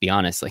 but let's be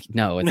honest,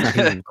 no, it's not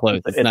even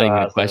close. It's not even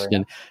a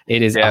question. Right,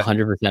 it is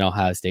 100%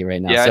 Ohio State right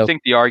now. Yeah, so I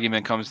think the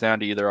argument comes down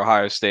to either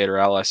Ohio State or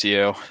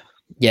LSU.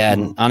 Yeah,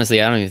 and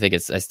honestly, I don't even think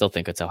I still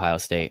think it's Ohio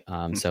State.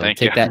 So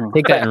take that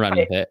and run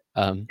with it.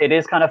 It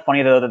is kind of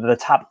funny though that the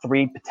top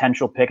 3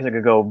 potential picks that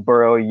could go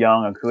Burrow,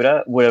 Young,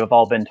 Okudah would have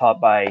all been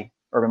taught by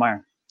Urban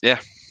Meyer.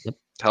 Yeah,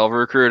 hell of a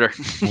recruiter.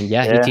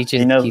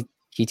 And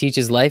he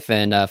teaches life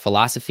and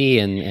philosophy,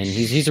 and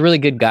he's a really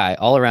good guy,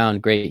 all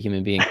around great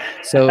human being.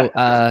 So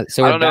I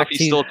don't know if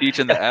he's still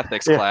teaching the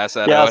ethics class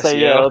at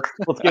OSU.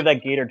 Let's give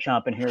that gator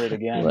chomp and hear it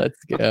again. Let's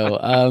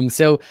go.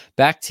 So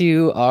back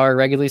to our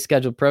regularly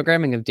scheduled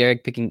programming of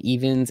Derek picking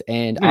evens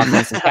and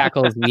offensive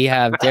tackles. We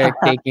have Derek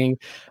taking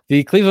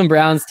the Cleveland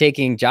Browns,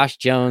 taking Josh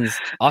Jones,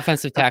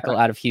 offensive tackle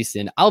out of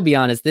Houston. I'll be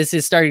honest, this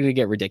is starting to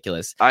get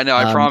ridiculous. I know.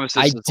 I promise.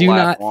 I do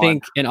not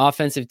think an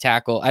offensive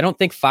tackle. I don't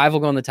think 5 will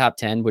go in the top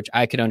 10, which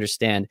I could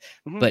understand.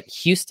 But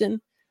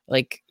Houston,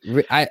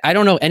 I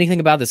don't know anything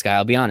about this guy.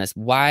 I'll be honest.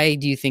 Why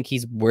do you think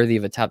he's worthy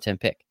of a top 10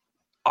 pick?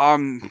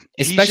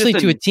 Especially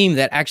to a team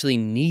that actually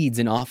needs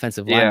an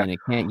offensive lineman and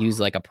can't use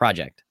a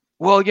project.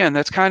 Well, again,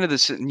 that's kind of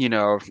this.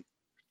 The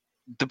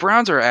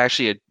Browns are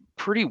actually a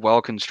pretty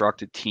well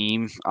constructed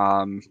team,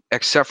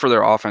 except for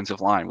their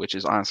offensive line, which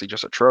is honestly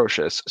just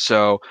atrocious.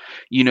 So,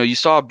 you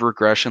saw a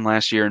regression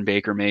last year in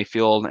Baker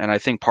Mayfield, and I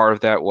think part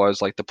of that was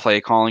the play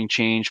calling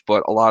change,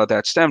 but a lot of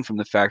that stemmed from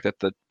the fact that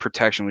the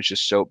protection was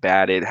just so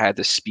bad it had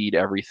to speed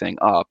everything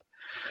up.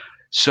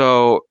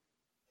 So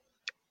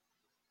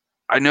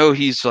I know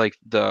he's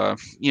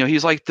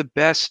the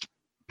best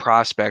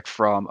prospect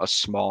from a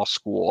small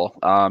school.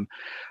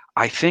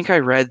 I think I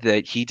read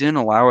that he didn't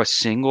allow a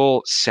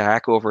single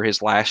sack over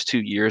his last 2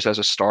 years as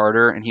a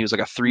starter, and he was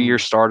like a 3-year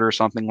starter or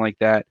something like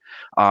that.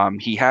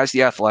 He has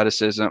the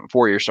athleticism,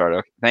 4-year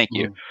starter. Thank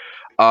you.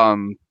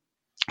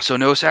 So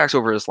no sacks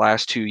over his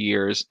last 2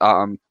 years.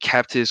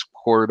 Kept his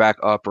quarterback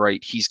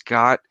upright. He's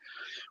got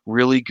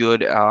really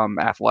good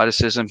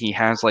athleticism. He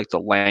has like the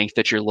length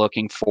that you're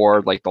looking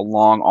for, like the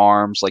long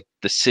arms, like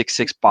the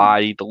 6'6"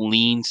 body, the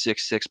lean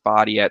 6'6"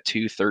 body at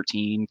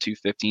 213,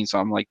 215,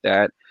 something like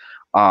that.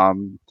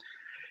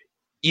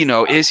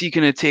 Is he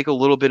going to take a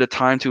little bit of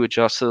time to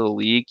adjust to the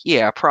league?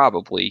 Yeah,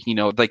 probably.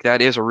 Like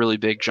that is a really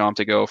big jump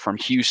to go from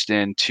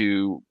Houston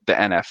to the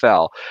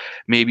NFL.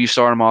 Maybe you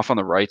start him off on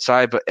the right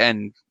side,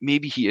 and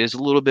maybe he is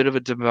a little bit of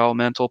a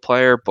developmental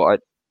player,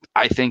 but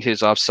I think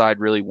his upside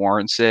really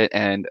warrants it.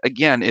 And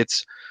again,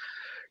 it's,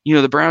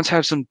 the Browns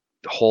have some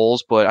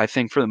holes, but I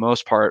think for the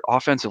most part,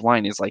 offensive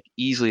line is like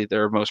easily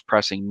their most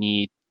pressing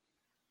need.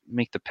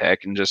 Make the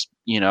pick and just,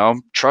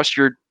 trust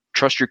your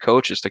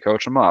coaches to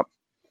coach them up.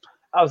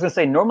 I was gonna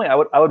say normally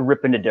I would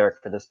rip into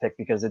Derek for this pick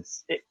because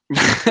it's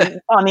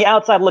on the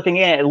outside looking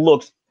in, it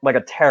looks like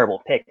a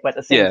terrible pick, but at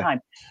the same time,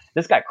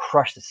 this guy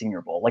crushed the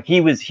Senior Bowl. Like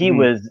he was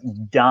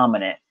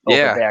dominant over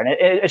there, and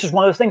it's just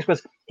one of those things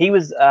because he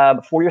was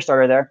a 4-year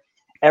starter there.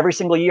 Every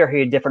single year he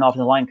had a different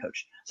offensive line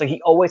coach, so he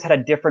always had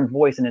a different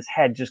voice in his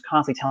head, just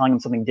constantly telling him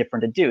something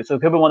different to do. So it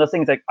could be one of those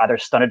things that either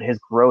stunted his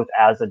growth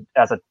as a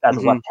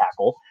left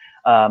tackle.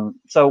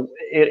 So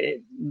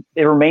it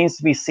remains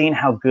to be seen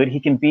how good he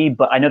can be,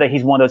 but I know that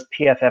he's one of those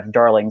PFF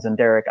darlings, and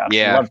Derek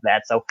loves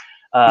that. So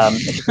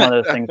it's just one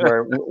of those things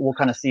where we'll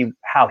kind of see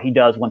how he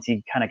does once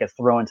he kind of gets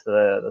thrown into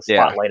the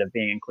spotlight of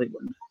being in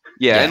Cleveland.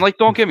 Yeah, and like,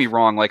 don't get me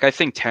wrong. Like, I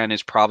think 10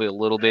 is probably a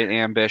little bit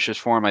ambitious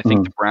for him. I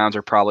think the Browns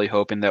are probably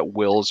hoping that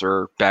Wills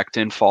or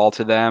Becton fall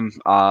to them.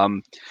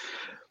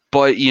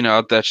 But,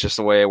 that's just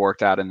the way it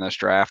worked out in this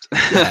draft.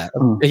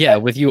 Yeah,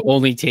 with you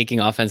only taking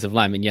offensive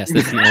linemen. Yes,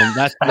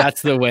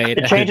 that's the way.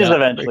 It changes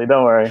eventually.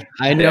 Don't worry.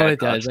 I know it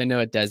does. I know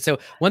it does. So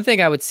one thing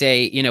I would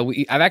say,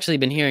 I've actually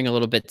been hearing a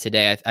little bit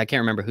today. I can't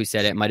remember who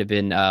said it. It might have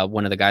been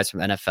one of the guys from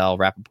NFL,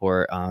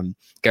 Rappaport,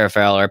 Garrett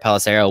Farrell, or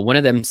Pelissero. One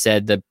of them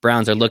said the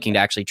Browns are looking to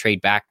actually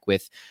trade back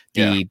with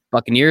the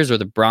Buccaneers or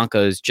the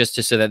Broncos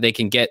just so that they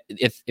can get,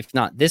 if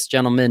not this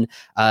gentleman,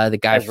 the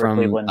guy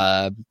from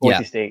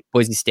Boise State.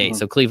 Mm-hmm.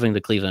 So Cleveland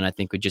to Cleveland, I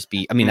think would just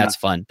be, that's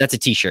fun. That's a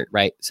t-shirt,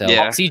 right? So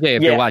CJ,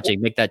 if you're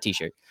watching, make that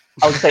t-shirt.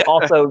 I would say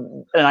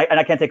also, and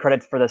I can't take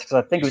credit for this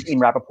because I think it was Ian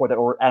Rappaport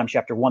or Adam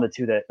Schefter, one of the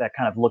two that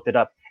kind of looked it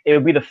up. It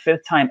would be the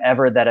 5th time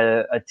ever that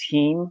a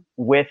team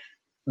with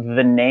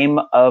the name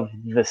of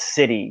the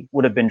city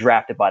would have been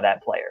drafted by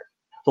that player.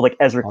 So like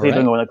Ezra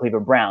Cleveland going to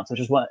Cleveland Browns. So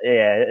just one,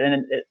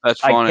 and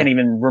that's I can't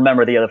even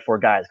remember the other 4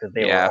 guys because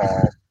they were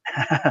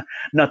all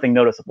nothing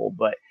noticeable.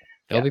 But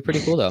it'll be pretty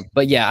cool though.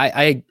 But yeah,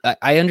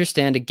 I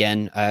understand.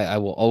 Again, I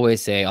will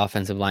always say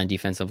offensive line,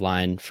 defensive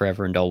line,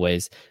 forever and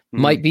always.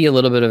 Might be a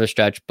little bit of a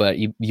stretch, but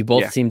you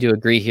both seem to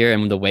agree here,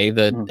 and the way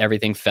that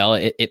everything fell,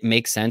 it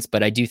makes sense.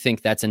 But I do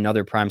think that's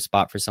another prime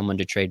spot for someone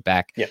to trade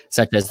back,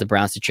 such as the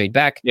Browns to trade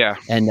back. Yeah,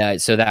 and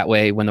so that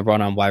way, when the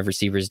run on wide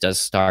receivers does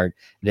start,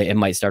 it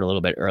might start a little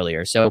bit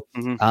earlier. So,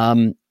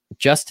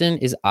 Justin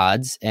is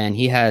odds, and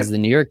he has the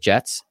New York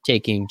Jets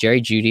taking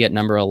Jerry Jeudy at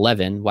number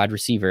 11, wide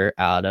receiver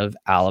out of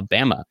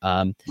Alabama.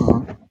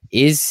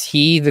 Is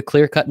he the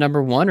clear-cut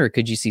number 1, or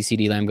could you see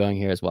CeeDee Lamb going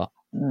here as well?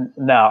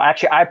 No,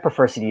 actually, I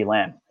prefer CeeDee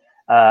Lamb.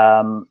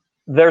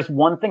 There's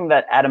one thing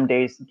that Adam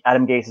Gase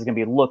is going to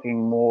be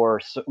looking more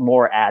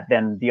at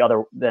than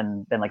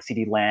like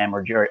CeeDee Lamb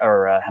or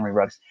Henry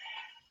Ruggs.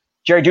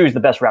 Jerry Jeudy is the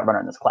best route runner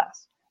in this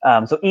class.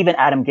 So even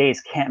Adam Gase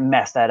can't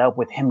mess that up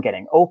with him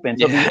getting open.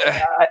 So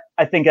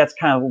I think that's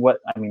kind of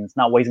it's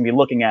not what he's going to be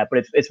looking at,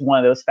 but it's one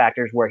of those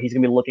factors where he's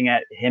going to be looking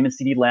at him and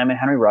CeeDee Lamb and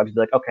Henry Ruggs, be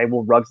like, okay,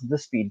 well, Ruggs is the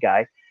speed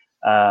guy.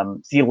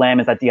 CeeDee Lamb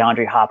is that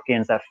DeAndre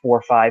Hopkins, that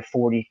 4.5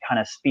 40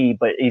 kind of speed,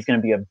 but he's going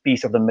to be a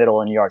beast over the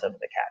middle and yards after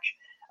the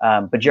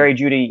catch. But Jerry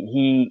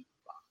Jeudy,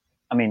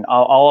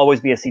 I'll always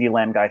be a CeeDee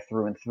Lamb guy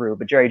through and through,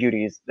 but Jerry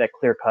Jeudy is that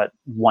clear-cut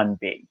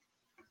 1B.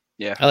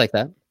 Yeah, I like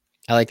that.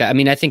 I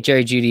think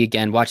Jerry Jeudy,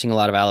 again, watching a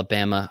lot of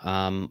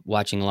Alabama,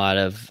 watching a lot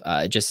of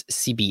just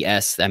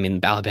CBS.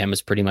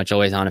 Alabama's pretty much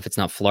always on if it's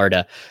not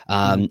Florida.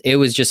 It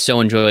was just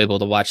so enjoyable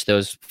to watch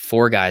those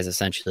 4 guys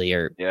essentially,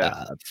 or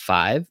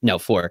 5, no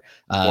 4.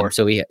 4.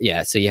 So you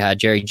had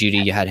Jerry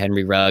Jeudy, you had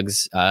Henry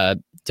Ruggs,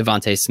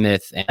 Devontae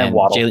Smith, and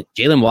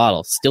Jalen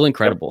Waddle, still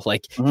incredible.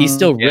 Like he's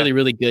still really,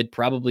 really good.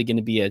 Probably going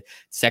to be a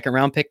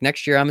 2nd-round pick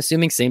next year. I'm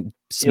assuming. Same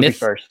Smith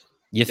first.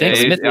 You think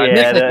Smith?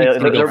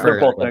 They're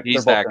first.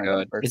 He's that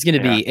good. It's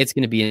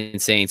going to be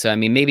insane. So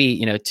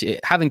maybe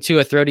having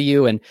Tua throw to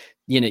you, and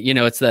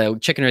it's the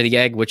chicken or the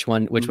egg, which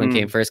one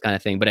came first kind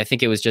of thing. But I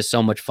think it was just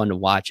so much fun to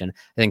watch, and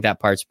I think that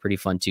part's pretty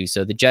fun too.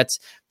 So the Jets,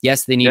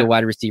 yes, they need a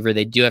wide receiver.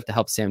 They do have to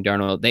help Sam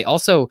Darnold. They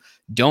also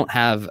don't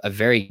have a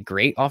very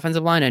great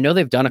offensive line. I know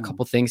they've done a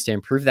couple things to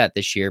improve that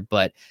this year,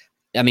 but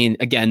I mean,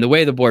 again, the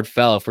way the board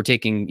fell, if we're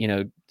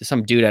taking,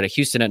 some dude out of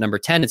Houston at number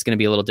 10, it's going to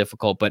be a little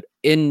difficult. But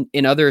in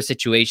other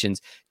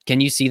situations,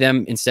 can you see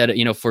them instead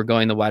of,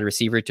 foregoing the wide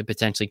receiver to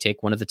potentially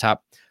take one of the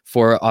top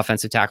 4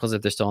 offensive tackles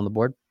if they're still on the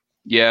board?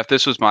 Yeah, if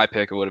this was my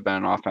pick, it would have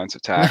been an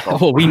offensive tackle.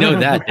 Well, we know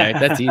that, Derek.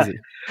 That's easy.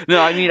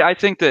 No, I mean, I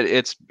think that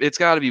it's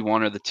got to be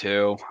one of the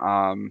two.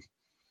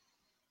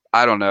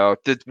 I don't know.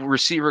 The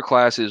receiver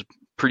class is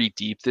pretty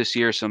deep this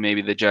year, so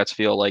maybe the Jets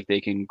feel like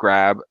they can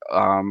grab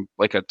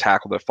like a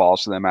tackle that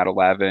falls to them at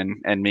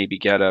 11 and maybe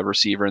get a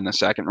receiver in the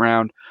second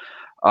round.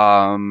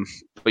 But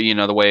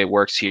the way it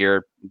works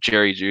here,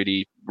 Jerry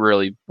Jeudy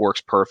really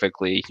works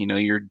perfectly.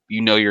 You're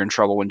in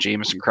trouble when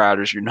Jamison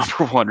Crowder's your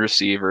number 1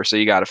 receiver, so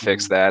you got to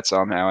fix that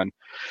somehow. And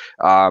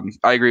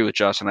I agree with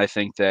Justin. I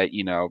think that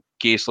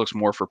Gase looks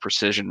more for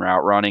precision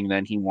route running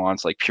than he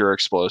wants like pure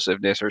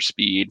explosiveness or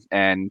speed.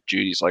 And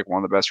Judy's like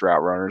one of the best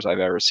route runners I've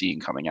ever seen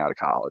coming out of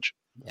college.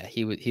 Yeah,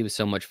 he was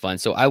so much fun.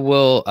 So I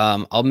will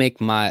I'll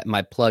make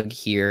my plug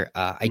here.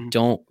 I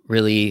don't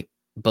really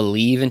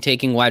believe in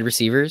taking wide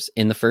receivers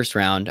in the first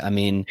round. I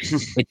mean,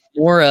 it's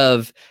more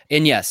of,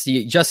 and yes,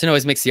 Justin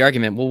always makes the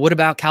argument, well, what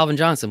about Calvin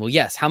Johnson? Well,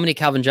 yes, how many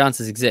Calvin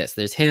Johnsons exist?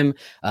 There's him,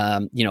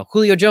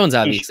 Julio Jones,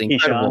 obviously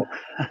incredible.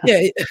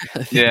 Yeah,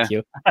 thank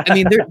you. I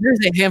mean, there's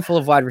a handful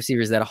of wide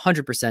receivers that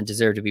 100%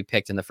 deserve to be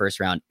picked in the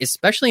first round,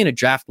 especially in a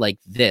draft like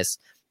this,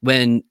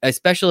 when,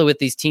 especially with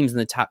these teams in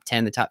the top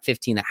 10, the top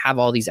 15 that have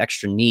all these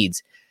extra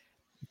needs.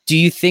 Do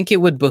you think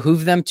it would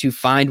behoove them to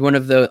find one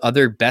of the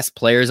other best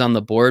players on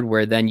the board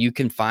where then you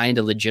can find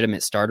a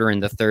legitimate starter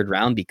in the third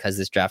round because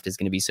this draft is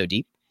going to be so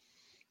deep?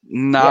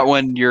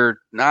 When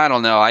I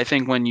don't know. I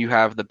think when you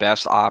have the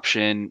best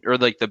option or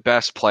like the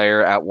best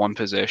player at one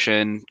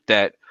position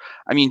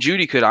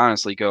Jeudy could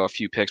honestly go a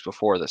few picks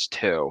before this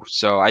too.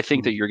 So I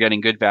think that you're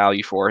getting good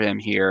value for him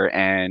here.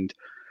 And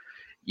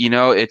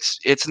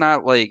it's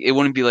not like it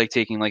wouldn't be like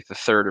taking like the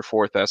 3rd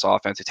or 4th best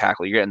offensive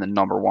tackle. You're getting the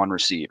number 1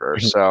 receiver.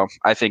 So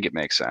I think it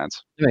makes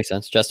sense. It makes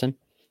sense. Justin?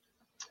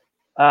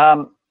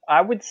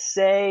 I would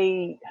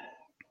say,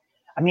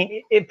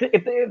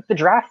 if the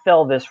draft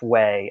fell this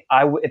way,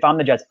 if I'm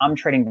the Jets, I'm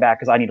trading back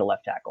because I need a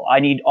left tackle. I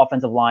need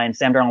offensive line.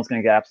 Sam Darnold's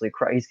going to get absolutely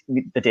crazy.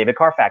 The David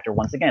Carr factor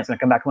once again. It's going to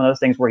come back to one of those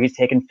things where he's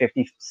taking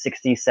 50,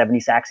 60, 70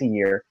 sacks a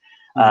year.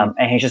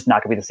 And he's just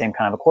not going to be the same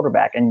kind of a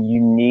quarterback. And you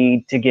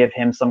need to give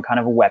him some kind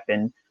of a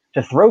weapon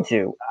to throw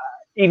to.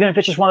 Even if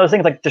it's just one of those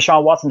things like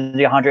Deshaun Watson to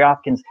DeAndre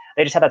Hopkins,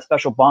 they just have that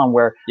special bond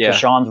where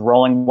Deshaun's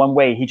rolling one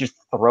way, he just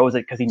throws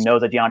it because he knows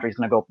that DeAndre's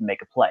going to go up and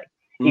make a play.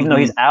 Even though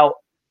he's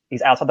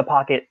outside the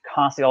pocket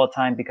constantly all the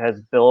time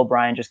because Bill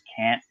O'Brien just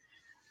can't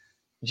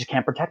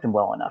protect him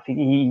well enough.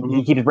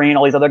 He keeps bringing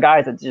all these other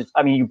guys.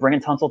 You bring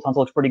in Tunsil. Tunsil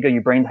looks pretty good. You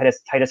bring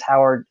Titus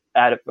Howard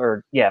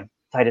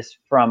Titus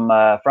from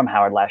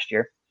Howard last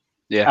year.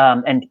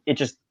 Yeah. And it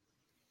just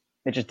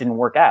didn't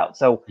work out.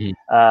 So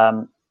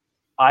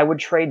I would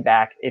trade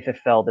back if it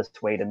fell this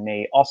way to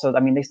me. Also,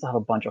 they still have a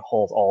bunch of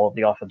holes all over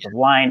the offensive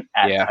line,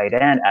 at tight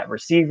end, at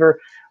receiver.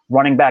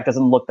 Running back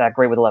doesn't look that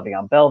great with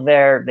Le'Veon Bell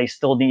there. They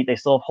still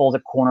have holes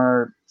at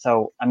corner.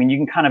 So, you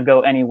can kind of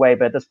go any way,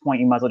 but at this point,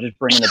 you might as well just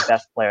bring in the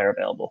best player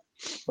available.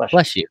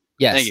 Bless you.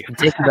 Yes, you.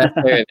 Take the best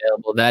player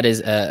available. That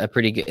is a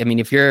pretty good.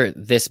 If you're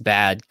this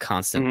bad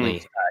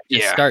constantly,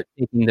 start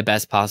taking the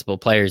best possible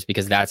players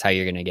because that's how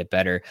you're going to get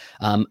better.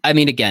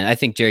 Again, I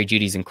think Jerry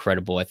Jeudy's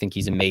incredible. I think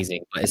he's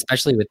amazing, but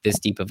especially with this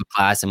deep of a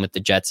class and with the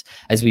Jets,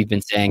 as we've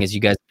been saying, as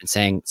you guys have been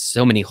saying,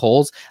 so many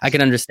holes. I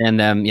can understand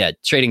them,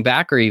 trading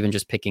back or even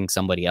just picking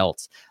somebody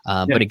else.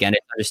 But again,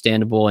 it's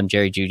understandable, and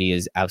Jerry Jeudy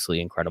is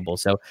absolutely incredible.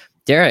 So,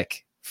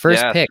 Derek.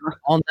 First pick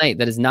all night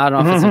that is not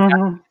an offensive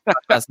tackle.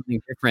 About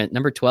something different.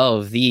 Number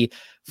 12, the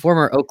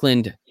former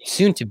Oakland,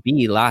 soon to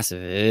be Las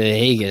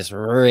Vegas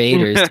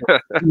Raiders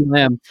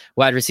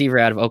wide receiver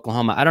out of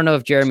Oklahoma. I don't know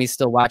if Jeremy's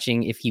still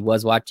watching, if he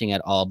was watching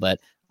at all, but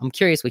I'm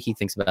curious what he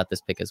thinks about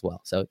this pick as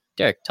well. So,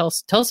 Derek, tell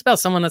us about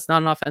someone that's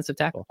not an offensive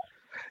tackle.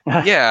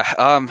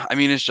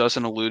 As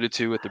Justin alluded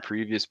to with the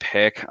previous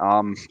pick,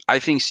 I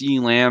think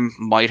CeeDee Lamb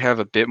might have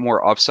a bit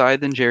more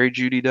upside than Jerry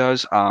Jeudy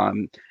does.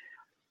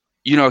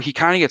 He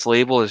kind of gets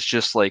labeled as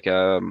just like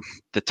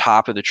the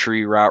top of the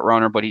tree route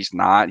runner, but he's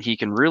not. He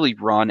can really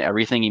run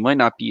everything. He might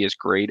not be as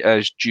great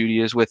as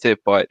Jeudy is with it,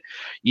 but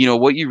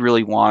what you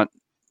really want,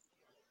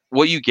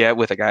 what you get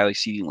with a guy like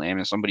CeeDee Lamb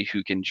is somebody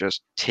who can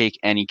just take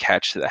any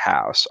catch to the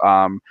house.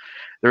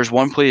 There's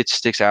one play that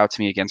sticks out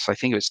to me against, I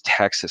think it was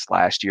Texas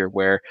last year,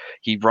 where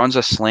he runs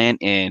a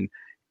slant in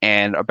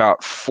and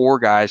about 4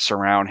 guys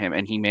surround him,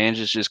 and he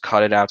manages to just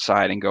cut it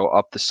outside and go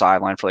up the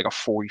sideline for like a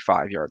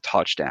 45-yard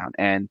touchdown.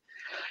 And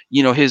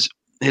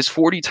his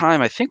 40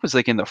 time, I think, was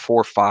like in the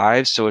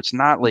 4.5. So it's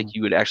not like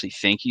you would actually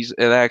think he's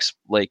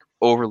like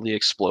overly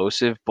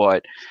explosive,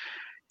 but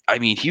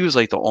he was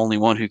like the only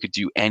one who could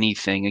do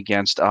anything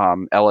against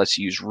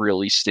LSU's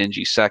really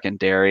stingy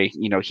secondary.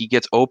 He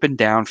gets open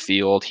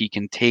downfield. He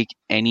can take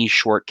any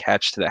short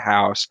catch to the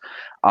house.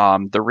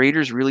 The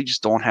Raiders really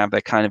just don't have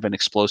that kind of an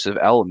explosive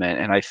element.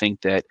 And I think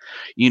that,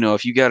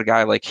 if you got a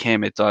guy like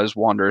him, it does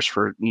wonders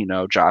for,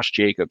 Josh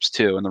Jacobs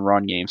too in the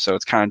run game. So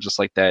it's kind of just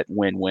like that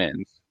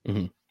win-win.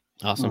 Mm-hmm.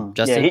 Awesome.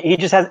 Justin? Yeah,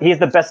 he has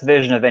the best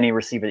vision of any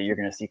receiver that you're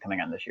going to see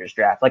coming on this year's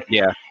draft. Like,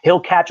 Yeah. he'll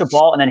catch a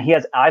ball and then he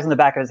has eyes in the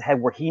back of his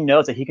head where he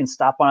knows that he can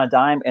stop on a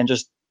dime and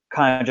just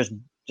kind of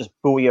just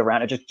buoy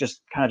around it,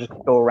 just kind of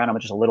just go around him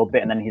just a little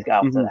bit, and then he's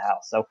out to the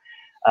house. So,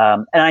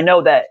 and I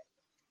know that,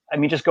 I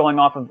mean, just going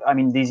off of, I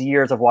mean, these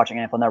years of watching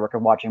NFL Network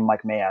and watching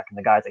Mike Mayock and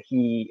the guys that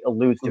he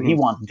alludes to, he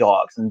wants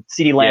dogs, and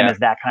CeeDee Lamb is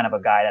that kind of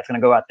a guy that's going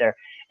to go out there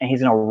and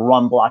he's going to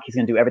run block. He's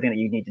going to do everything that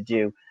you need to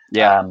do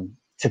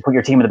to put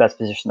your team in the best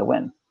position to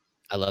win.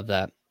 I love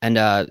that. And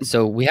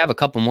so we have a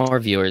couple more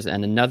viewers,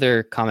 and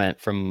another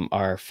comment from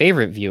our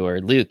favorite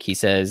viewer, Luke. He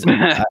says,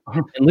 and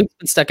Luke's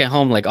been stuck at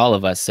home like all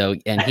of us. So,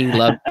 and he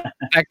loved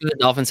the fact that the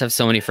Dolphins have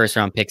so many first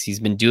round picks. He's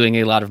been doing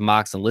a lot of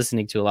mocks and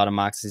listening to a lot of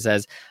mocks. He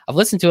says, I've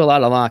listened to a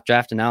lot of mock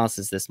draft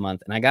analysis this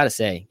month, and I got to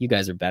say, you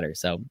guys are better.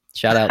 So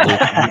shout out, Luke.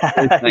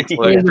 Thanks,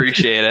 Luke.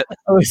 Appreciate it.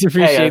 Always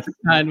appreciate the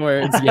kind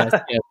words. Yes,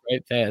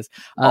 right, pay us.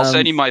 I'll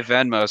send you my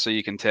Venmo so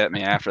you can tip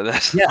me after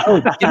this. Yeah.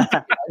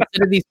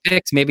 Instead of these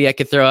picks, maybe I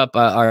could throw up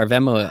our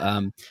Venmo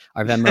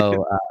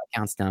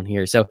accounts down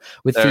here. So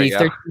with the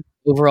 13th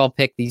overall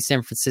pick, the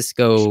San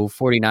Francisco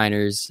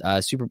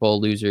 49ers, Super Bowl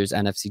losers,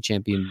 NFC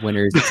champion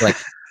winners, it's like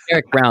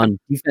Derek Brown,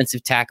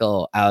 defensive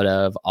tackle out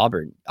of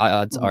Auburn.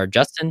 Odds are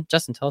Justin.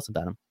 Justin, tell us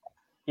about him.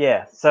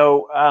 Yeah.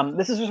 So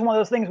this is just one of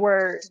those things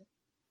where,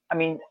 I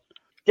mean,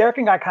 Derek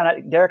and I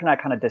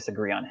kind of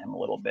disagree on him a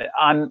little bit.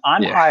 I'm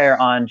higher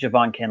on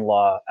Javon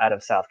Kinlaw out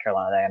of South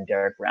Carolina than I am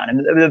Derek Brown.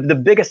 And the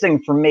biggest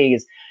thing for me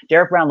is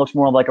Derek Brown looks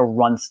more like a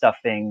run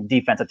stuffing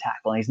defensive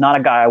tackle, and he's not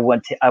a guy I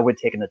would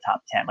take in the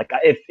top 10. Like,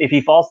 if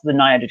he falls to the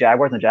 9 at the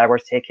Jaguars and the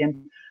Jaguars take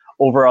him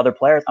over other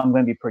players, I'm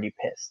going to be pretty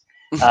pissed.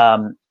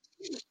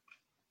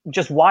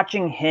 Just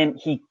watching him,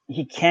 he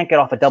can't get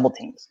off of double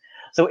teams.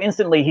 So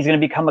instantly, he's going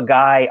to become a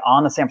guy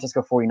on the San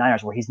Francisco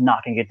 49ers where he's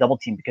not going to get double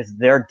teamed because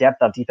their depth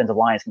of defensive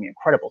line is going to be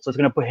incredible. So it's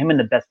going to put him in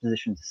the best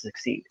position to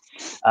succeed.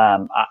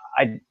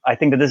 I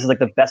think that this is like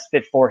the best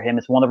fit for him.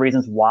 It's one of the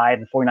reasons why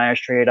the 49ers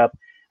traded up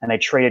and they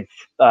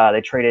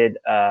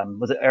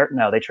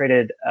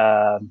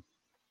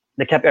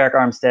kept Eric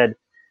Armstead.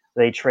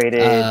 They traded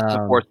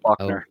DeForest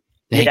Buckner.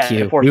 Thank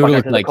you. We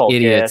look like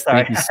idiots.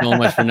 Thank you so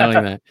much for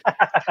knowing that.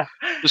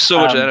 There's so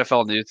much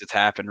NFL news that's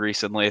happened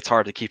recently. It's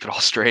hard to keep it all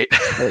straight.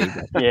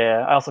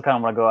 Yeah, I also kind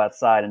of want to go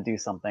outside and do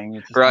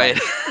something. Right.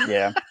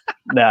 Yeah.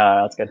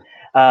 No, that's good.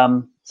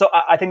 So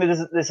I think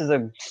that this is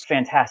a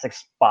fantastic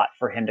spot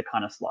for him to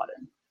kind of slot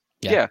in.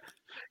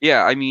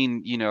 Yeah. I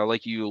mean,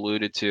 like you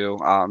alluded to,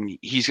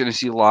 he's going to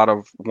see a lot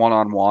of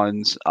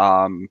one-on-ones.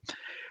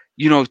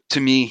 To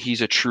me,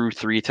 he's a true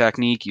 3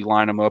 technique. You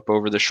line him up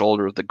over the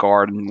shoulder of the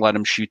guard and let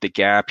him shoot the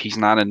gap. He's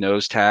not a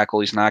nose tackle.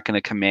 He's not going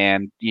to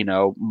command,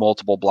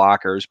 multiple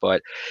blockers.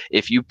 But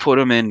if you put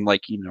him in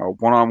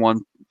one-on-one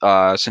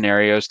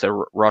scenarios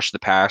to rush the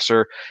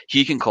passer,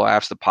 he can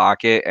collapse the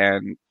pocket.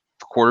 And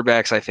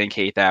quarterbacks, I think,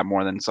 hate that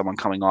more than someone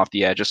coming off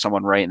the edge, just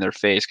someone right in their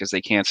face because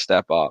they can't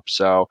step up.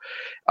 So,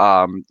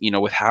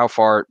 with how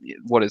far,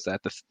 what is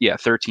that?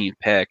 13th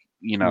pick,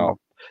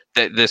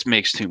 this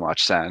makes too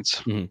much sense.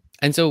 Mm-hmm.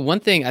 And so one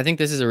thing, I think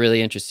this is a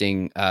really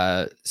interesting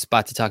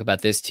spot to talk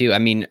about this too. I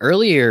mean,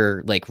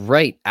 earlier, like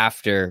right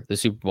after the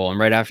Super Bowl and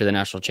right after the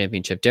national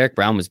championship, Derek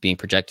Brown was being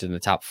projected in the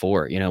top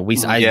 4. You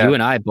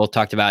and I both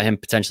talked about him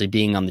potentially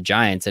being on the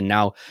Giants and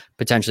now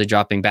potentially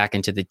dropping back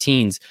into the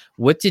teens.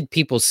 What did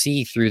people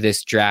see through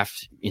this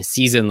draft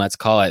season, let's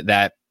call it,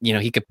 that,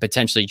 he could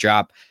potentially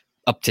drop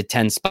up to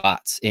 10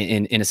 spots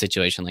in a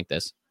situation like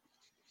this?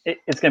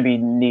 It's going to be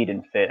need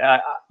and fit.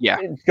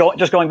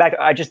 Going back,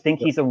 I just think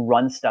he's a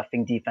run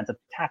stuffing defensive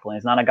tackle. And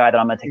he's not a guy that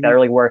I'm going to take that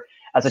early. Where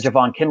as a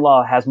Javon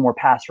Kinlaw has more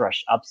pass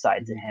rush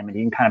upside to him, and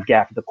he can kind of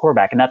gap the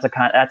quarterback. And that's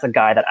a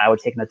guy that I would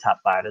take in the top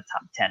 5 to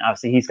top 10.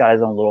 Obviously, he's got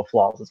his own little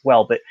flaws as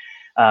well. But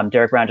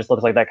Derek Brown just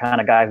looks like that kind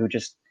of guy who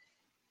just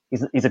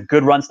he's a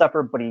good run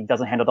stuffer, but he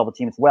doesn't handle double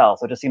teams well.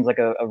 So it just seems like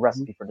a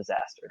recipe for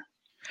disaster.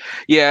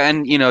 Yeah,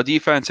 and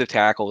defensive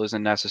tackle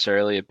isn't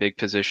necessarily a big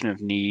position of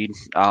need.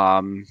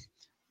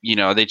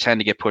 They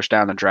tend to get pushed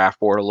down the draft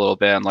board a little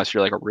bit unless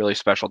you're like a really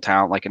special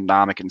talent like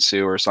Ndamukong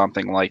Suh or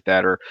something like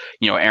that. Or,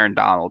 Aaron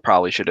Donald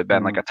probably should have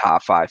been like a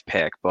top 5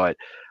 pick. But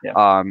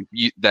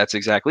that's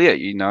exactly it.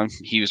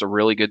 He was a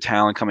really good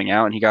talent coming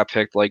out and he got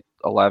picked like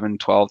 11,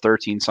 12,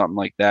 13, something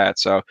like that.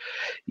 So,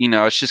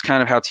 it's just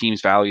kind of how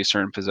teams value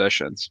certain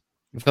positions.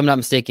 If I'm not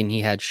mistaken, he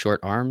had short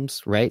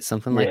arms, right?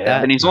 Something like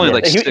that. And he's only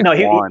like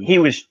 6'1".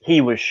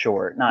 He was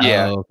short.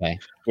 Oh, okay.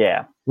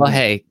 Yeah. Well,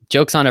 hey,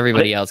 joke's on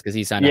everybody else because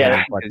he signed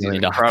 $100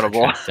 million.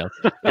 Incredible. So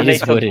and they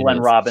took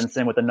Glenn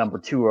Robinson with the number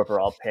 2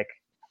 overall pick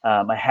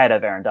ahead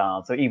of Aaron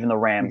Donald. So even the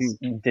Rams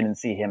didn't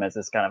see him as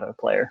this kind of a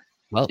player.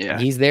 Well,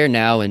 he's there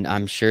now, and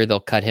I'm sure they'll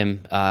cut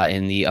him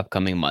in the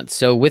upcoming months.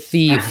 So with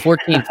the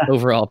 14th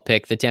overall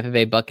pick, the Tampa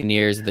Bay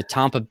Buccaneers, the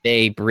Tampa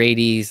Bay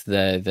Brady's,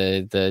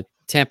 the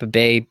Tampa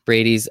Bay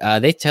Brady's,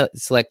 they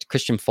select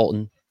Christian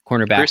Fulton,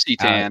 cornerback.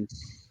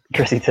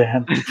 Chrissy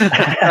Tan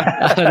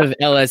out of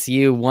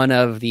LSU, one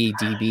of the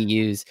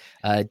DBUs.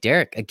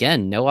 Derek,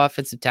 again, no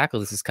offensive tackle.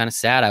 This is kind of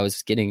sad. I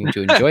was getting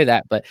to enjoy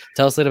that, but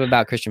tell us a little bit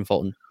about Christian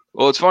Fulton.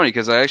 Well, it's funny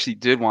because I actually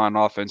did want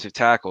an offensive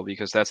tackle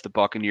because that's the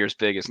Buccaneers'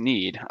 biggest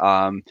need.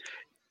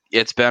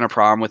 It's been a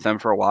problem with them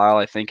for a while.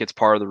 I think it's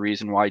part of the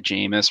reason why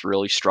Jameis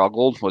really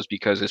struggled was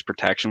because his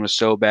protection was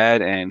so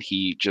bad, and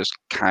he just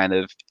kind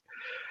of,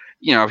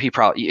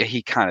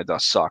 he kind of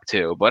does suck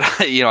too. But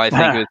I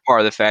think it was part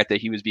of the fact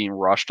that he was being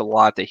rushed a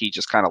lot, that he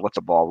just kind of let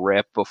the ball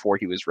rip before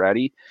he was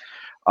ready.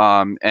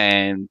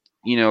 And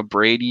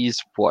Brady's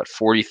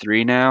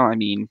 43 now. I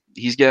mean,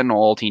 he's getting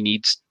old. He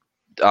needs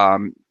a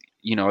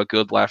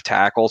good left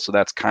tackle. So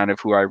that's kind of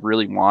who I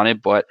really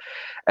wanted. But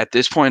at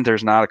this point,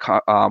 there's not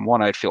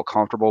one I'd feel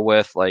comfortable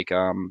with, like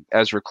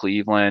Ezra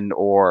Cleveland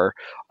or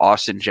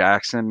Austin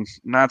Jackson.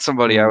 Not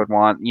somebody I would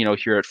want,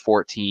 here at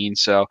 14.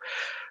 So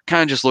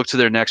kind of just look to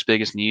their next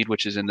biggest need,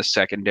 which is in the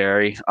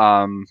secondary.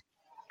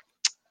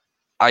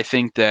 I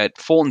think that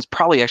Fulton's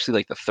probably actually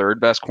like the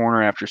third best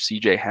corner after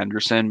CJ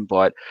Henderson,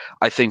 but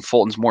I think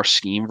Fulton's more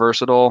scheme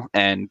versatile,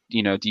 and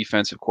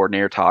defensive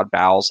coordinator Todd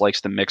Bowles likes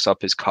to mix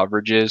up his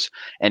coverages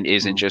and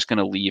isn't just going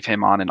to leave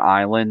him on an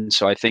island.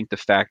 So I think the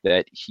fact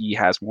that he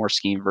has more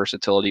scheme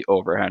versatility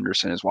over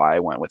Henderson is why I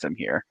went with him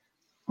here.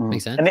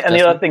 Makes sense. And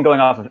the other thing going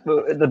off of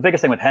the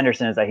biggest thing with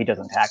Henderson is that he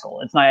doesn't tackle.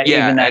 It's not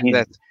even that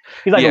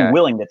he's not even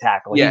willing to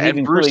tackle. Yeah,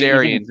 and Bruce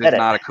Arians is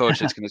not a coach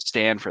that's going to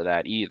stand for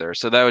that either.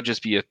 So that would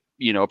just be a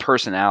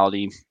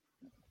personality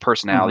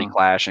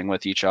clashing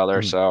with each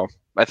other. So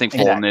I think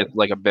Fulton is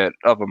like a bit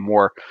of a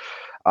more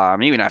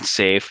maybe not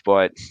safe,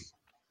 but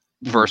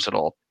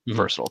versatile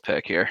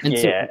pick here. And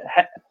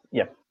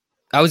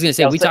I was going to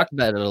say, we talked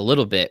about it a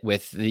little bit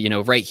with,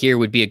 right here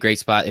would be a great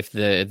spot if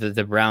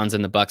the Browns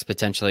and the Bucks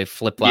potentially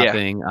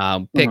flip-flopping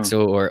picks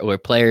or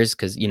players,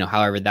 because,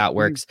 however that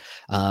works,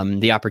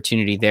 the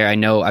opportunity there. I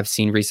know I've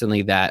seen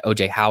recently that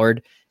OJ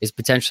Howard is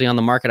potentially on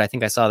the market. I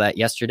think I saw that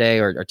yesterday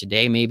or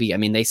today, maybe. I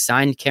mean, they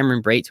signed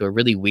Cameron Brate to a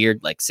really weird,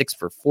 like 6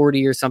 for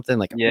 $40 or something,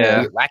 like a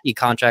weird, wacky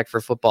contract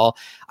for football.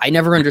 I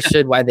never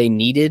understood why they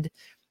needed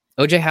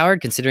OJ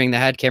Howard, considering they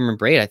had Cameron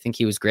Brate. I think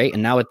he was great.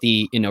 And now with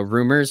the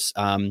rumors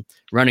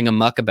running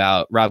amok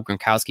about Rob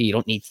Gronkowski, you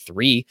don't need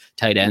 3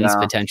 tight ends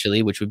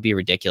potentially, which would be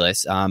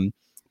ridiculous.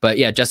 But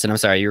yeah, Justin, I'm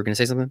sorry, you were going to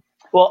say something?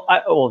 Well,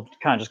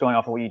 kind of just going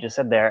off of what you just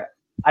said there,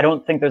 I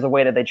don't think there's a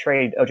way that they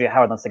trade OJ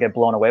Howard unless they get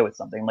blown away with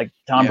something. Like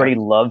Tom Brady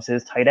loves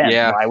his tight ends.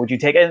 Yeah. Why would you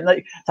take it?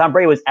 Like, Tom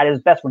Brady was at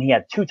his best when he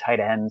had 2 tight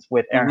ends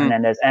with Aaron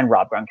Hernandez and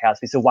Rob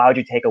Gronkowski. So why would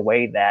you take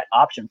away that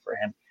option for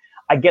him?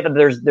 I get that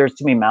there's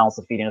too many mouths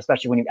to feed in,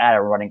 especially when you add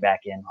a running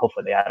back in.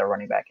 Hopefully they add a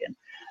running back in.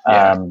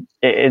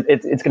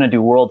 It's going to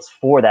do worlds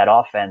for that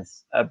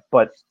offense.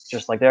 But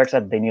just like Derek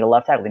said, they need a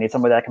left tackle. They need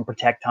somebody that can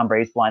protect Tom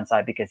Brady's blind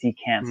side because he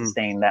can't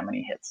sustain that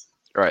many hits.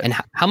 Right. And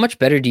how much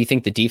better do you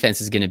think the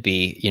defense is going to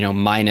be,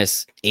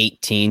 minus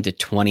 18 to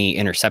 20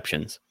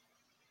 interceptions?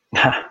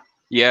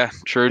 Yeah,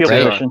 true.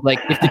 Right? Like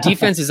if the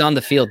defense is on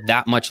the field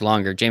that much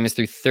longer, Jameis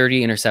threw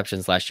 30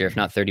 interceptions last year, if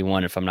not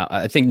 31. If I'm not,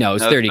 I think no, it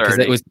was 30 because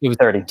it was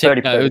 30.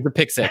 It was the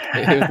pick six.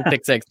 It was the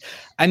pick six.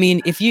 I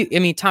mean,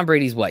 Tom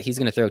Brady's what? He's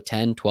going to throw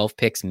 10, 12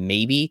 picks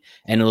maybe,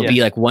 and it'll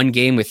be like one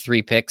game with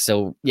 3 picks.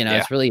 So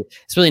it's really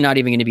not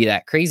even going to be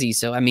that crazy.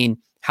 So I mean,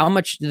 how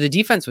much the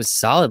defense was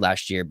solid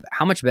last year, but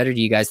how much better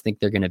do you guys think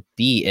they're going to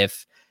be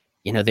if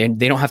they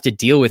don't have to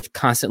deal with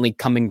constantly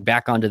coming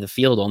back onto the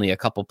field only a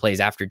couple plays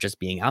after just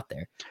being out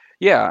there?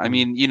 Yeah, I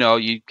mean,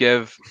 you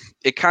give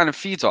it kind of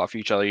feeds off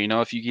each other.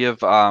 If you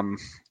give why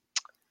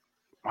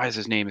is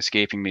his name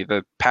escaping me?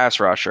 The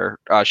pass rusher,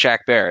 Shaq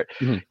Barrett.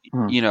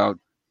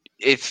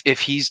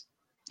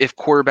 If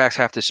quarterbacks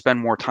have to spend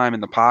more time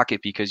in the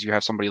pocket because you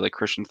have somebody like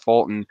Christian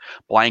Fulton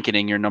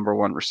blanketing your number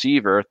 1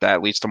 receiver,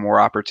 that leads to more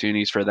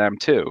opportunities for them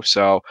too.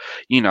 So,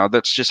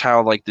 that's just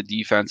how like the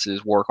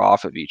defenses work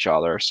off of each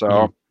other.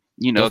 So,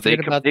 don't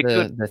forget about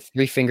the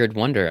 3-fingered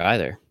wonder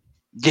either.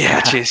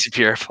 Yeah, Jason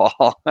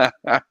Pierre-Paul.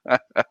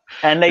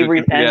 And they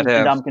read and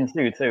Ndamukong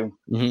Suh too.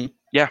 Mm-hmm.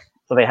 Yeah.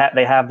 So they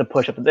have the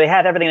push up. They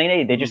have everything they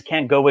need. They just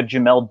can't go with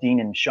Jamel Dean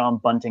and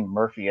Sean Bunting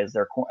Murphy as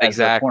their corners.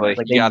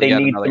 Like they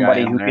need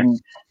somebody who can.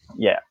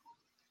 Yeah.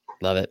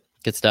 Love it.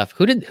 Good stuff.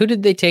 Who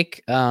did they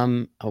take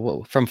from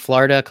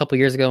Florida a couple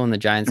years ago when the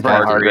Giants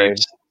got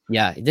Hargraves?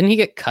 Yeah, didn't he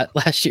get cut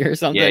last year or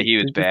something? Yeah, he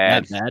was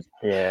bad.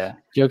 Yeah.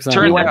 Jokes on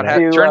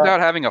him. Turns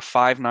out having a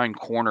 5'9"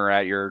 corner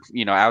at your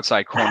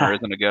outside corner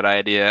isn't a good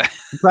idea.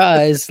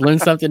 Surprise! Learn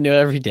something new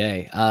every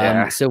day.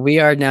 So we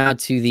are now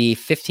to the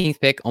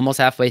 15th pick, almost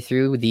halfway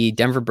through. The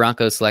Denver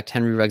Broncos select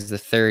Henry Ruggs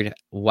III,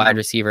 wide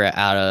receiver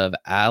out of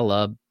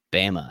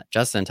Alabama.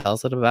 Justin, tell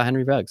us a little about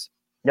Henry Ruggs.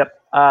 Yep.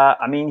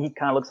 I mean, he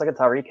kind of looks like a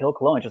Tyreek Hill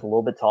clone, just a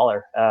little bit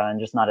taller and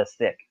just not as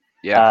thick.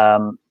 Yeah.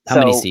 How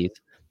many seats?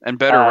 And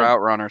better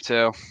route runner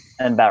too.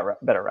 And better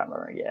route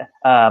runner, yeah.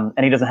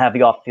 And he doesn't have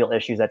the off-field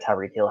issues that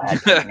Tyreek Hill had.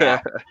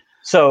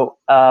 So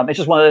it's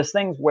just one of those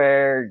things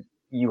where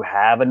you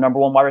have a number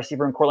 1 wide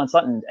receiver in Courtland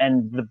Sutton,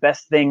 and the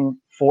best thing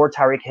for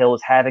Tyreek Hill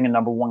is having a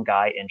number 1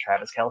 guy in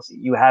Travis Kelce.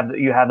 You have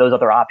those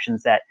other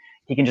options that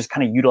he can just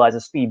kind of utilize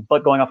his speed.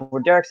 But going off of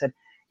what Derek said,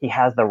 he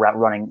has the route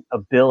running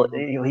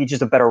ability. He's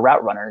just a better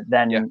route runner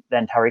than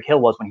Tyreek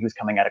Hill was when he was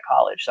coming out of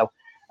college. So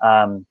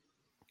kind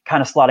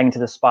of slotting into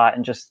the spot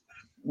and just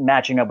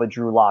matching up with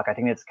Drew Lock, I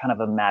think it's kind of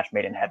a match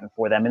made in heaven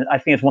for them. And I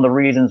think it's one of the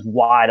reasons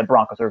why the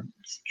Broncos are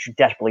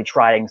desperately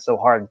trying so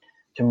hard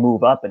to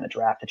move up in the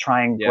draft, to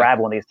try and grab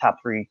one of these top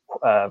 3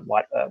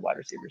 wide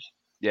receivers.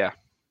 Yeah.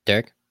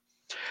 Derek?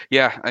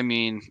 Yeah, I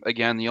mean,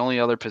 again, the only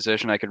other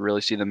position I could really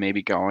see them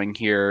maybe going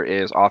here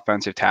is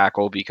offensive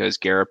tackle, because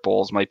Garrett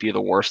Bowles might be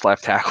the worst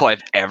left tackle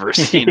I've ever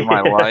seen in my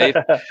life.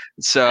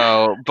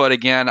 So, but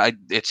again,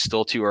 it's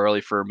still too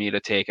early for me to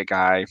take a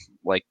guy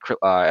like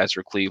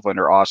Ezra Cleveland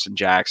or Austin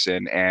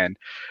Jackson. And,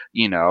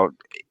 you know,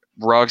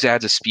 Ruggs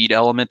adds a speed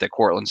element that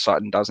Cortland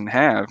Sutton doesn't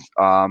have.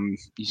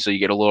 So you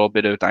get a little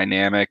bit of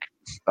dynamic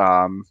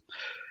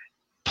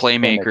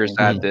playmakers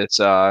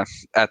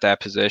at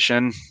that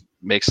position.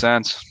 Makes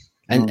sense.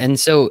 And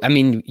so, I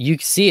mean, you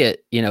see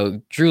it, you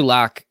know, Drew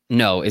Lock,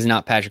 is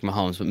not Patrick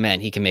Mahomes, but man,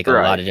 he can make a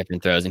lot of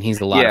different throws, and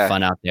he's a lot of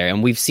fun out there.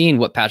 And we've seen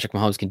what Patrick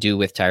Mahomes can do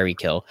with Tyreek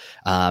Hill.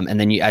 And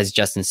then, as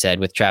Justin said,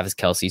 with Travis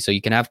Kelce. So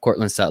you can have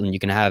Cortland Sutton, you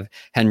can have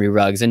Henry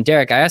Ruggs. And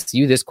Derek, I asked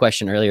you this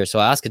question earlier, so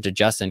I'll ask it to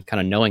Justin, kind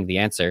of knowing the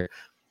answer.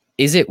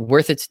 Is it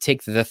worth it to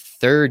take the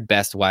 3rd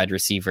best wide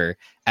receiver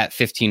at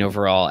 15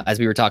 overall, as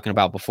we were talking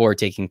about before,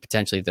 taking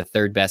potentially the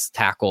 3rd best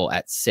tackle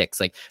at 6?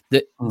 Like,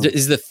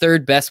 is the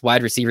 3rd best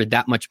wide receiver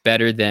that much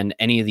better than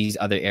any of these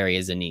other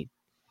areas in need?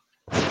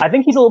 I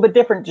think he's a little bit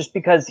different just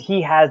because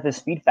he has this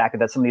speed factor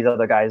that some of these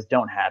other guys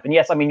don't have. And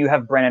yes, I mean, you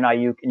have Brandon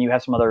Ayuk and you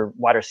have some other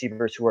wide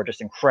receivers who are just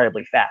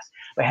incredibly fast.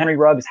 But Henry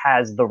Ruggs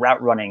has the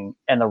route running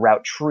and the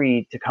route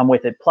tree to come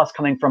with it, plus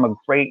coming from a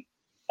great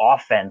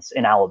offense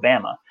in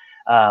Alabama.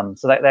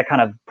 So that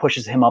kind of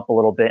pushes him up a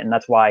little bit. And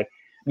that's why,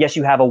 yes,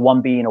 you have a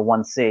 1B and a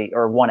 1C,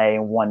 or 1A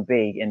and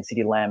 1B in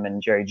CeeDee Lamb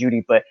and Jerry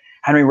Jeudy, but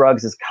Henry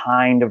Ruggs is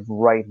kind of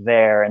right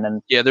there. And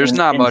then there's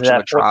not much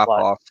of a drop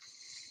off.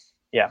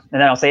 Yeah.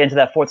 And then I'll say into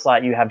that 4th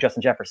slot, you have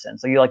Justin Jefferson.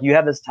 So you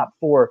have this top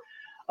 4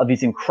 of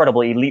these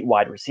incredible elite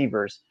wide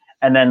receivers.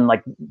 And then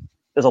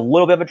there's a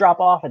little bit of a drop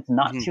off. It's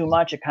not too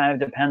much. It kind of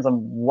depends on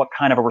what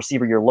kind of a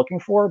receiver you're looking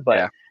for.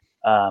 But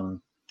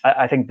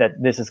I think that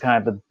this is kind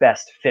of the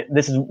best fit.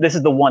 This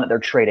is the one that they're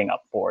trading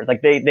up for.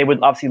 Like they would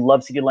obviously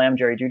love CeeDee Lamb,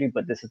 Jerry Jeudy,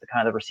 but this is the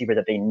kind of receiver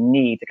that they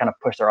need to kind of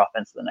push their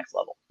offense to the next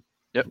level.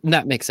 Yep.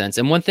 That makes sense.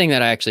 And one thing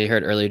that I actually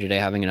heard earlier today,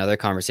 having another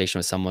conversation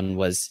with someone,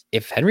 was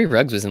if Henry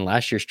Ruggs was in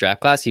last year's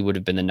draft class, he would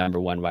have been the number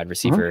 1 wide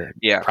receiver,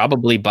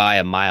 probably by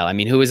a mile. I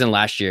mean, who was in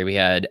last year? We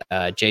had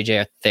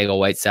JJ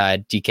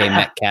Arcega-Whiteside, DK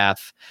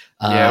Metcalf.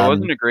 It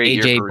wasn't a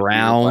great AJ year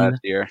Brown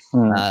last year.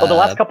 But the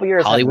last couple of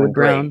years, Hollywood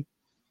Brown.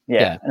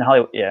 And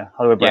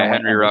Hollywood Brown.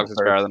 Henry Ruggs is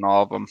better than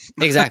all of them.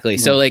 Exactly.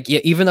 So,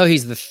 even though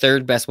he's the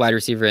 3rd best wide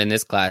receiver in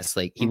this class,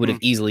 he would have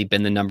easily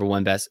been the number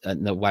 1 best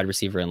the wide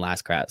receiver in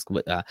last class,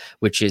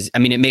 which is, I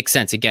mean, it makes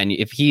sense. Again,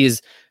 if he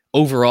is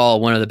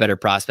overall one of the better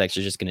prospects,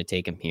 you're just going to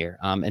take him here.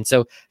 And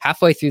so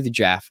halfway through the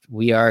draft,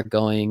 we are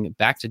going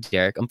back to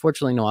Derek.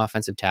 Unfortunately, no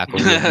offensive tackle.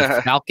 We have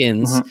the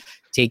Falcons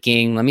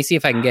taking, let me see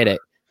if I can get it,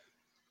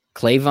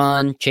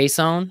 K'Lavon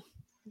Chaisson.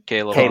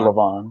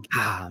 K'Lavon.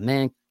 Ah,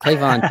 man.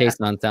 K'Lavon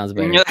Chaisson sounds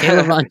better.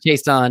 K'Lavon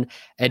Chaisson,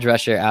 edge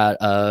rusher out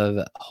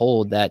of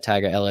Hold That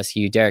Tiger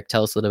LSU. Derek,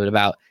 tell us a little bit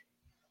about,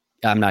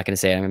 I'm not going to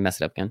say it. I'm going to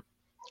mess it up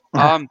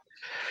again.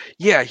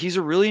 He's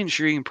a really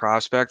intriguing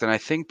prospect. And I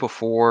think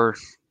before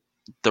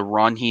the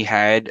run he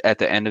had at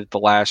the end of the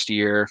last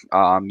year,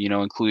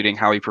 including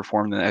how he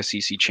performed in the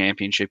SEC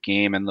championship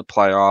game and the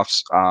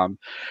playoffs,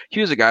 he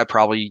was a guy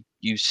probably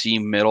you see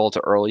middle to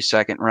early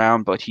 2nd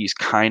round, but he's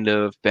kind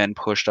of been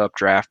pushed up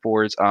draft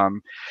boards.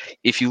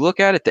 If you look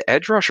at it, the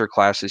edge rusher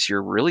class this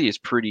year really is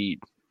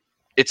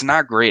it's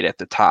not great at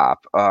the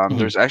top.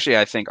 There's actually,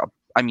 I think,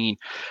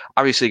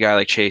 obviously a guy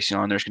like Chase,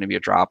 there's going to be a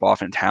drop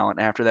off in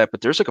talent after that,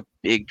 but there's a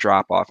big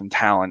drop off in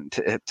talent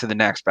to the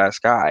next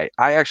best guy.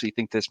 I actually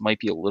think this might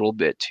be a little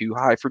bit too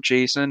high for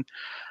Jason.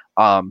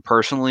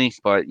 Personally,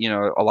 but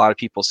a lot of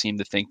people seem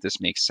to think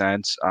this makes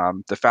sense.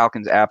 The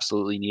Falcons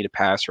absolutely need a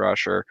pass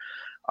rusher.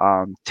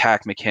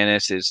 Tack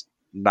McInnes has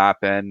not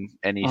been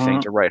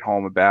anything to write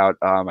home about.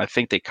 I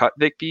think they cut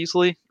Vic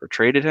Beasley or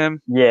traded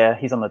him. Yeah,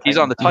 he's on the Titans. He's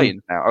on the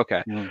Titans now.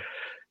 Okay.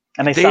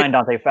 And they signed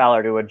Dante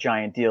Fowler to a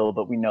giant deal,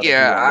 but we know.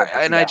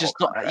 I just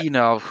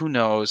don't, who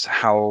knows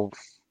how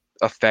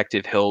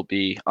effective he'll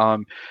be.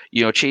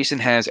 Chasen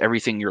has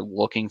everything you're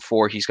looking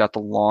for. He's got the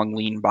long,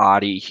 lean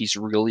body. He's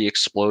really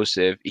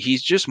explosive.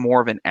 He's just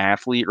more of an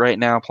athlete right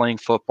now playing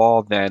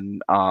football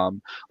than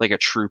like a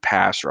true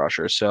pass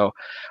rusher. So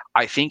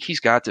I think he's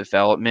got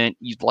development.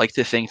 You'd like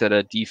to think that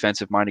a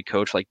defensive-minded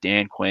coach like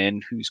Dan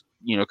Quinn, who's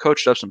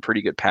coached up some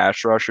pretty good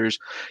pass rushers,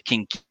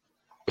 can get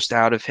most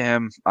out of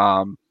him.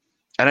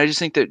 And I just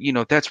think that,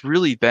 that's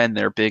really been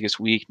their biggest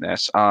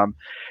weakness.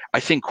 I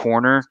think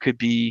corner could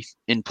be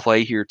in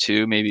play here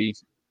too, maybe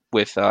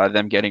with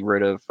them getting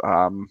rid of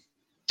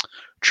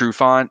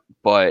Trufant.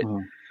 But,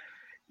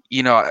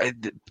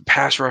 the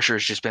pass rusher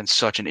has just been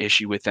such an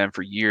issue with them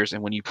for years.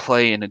 And when you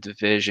play in a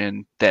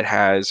division that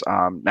has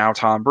now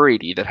Tom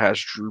Brady, that has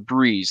Drew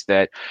Brees,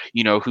 that,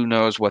 who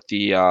knows what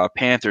the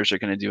Panthers are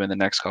going to do in the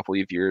next couple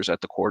of years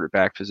at the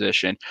quarterback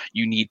position,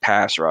 you need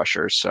pass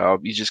rushers. So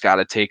you just got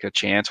to take a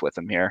chance with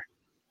them here.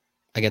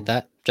 I get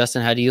that.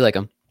 Justin, how do you like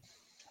him?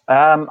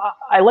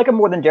 I like him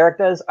more than Derek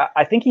does.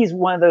 I think he's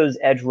one of those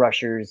edge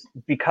rushers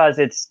because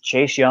it's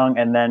Chase Young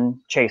and then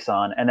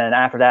Chason, and then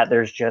after that,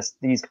 there's just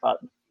these just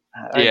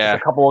a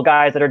couple of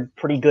guys that are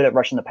pretty good at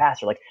rushing the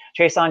passer. Like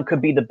Chason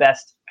could be the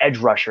best edge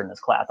rusher in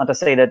this class. Not to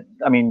say that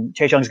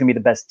Chase Young's gonna be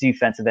the best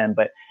defensive end,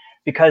 but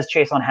because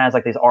Chason has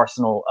like this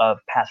arsenal of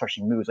pass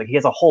rushing moves, like he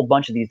has a whole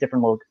bunch of these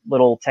different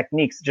little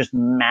techniques just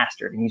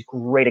mastered, and he's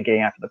great at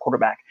getting after the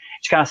quarterback.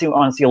 Just kind of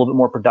want to see a little bit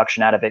more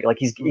production out of it. Like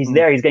he's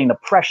there, he's getting the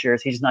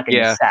pressures, he's just not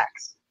getting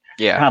sacks.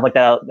 Yeah, kind of like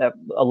that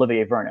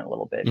Olivier Vernon a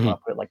little bit. You want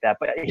to put it like that,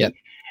 but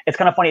it's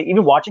kind of funny.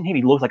 Even watching him,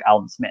 he looks like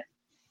Alden Smith.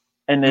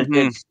 And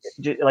it's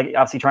like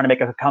obviously trying to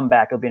make a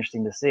comeback. It'll be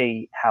interesting to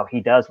see how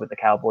he does with the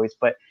Cowboys,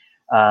 but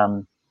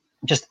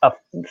just a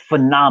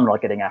phenomenal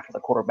at getting after the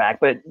quarterback.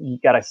 But you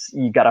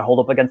gotta hold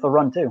up against the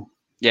run too.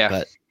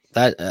 Yeah,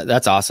 but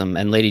that's awesome.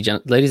 And ladies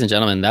and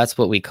gentlemen, that's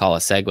what we call a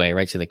segue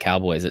right to the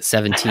Cowboys. At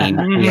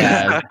 17, we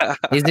have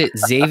is it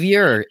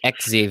Xavier or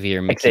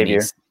Xavier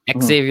McKinney?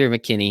 Xavier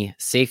McKinney,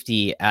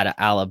 safety out of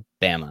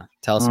Alabama.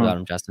 Tell us about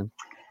him, Justin.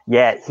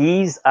 Yeah,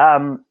 he's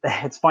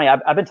it's funny.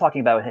 I've been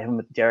talking about him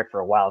with Derek for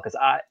a while because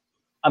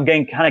I'm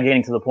getting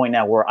to the point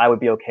now where I would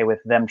be okay with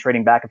them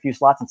trading back a few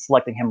slots and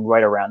selecting him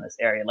right around this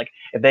area. Like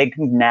if they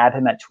can nab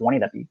him at 20,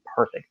 that'd be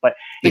perfect. But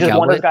he's just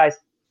one of those guys.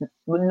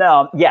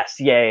 No, yes,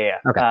 yeah.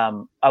 Okay.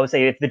 I would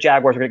say if the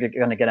Jaguars are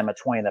going to get him at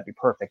 20, that'd be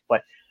perfect.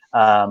 But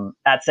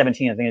at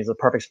 17, I think is the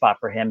perfect spot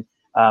for him.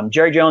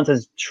 Jerry Jones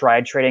has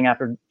tried trading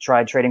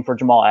for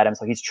Jamal Adams,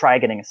 so he's tried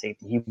getting a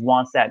safety. He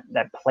wants that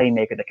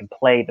playmaker that can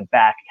play the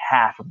back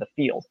half of the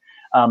field.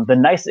 The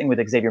nice thing with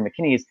Xavier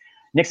McKinney is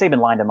Nick Saban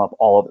lined him up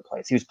all over the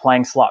place. He was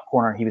playing slot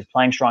corner, he was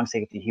playing strong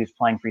safety, he was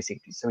playing free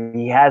safety. So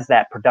he has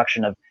that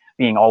production of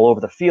being all over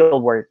the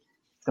field where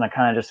it's going to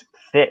kind of just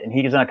fit. And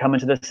he's going to come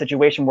into this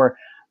situation where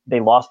they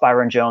lost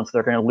Byron Jones, so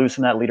they're going to lose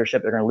some of that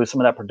leadership, they're going to lose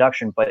some of that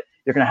production, but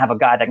you're going to have a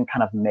guy that can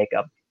kind of make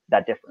up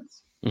that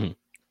difference.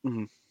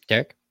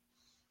 Derek?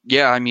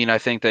 Yeah, I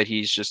think that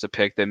he's just a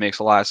pick that makes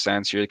a lot of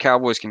sense here. The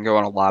Cowboys can go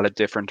in a lot of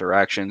different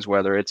directions,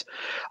 whether it's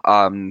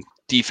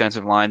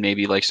defensive line,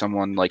 maybe like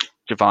someone like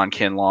Javon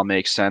Kinlaw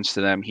makes sense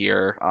to them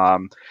here.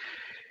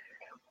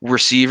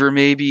 Receiver,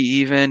 maybe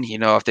even,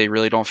 if they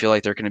really don't feel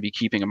like they're going to be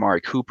keeping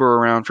Amari Cooper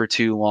around for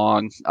too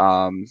long.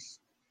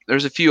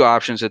 There's a few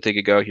options that they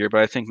could go here,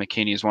 but I think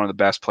McKinney is one of the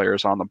best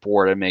players on the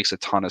board. It makes a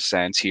ton of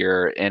sense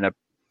here in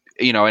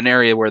an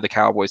area where the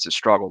Cowboys have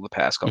struggled the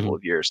past couple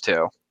of years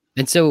too.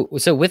 And so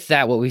with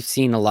that, what we've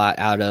seen a lot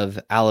out of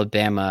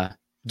Alabama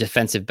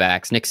defensive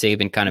backs, Nick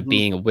Saban kind of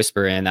being a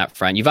whisperer in that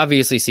front. You've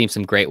obviously seen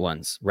some great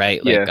ones,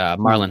 right? Like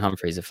Marlon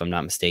Humphreys, if I'm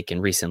not mistaken,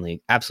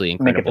 recently, absolutely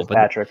incredible.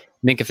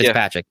 Minkah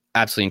Fitzpatrick,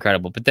 absolutely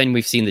incredible. But then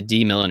we've seen the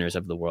D. Milliners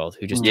of the world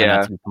who just turned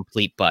out to be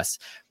complete busts.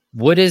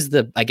 What is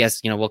the, I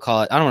guess, we'll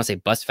call it, I don't want to say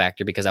bust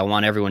factor because I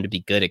want everyone to be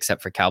good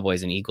except for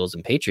Cowboys and Eagles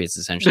and Patriots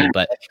essentially.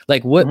 But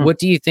like, what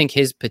do you think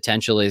his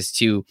potential is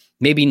to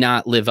maybe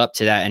not live up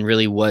to that and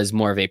really was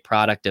more of a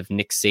product of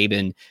Nick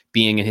Saban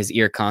being in his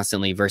ear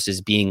constantly versus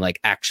being like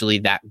actually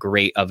that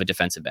great of a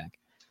defensive back?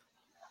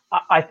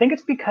 I think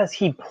it's because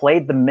he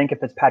played the Minkah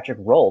Fitzpatrick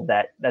role.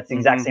 That's the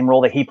exact same role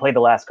that he played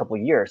the last couple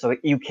of years. So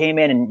you came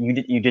in and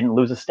you didn't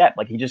lose a step.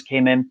 Like he just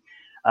came in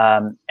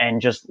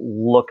and just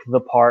looked the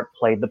part,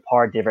 played the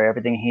part, did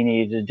everything he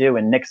needed to do.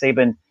 And Nick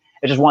Saban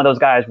is just one of those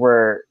guys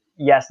where,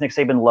 yes, Nick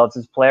Saban loves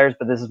his players,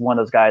 but this is one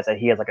of those guys that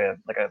he has like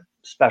a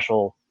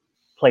special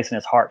place in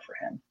his heart for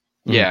him.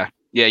 Yeah.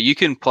 Yeah, you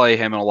can play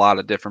him in a lot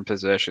of different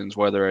positions,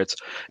 whether it's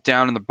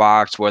down in the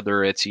box,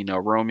 whether it's,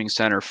 roaming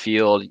center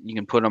field. You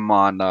can put him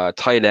on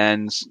tight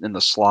ends in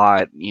the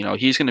slot.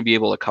 He's going to be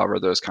able to cover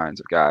those kinds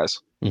of guys.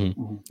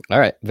 All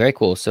right, very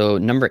cool. So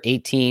number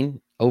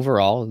 18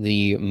 overall,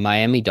 the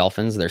Miami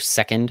Dolphins, their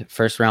second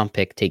first-round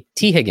pick, take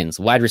T. Higgins,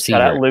 wide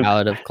receiver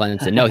out of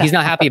Clemson. No, he's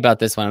not happy about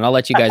this one, and I'll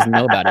let you guys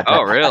know about it.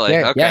 Oh, really?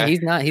 Okay. Yeah,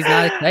 he's not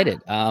excited.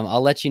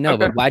 I'll let you know.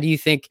 Okay. But why do you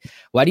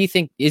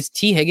think is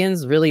T.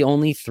 Higgins really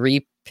only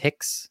 3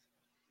 picks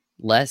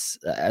less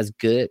as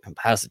good?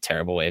 That's a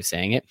terrible way of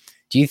saying it.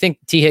 Do you think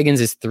T. Higgins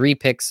is 3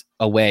 picks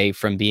away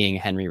from being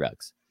Henry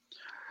Ruggs?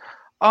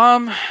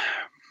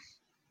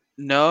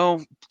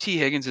 No, T.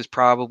 Higgins is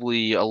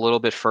probably a little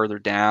bit further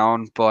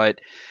down, but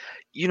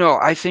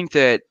I think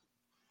that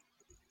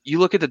you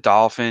look at the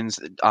Dolphins,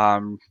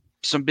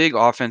 some big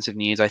offensive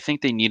needs. I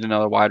think they need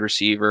another wide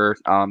receiver.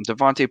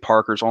 Devontae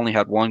Parker's only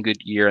had one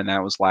good year, and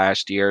that was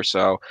last year.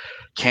 So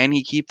can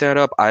he keep that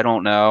up? I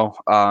don't know.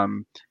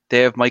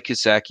 They have Mike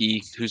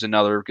Gesicki, who's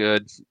another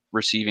good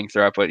receiving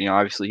threat, but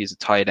obviously he's a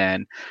tight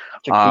end.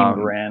 Jakeem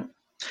Grant.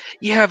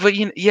 Yeah, but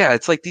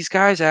it's like these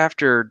guys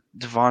after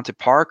Devontae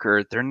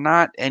Parker, they're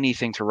not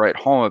anything to write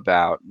home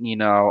about.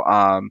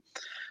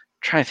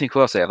 Trying to think who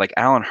else they have, like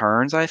Alan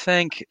Hearns, I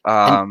think.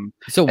 And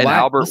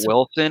Albert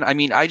Wilson.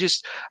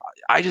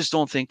 I just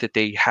don't think that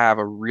they have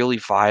a really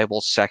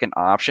viable second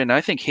option. I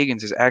think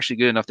Higgins is actually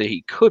good enough that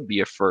he could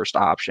be a first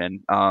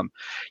option.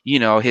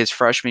 His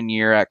freshman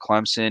year at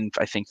Clemson,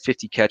 I think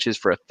 50 catches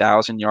for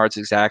 1,000 yards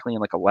exactly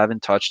and like 11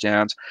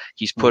 touchdowns.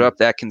 He's put up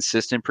that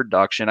consistent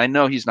production. I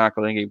know he's not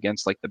going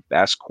against like the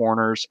best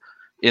corners,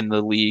 in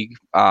the league,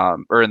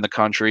 or in the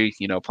country,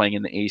 playing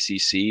in the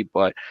ACC,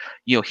 but,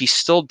 he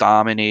still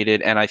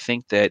dominated. And I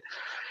think that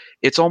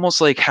it's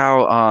almost like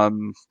how,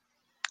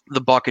 the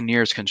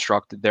Buccaneers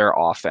constructed their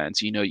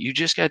offense. You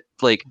just get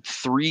like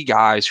three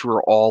guys who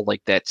are all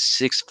like that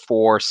 6'4",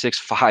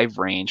 6'5"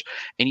 range,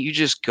 and you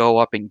just go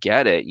up and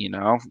get it.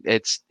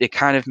 It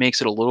kind of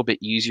makes it a little bit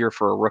easier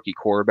for a rookie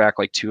quarterback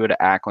like Tua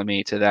to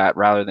acclimate to that,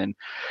 rather than,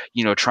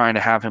 trying to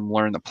have him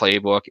learn the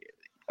playbook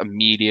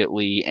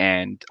immediately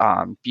and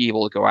be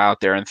able to go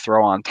out there and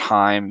throw on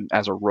time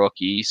as a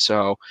rookie.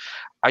 So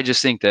I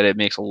just think that it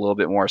makes a little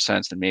bit more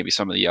sense than maybe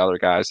some of the other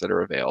guys that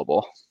are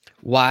available.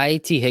 Why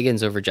T.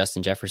 Higgins over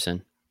Justin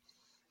Jefferson?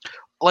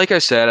 Like I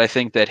said, I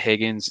think that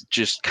Higgins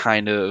just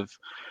kind of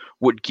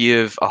would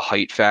give a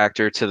height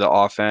factor to the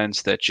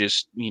offense that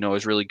just,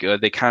 is really good.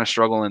 They kind of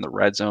struggle in the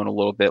red zone a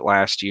little bit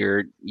last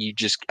year. You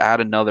just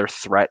add another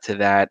threat to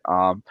that.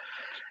 And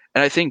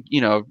I think,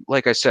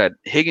 like I said,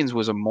 Higgins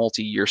was a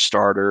multi-year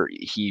starter.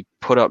 He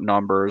put up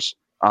numbers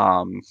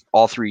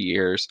all 3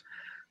 years.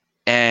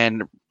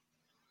 And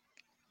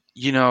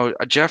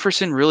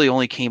Jefferson really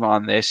only came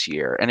on this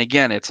year. And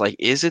again, it's like,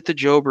 is it the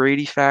Joe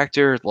Brady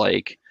factor?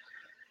 Like,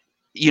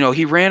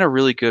 he ran a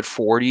really good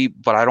 40,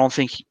 but I don't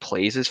think he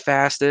plays as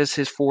fast as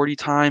his 40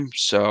 time.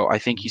 So I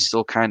think he's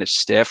still kind of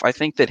stiff. I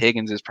think that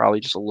Higgins is probably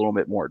just a little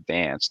bit more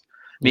advanced.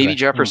 Maybe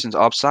Jefferson's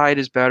upside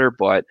is better,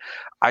 but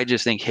I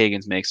just think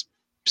Higgins makes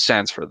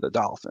sense for the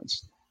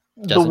Dolphins.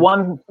 The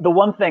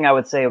one thing I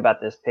would say about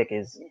this pick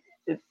is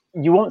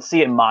you won't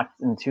see it mocked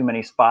in too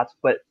many spots,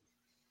 but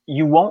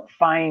you won't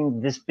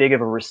find this big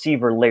of a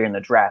receiver later in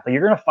the draft. Like,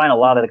 you're going to find a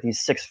lot of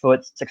these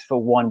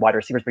 6'1" wide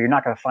receivers, but you're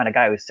not going to find a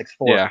guy who's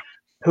 6'4"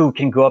 who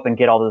can go up and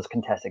get all those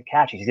contested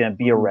catches. He's going to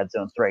be a red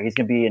zone threat. He's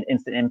going to be an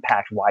instant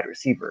impact wide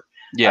receiver.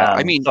 Yeah,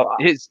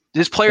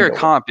 his player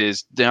comp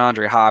is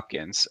DeAndre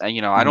Hopkins.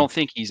 And, I don't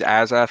think he's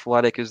as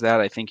athletic as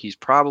that. I think he's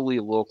probably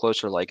a little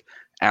closer like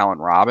Allen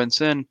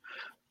Robinson,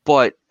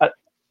 but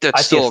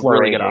that's still a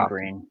really good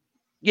option.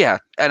 Yeah,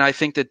 and I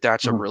think that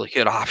that's a really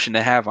good option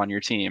to have on your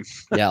team.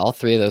 Yeah, all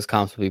three of those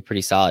comps would be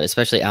pretty solid,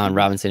 especially Allen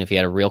Robinson if he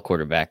had a real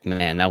quarterback.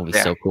 Man, that would be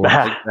so cool.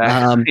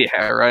 Exactly.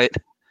 Yeah, right.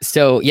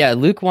 So, yeah,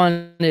 Luke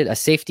wanted a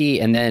safety,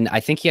 and then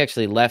I think he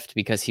actually left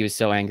because he was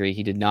so angry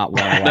he did not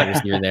want a wide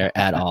receiver there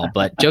at all.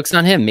 But joke's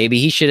on him.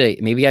 Maybe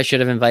I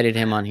should have invited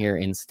him on here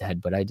instead,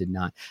 but I did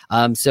not.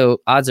 So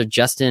odds are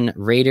Justin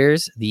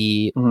Raiders,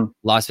 the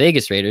Las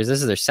Vegas Raiders.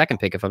 This is their second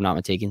pick, if I'm not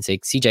mistaken.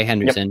 CJ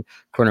Henderson,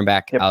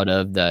 cornerback out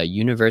of the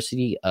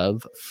University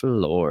of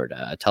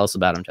Florida. Tell us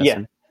about him,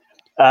 Justin.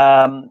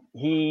 Yeah.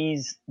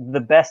 He's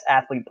the best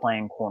athlete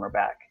playing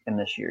cornerback in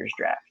this year's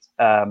draft.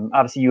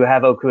 Obviously, you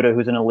have Okudah,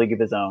 who's in a league of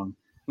his own.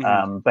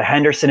 But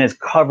Henderson,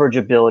 coverage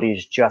ability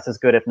is just as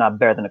good, if not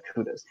better, than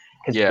Okudah's.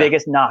 His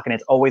biggest knock, and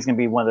it's always going to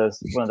be one of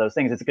those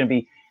things. It's going to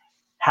be,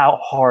 how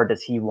hard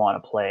does he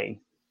want to play?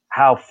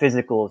 How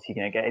physical is he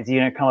going to get? Is he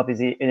going to come up? Is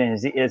he going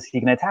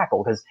to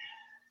tackle? Because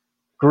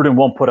Gruden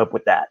won't put up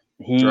with that.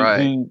 He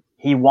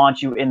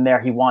wants you in there.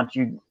 He wants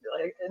you.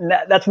 And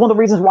that's one of the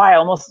reasons why I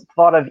almost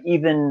thought of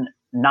even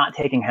not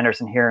taking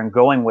Henderson here and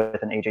going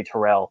with an AJ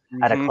Terrell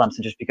out of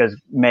Clemson, just because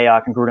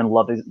Mayock and Gruden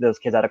love those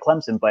kids out of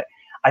Clemson. But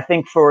I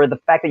think for the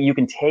fact that you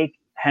can take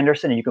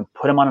Henderson and you can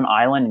put him on an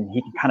island and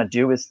he can kind of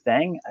do his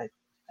thing,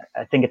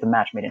 I think it's a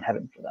match made in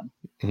heaven for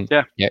them.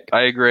 Yeah,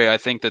 I agree. I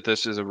think that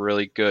this is a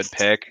really good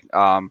pick.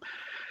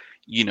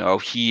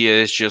 He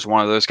is just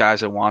one of those guys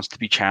that wants to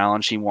be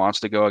challenged. He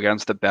wants to go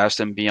against the best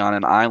and be on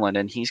an island,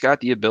 and he's got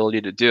the ability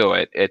to do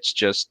it. It's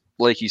just,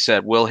 like you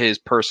said, will his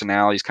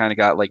personality's kind of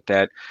got like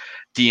that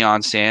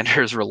Deion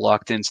Sanders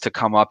reluctance to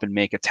come up and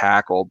make a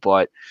tackle.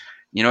 But,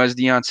 as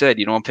Deion said,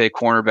 you don't pay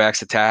cornerbacks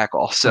to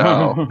tackle.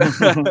 So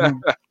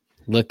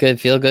look good,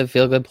 feel good,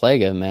 play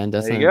good, man.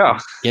 Doesn't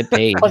get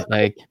paid.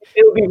 Like,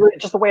 it would be really,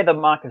 just the way the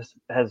mock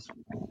has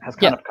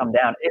kind of come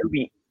down. It would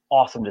be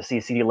awesome to see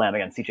CeeDee Lamb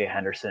against CJ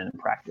Henderson in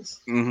practice.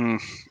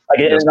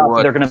 It's not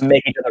that they're going to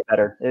make each other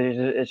better.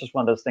 It's just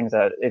one of those things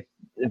that if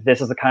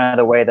this is the kind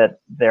of the way that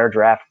their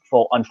draft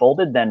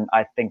unfolded, then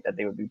I think that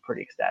they would be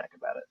pretty ecstatic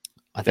about it.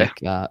 I think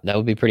that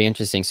would be pretty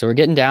interesting. So we're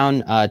getting down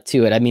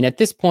to it. I mean, at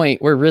this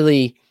point,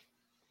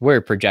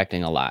 we're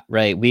projecting a lot,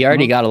 right? We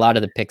already got a lot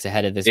of the picks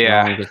ahead of this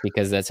wrong, just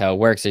because that's how it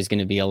works. There's going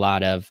to be a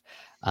lot of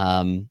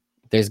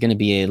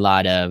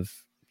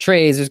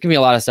trades. There's going to be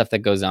a lot of stuff that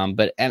goes on.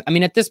 But I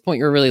mean, at this point,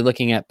 you're really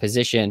looking at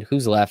position,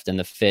 who's left, and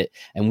the fit,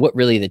 and what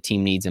really the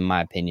team needs, in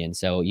my opinion.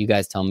 So you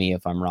guys tell me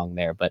if I'm wrong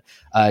there. But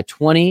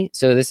 20.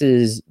 So this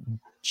is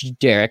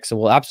Derek. So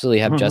we'll absolutely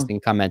have Justin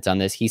comment on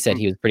this. He said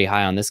he was pretty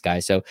high on this guy.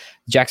 So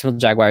Jacksonville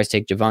Jaguars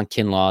take Javon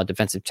Kinlaw,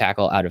 defensive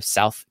tackle out of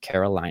South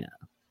Carolina.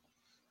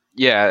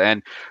 Yeah,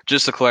 and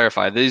just to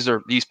clarify, these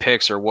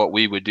picks are what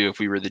we would do if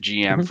we were the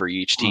GM for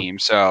each team.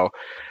 So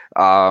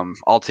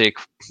I'll take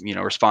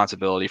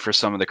responsibility for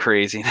some of the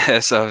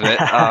craziness of it.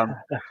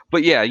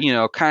 But yeah,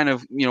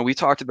 we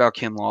talked about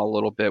Kinlaw a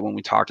little bit when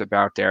we talked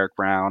about Derek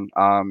Brown.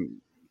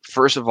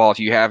 first of all, if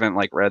you haven't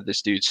like read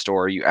this dude's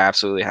story, you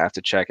absolutely have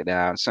to check it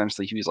out.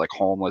 Essentially, he was like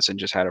homeless and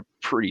just had a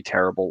pretty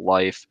terrible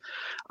life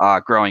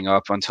growing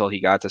up until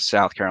he got to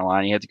South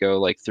Carolina. He had to go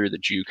like through the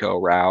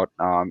JUCO route,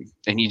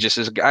 and he just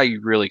is a guy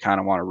you really kind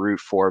of want to root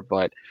for.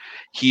 But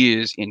he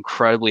is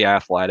incredibly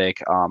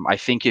athletic. I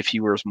think if he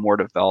was more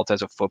developed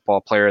as a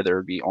football player, there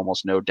would be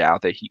almost no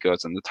doubt that he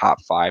goes in the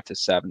top 5 to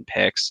 7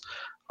 picks.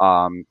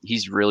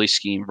 He's really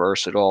scheme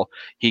versatile.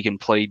 He can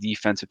play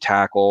defensive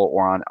tackle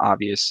or on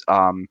obvious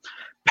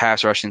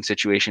pass rushing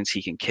situations.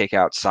 He can kick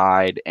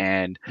outside.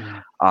 And,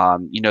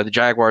 the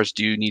Jaguars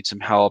do need some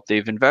help.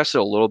 They've invested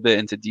a little bit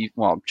into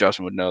well,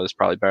 Justin would know this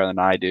probably better than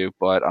I do,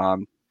 but,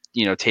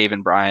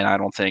 Taven Bryan, I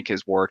don't think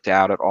has worked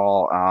out at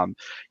all.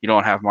 You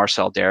don't have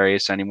Marcel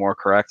Darius anymore,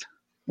 correct?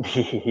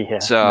 Yeah.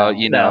 So,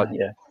 yeah.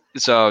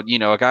 So,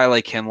 a guy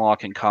like Kinlaw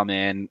can come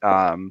in,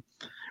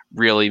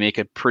 really make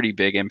a pretty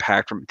big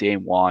impact from day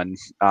one.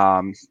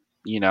 And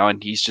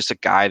he's just a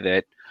guy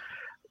that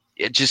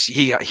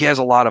he has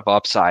a lot of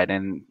upside,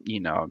 and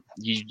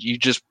you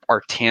just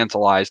are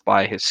tantalized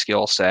by his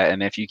skill set,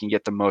 and if you can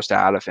get the most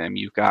out of him,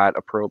 you've got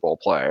a Pro Bowl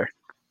player.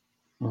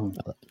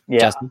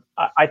 Yeah,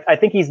 I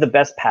think he's the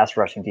best pass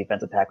rushing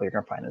defensive tackle you're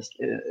going to find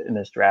in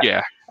this draft.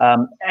 Yeah,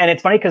 and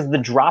it's funny because the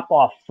drop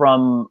off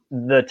from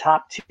the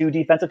top 2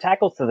 defensive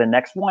tackles to the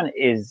next one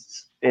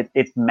it's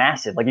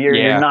massive. Like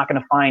you're not going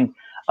to find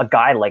a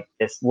guy like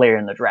this later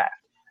in the draft.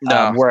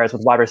 No. Whereas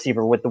with wide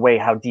receiver, with the way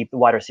how deep the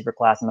wide receiver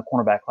class and the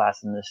cornerback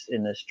class in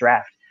this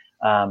draft,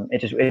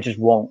 it just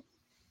won't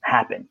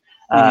happen.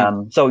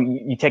 So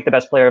you take the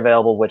best player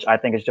available, which I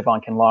think is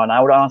Javon Kinlaw, and I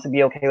would honestly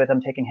be okay with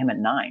them taking him at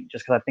 9,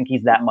 just because I think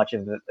he's that much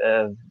of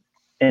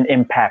an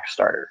impact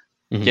starter.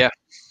 Yeah.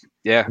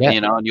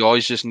 And you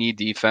always just need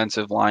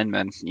defensive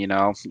linemen.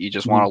 You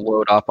just want to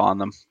load up on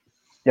them.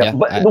 Yeah,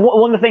 but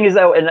one of the things is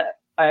though, and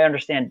I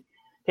understand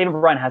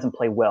Taven Bryan hasn't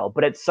played well,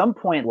 but at some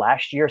point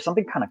last year,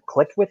 something kind of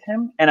clicked with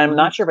him. And I'm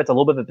not sure if it's a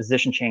little bit of a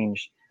position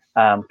change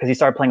because he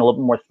started playing a little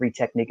bit more 3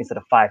 technique instead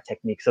of 5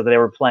 technique. So they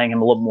were playing him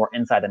a little more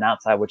inside than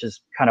outside, which is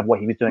kind of what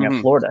he was doing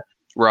at Florida,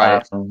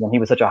 right? When he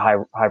was such a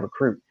high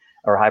recruit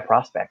or high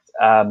prospect.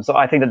 So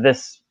I think that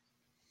this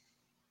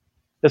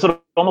would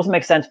almost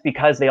make sense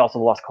because they also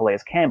lost Calais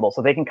Campbell.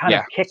 So they can kind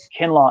of kick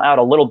Kinlaw out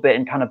a little bit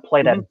and kind of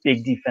play that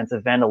big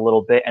defensive end a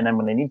little bit. And then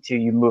when they need to,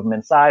 you move them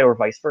inside or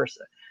vice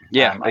versa.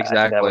 Yeah, exactly.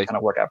 I think that would kind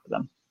of work out for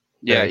them.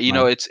 Yeah,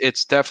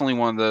 it's definitely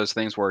one of those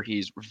things where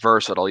he's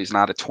versatile. He's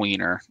not a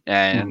tweener.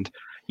 And,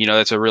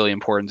 that's a really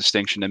important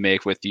distinction to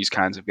make with these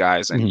kinds of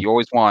guys. And you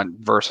always want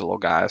versatile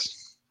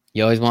guys.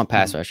 You always want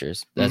pass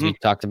rushers. As we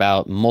talked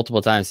about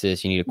multiple times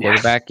this, you need a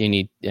quarterback,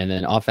 and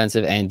then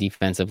offensive and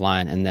defensive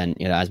line. And then,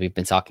 as we've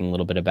been talking a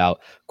little bit about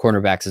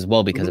cornerbacks as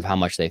well, because of how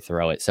much they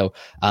throw it. So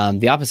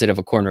the opposite of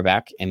a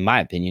cornerback, in my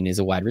opinion, is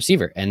a wide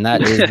receiver. And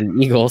that is the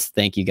Eagles.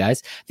 Thank you,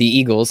 guys. The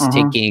Eagles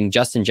taking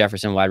Justin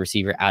Jefferson, wide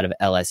receiver, out of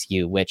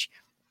LSU, which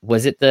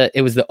was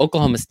it was the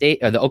Oklahoma State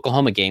or the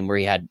Oklahoma game where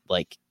he had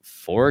like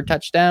 4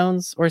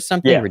 touchdowns or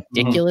something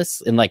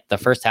ridiculous in like the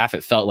first half.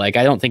 It felt like,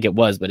 I don't think it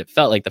was, but it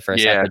felt like the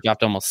first half he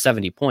dropped almost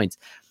 70 points.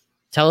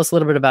 Tell us a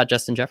little bit about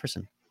Justin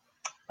Jefferson.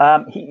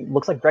 He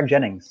looks like Greg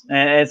Jennings,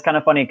 and it's kind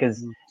of funny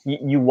because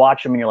you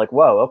watch him and you're like,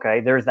 whoa,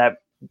 okay, there's that.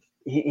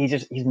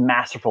 He's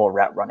masterful at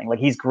route running. Like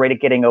he's great at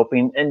getting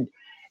open, and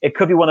it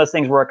could be one of those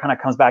things where it kind of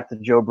comes back to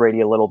Joe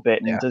Brady a little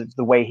bit and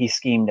the way he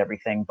schemed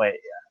everything. But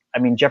I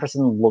mean,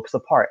 Jefferson looks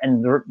the part,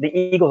 and the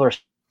Eagles are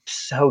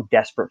so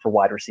desperate for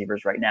wide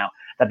receivers right now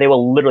that they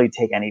will literally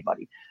take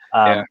anybody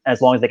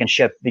as long as they can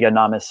ship the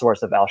anonymous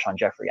source of Alshon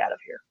Jeffrey out of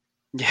here.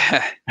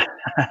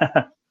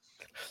 Yeah.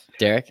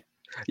 Derek?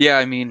 Yeah,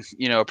 I mean,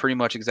 pretty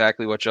much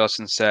exactly what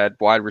Justin said.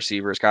 Wide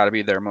receivers got to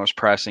be their most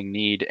pressing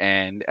need.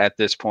 And at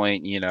this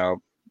point,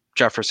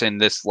 Jefferson,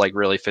 this like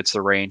really fits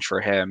the range for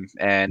him.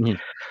 And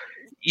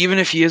even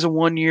if he is a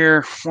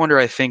 1-year wonder,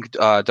 I think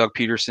Doug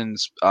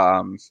Peterson's,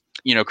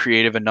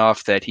 creative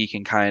enough that he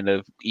can kind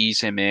of ease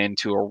him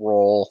into a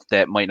role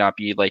that might not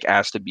be like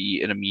asked to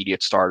be an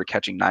immediate starter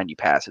catching 90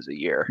 passes a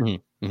year.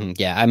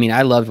 Yeah, I mean,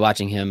 I loved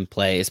watching him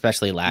play,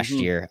 especially last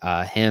year.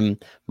 Him,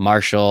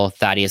 Marshall,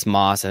 Thaddeus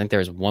Moss. I think there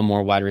was one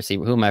more wide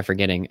receiver. Who am I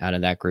forgetting out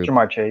of that group?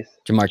 Jamar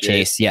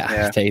Chase.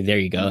 Yeah. There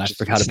you go. I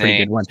forgot a pretty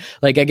good one.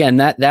 Like, again,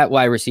 that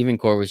wide receiving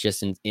core was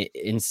just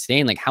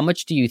insane. Like, how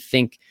much do you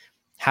think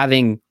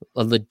having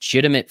a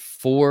legitimate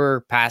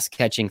 4 pass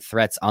catching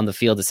threats on the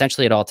field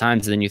essentially at all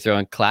times, and then you throw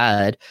in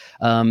Clyde?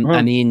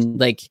 I mean,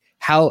 like,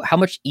 how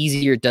much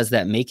easier does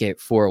that make it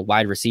for a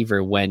wide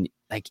receiver when,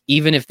 like,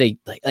 even if they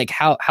like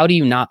how do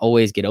you not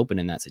always get open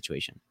in that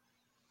situation?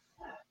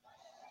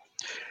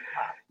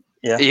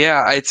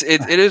 Yeah, it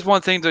is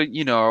one thing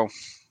to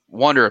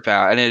wonder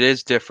about, and it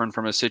is different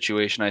from a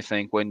situation, I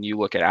think, when you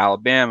look at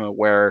Alabama,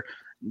 where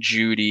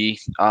Judy,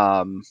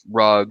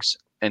 Ruggs,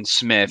 and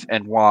Smith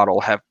and Waddle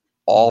have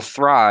all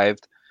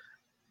thrived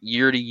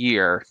year to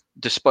year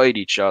despite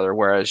each other,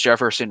 whereas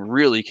Jefferson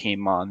really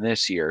came on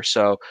this year.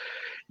 So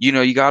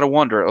you got to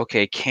wonder,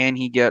 okay, can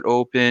he get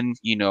open,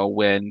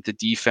 when the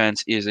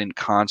defense isn't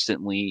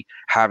constantly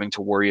having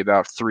to worry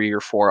about 3 or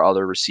 4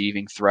 other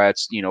receiving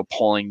threats,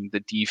 pulling the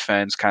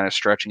defense, kind of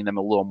stretching them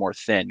a little more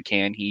thin?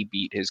 Can he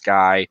beat his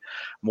guy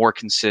more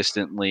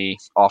consistently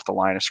off the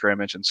line of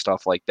scrimmage and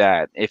stuff like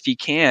that? If he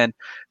can,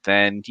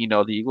 then,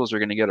 the Eagles are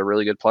going to get a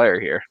really good player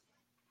here.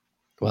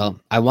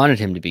 Well, I wanted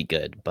him to be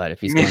good, but if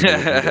he's going to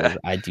be good,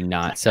 I do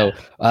not. So,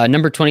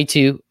 number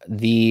 22,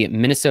 the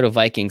Minnesota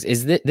Vikings.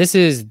 This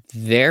is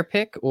their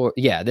pick, or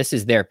this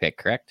is their pick,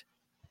 correct?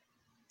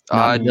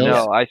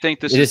 No, I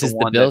think this is the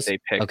one that they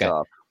picked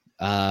up.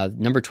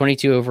 Number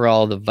 22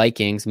 overall, the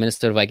Vikings,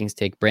 Minnesota Vikings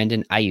take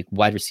Brandon Ayuk,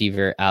 wide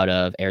receiver out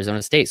of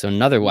Arizona State. So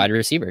another wide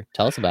receiver.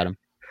 Tell us about him.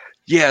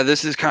 Yeah,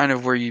 this is kind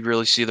of where you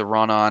really see the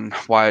run on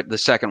the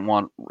second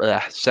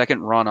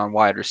run on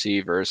wide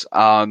receivers.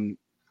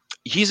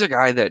 He's a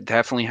guy that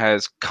definitely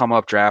has come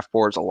up draft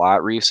boards a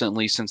lot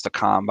recently since the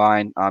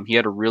combine. He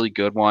had a really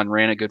good one,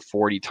 ran a good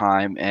 40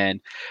 time,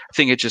 and I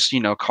think it just,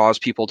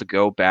 caused people to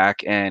go back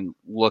and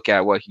look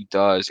at what he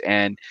does.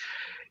 And,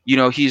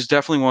 he's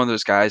definitely one of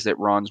those guys that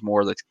runs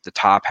more the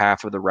top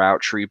half of the route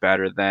tree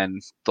better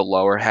than the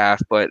lower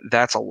half, but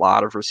that's a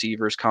lot of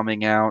receivers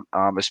coming out,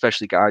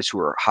 especially guys who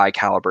are high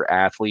caliber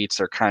athletes.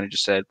 They're kind of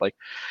just said like,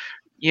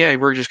 yeah,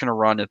 we're just going to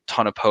run a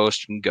ton of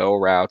post and go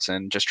routes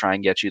and just try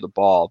and get you the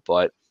ball.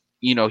 But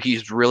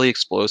he's really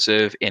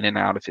explosive in and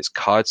out of his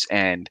cuts,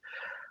 and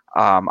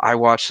I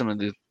watched some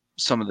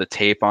of the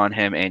tape on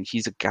him, and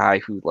he's a guy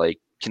who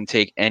can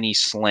take any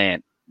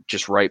slant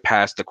just right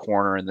past the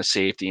corner and the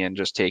safety and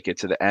just take it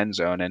to the end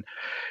zone. And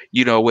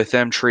with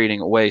them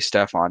trading away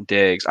Stephon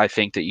Diggs, I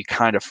think that you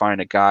kind of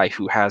find a guy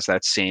who has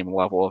that same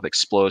level of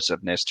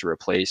explosiveness to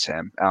replace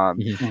him.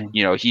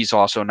 He's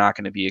also not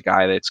going to be a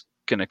guy that's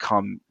going to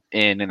come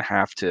in and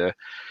have to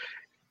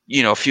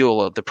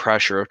feel the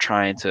pressure of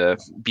trying to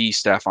be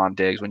Stephon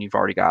Diggs when you've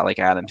already got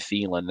Adam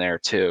Thielen there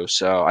too.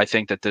 So I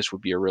think that this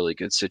would be a really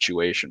good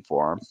situation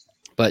for him.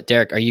 But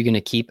Derek, are you going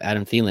to keep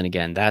Adam Thielen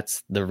again?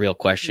 That's the real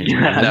question. You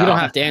don't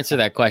have to answer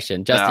that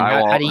question. Justin,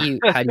 how do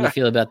you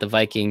feel about the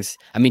Vikings?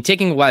 I mean,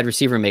 taking a wide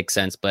receiver makes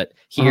sense, but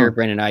here,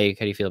 Brandon Ayuk,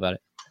 how do you feel about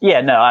it? Yeah,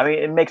 no, I mean,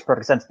 it makes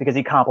perfect sense because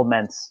he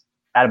complements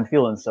Adam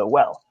Thielen so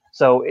well.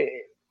 So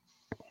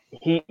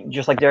he,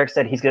 just like Derek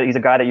said, he's a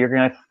guy that you're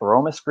going to throw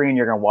him a screen,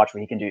 you're going to watch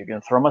what he can do. You're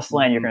going to throw him a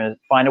slant, you're going to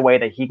find a way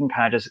that he can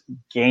kind of just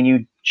gain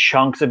you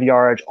chunks of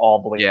yardage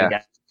all the way down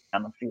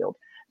the field.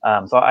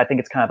 So I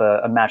think it's kind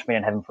of a match made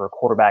in heaven for a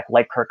quarterback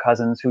like Kirk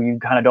Cousins, who you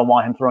kind of don't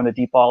want him throwing the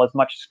deep ball as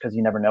much because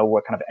you never know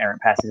what kind of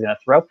errant pass he's going to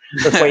throw.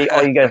 So that's why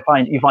all you got to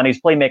find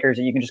these playmakers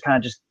that you can just kind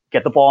of just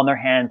get the ball in their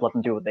hands, let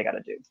them do what they got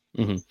to do.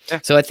 Mm-hmm. Yeah.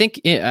 So I think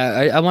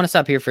I want to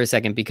stop here for a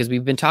second because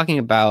we've been talking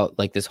about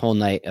this whole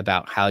night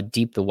about how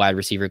deep the wide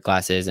receiver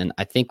class is, and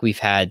I think we've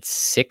had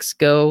 6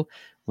 go.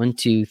 1,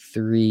 2,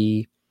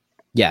 3.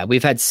 Yeah,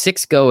 we've had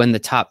 6 go in the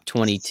top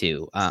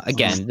 22.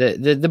 Again,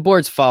 the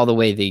boards fall the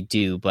way they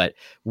do, but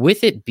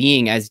with it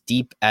being as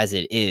deep as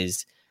it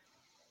is,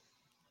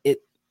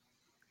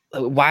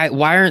 why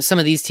aren't some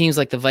of these teams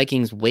like the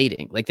Vikings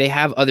waiting? They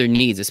have other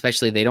needs,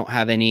 especially they don't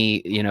have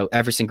any.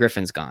 Everson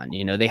Griffin's gone.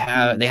 They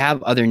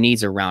have other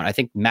needs around. I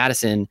think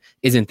Madison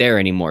isn't there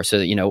anymore, so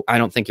I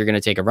don't think you're going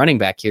to take a running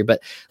back here.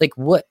 But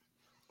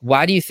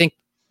why do you think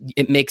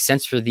it makes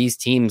sense for these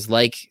teams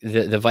like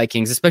the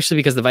Vikings, especially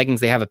because the Vikings,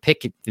 they have a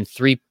pick in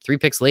three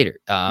picks later.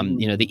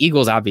 The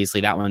Eagles,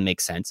 obviously that one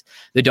makes sense.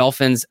 The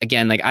Dolphins,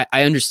 again,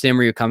 I understand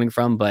where you're coming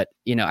from, but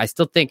I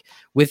still think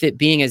with it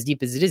being as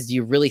deep as it is, do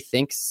you really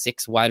think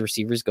 6 wide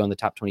receivers go in the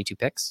top 22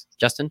 picks,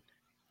 Justin?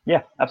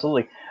 Yeah,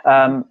 absolutely.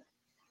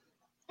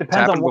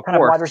 Depends on what kind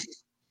of wide receiver.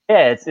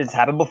 Yeah, it's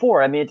happened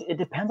before. I mean, it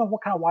depends on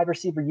what kind of wide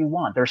receiver you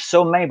want. There's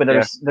so many, but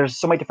there's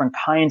so many different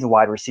kinds of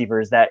wide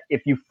receivers that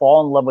if you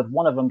fall in love with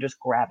one of them, just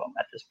grab them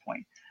at this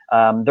point.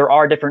 There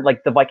are different,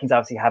 the Vikings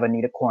obviously have a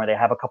need at corner. They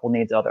have a couple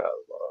needs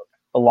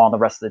along the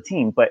rest of the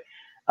team. But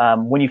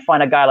when you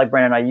find a guy like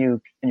Brandon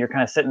Ayuk and you're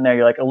kind of sitting there,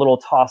 you're a little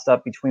tossed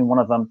up between one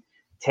of them,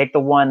 take the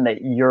one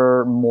that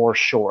you're more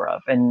sure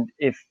of. And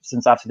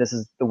since obviously this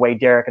is the way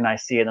Derek and I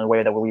see it and the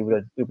way that we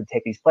would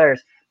take these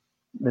players,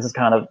 this is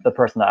kind of the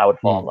person that I would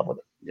fall in love with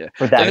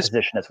for that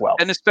position as well.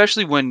 And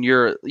especially when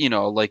you're,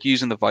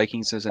 using the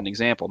Vikings as an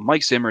example,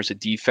 Mike Zimmer's a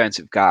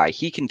defensive guy.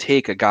 He can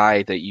take a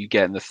guy that you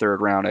get in the 3rd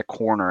round at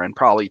corner and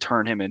probably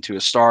turn him into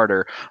a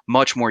starter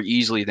much more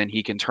easily than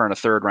he can turn a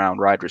 3rd round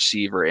wide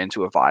receiver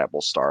into a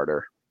viable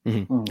starter.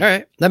 Mm-hmm. All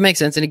right. That makes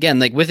sense. And again,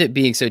 with it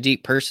being so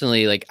deep,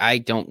 personally, I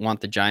don't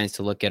want the Giants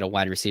to look at a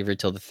wide receiver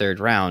till the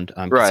 3rd round,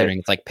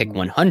 considering it's pick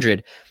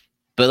 100.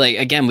 But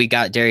again, we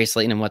got Darius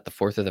Slayton in the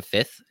 4th or the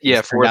 5th.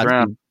 Yeah, 4th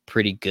round.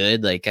 Pretty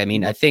good.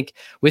 I think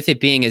with it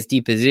being as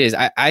deep as it is,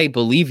 I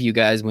believe you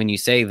guys when you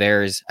say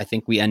I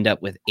think we end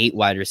up with 8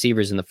 wide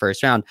receivers in the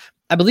 1st round.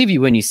 I believe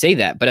you when you say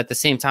that, but at the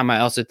same time, I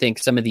also think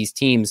some of these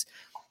teams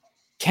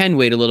can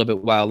wait a little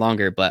bit while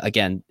longer. But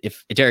again,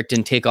 if Derek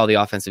didn't take all the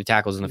offensive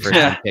tackles in the 1st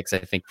round picks, I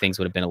think things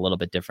would have been a little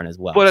bit different as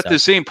well. But at the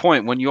same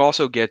point, when you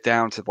also get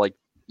down to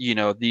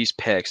these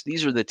picks,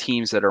 these are the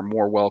teams that are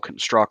more well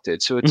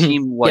constructed. So a Mhm.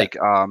 team like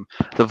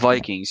the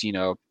Vikings,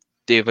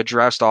 they've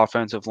addressed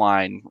offensive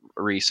line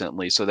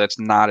recently, so that's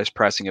not as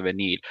pressing of a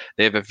need.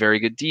 They have a very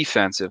good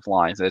defensive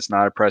line, so that's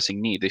not a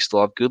pressing need. They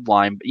still have good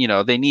line,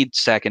 they need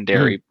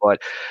secondary,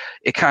 but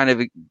it kind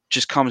of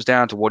just comes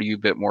down to what are you a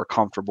bit more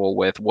comfortable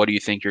with? What do you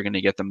think you're going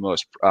to get the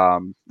most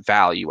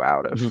value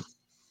out of? Mhm.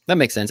 That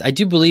makes sense. I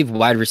do believe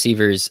wide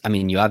receivers, I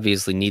mean, you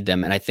obviously need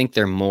them, and I think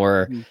they're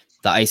more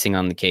the icing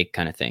on the cake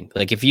kind of thing.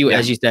 Like if you,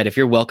 as you said, if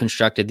you're well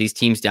constructed, these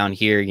teams down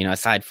here,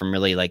 aside from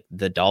really like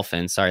the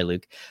Dolphins, sorry,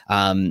 Luke,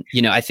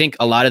 I think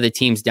a lot of the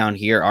teams down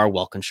here are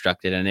well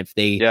constructed. And if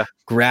they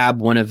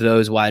grab one of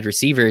those wide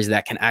receivers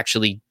that can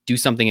actually do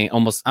something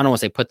almost, I don't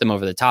want to say put them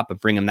over the top,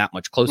 but bring them that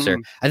much closer,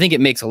 I think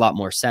it makes a lot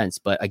more sense.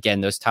 But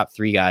again, those top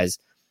three guys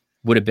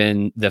would have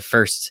been the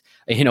first,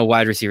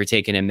 wide receiver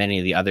taken in many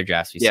of the other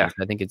drafts we've seen.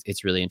 So I think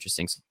it's really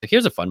interesting. So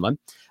here's a fun one.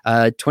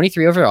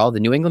 23 overall,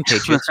 the New England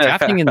Patriots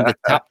drafting in the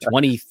top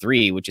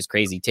 23, which is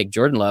crazy. Take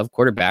Jordan Love,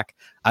 quarterback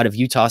out of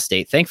Utah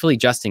State. Thankfully,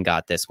 Justin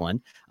got this one.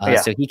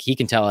 So he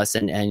can tell us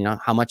and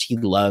how much he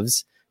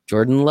loves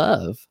Jordan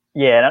Love.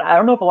 Yeah, and I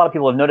don't know if a lot of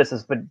people have noticed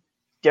this, but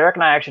Derek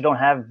and I actually don't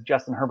have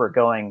Justin Herbert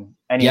going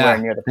anywhere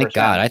near the first thank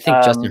God. round. I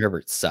think Justin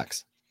Herbert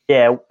sucks.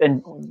 Yeah,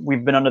 and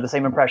we've been under the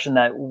same impression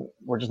that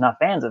we're just not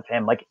fans of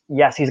him. Like,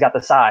 yes, he's got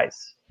the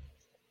size.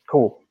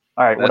 Cool.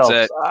 All right, what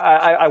else?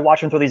 I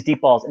watch him throw these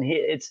deep balls, and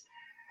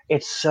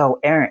it's so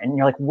errant. And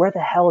you're like, where the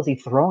hell is he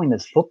throwing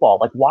this football?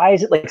 Like, why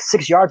is it like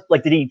 6 yards?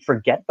 Like, did he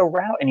forget the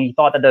route and he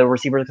thought that the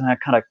receiver was going to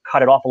kind of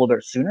cut it off a little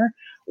bit sooner?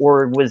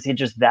 Or was he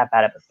just that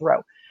bad at the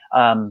throw?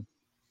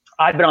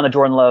 I've been on the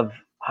Jordan Love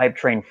hype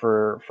train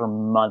for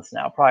months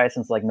now, probably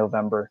since like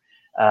November.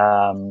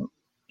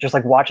 Just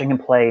like watching him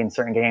play in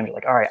certain games, you're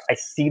like, all right, I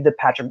see the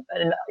Patrick,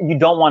 and you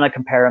don't want to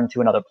compare him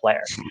to another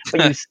player,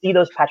 but you see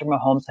those Patrick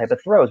Mahomes type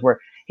of throws where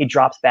he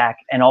drops back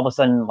and all of a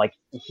sudden, like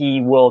he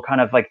will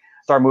kind of like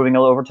start moving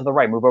over to the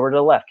right, move over to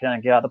the left, kind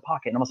of get out of the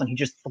pocket, and all of a sudden he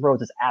just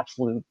throws this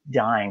absolute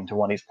dime to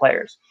one of these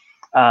players.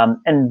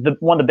 And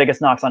one of the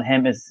biggest knocks on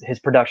him is his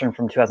production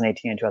from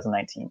 2018 and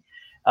 2019.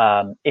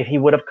 If he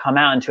would have come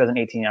out in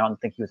 2018, I don't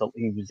think he was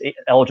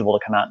eligible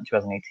to come out in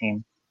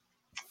 2018.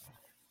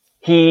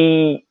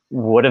 He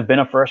would have been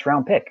a first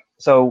round pick.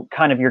 So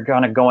kind of you're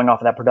kind of going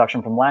off of that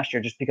production from last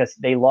year just because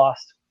they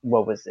lost,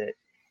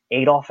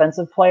 8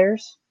 offensive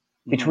players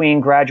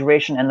between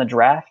graduation and the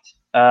draft.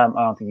 I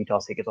don't think Utah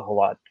State gets a whole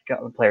lot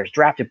of players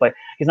drafted, but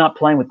he's not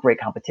playing with great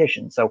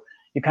competition. So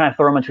you kind of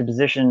throw him into a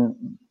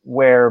position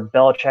where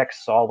Belichick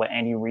saw what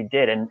Andy Reid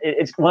did. And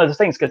it's one of those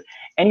things because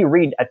Andy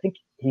Reid, I think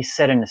he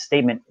said in a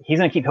statement, he's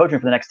going to keep coaching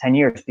for the next 10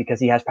 years because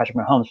he has Patrick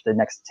Mahomes for the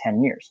next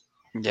 10 years.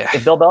 Yeah.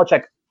 If Bill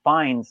Belichick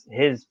finds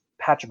his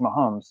Patrick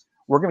Mahomes,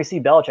 we're going to see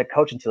Belichick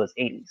coach until his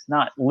 80s.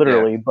 Not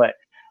literally, but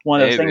one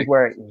of those things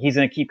where he's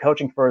going to keep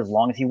coaching for as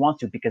long as he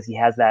wants to because he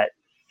has that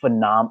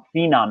phenom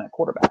at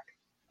quarterback.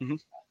 And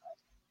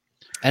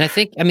I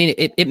think,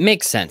 it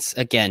makes sense.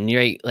 Again,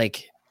 you're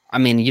like,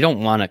 you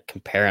don't want to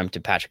compare him to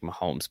Patrick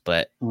Mahomes,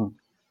 but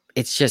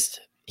it's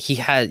just he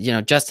has,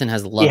 Justin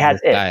has loved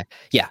this guy.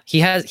 Yeah, he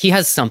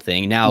has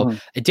something. Now,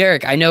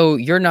 Derek, I know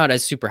you're not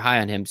as super high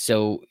on him,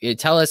 so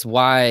tell us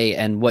why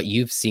and what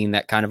you've seen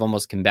that kind of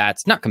almost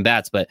not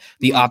combats, but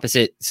the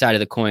opposite side of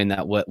the coin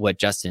that what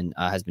Justin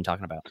has been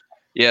talking about.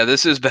 Yeah,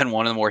 this has been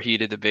one of the more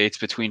heated debates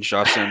between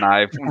Justin and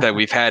I that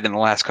we've had in the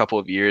last couple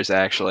of years,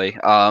 actually.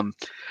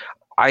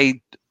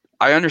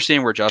 I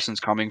understand where Justin's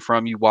coming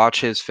from. You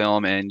watch his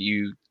film and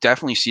you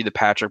definitely see the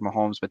Patrick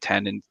Mahomes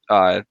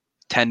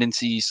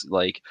tendencies,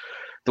 like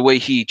the way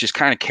he just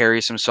kind of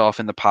carries himself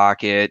in the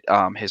pocket.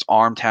 His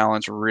arm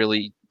talent's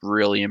really,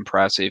 really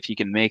impressive. He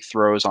can make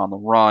throws on the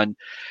run, and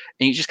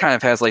he just kind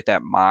of has like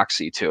that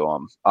moxie to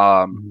him.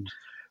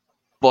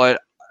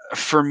 But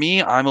for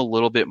me, I'm a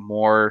little bit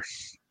more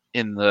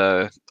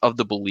of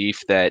the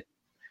belief that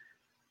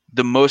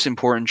the most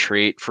important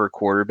trait for a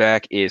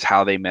quarterback is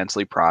how they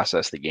mentally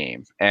process the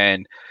game.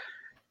 And,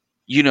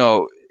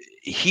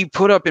 he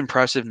put up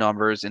impressive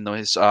numbers in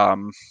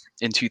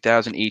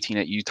 2018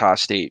 at Utah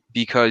State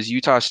because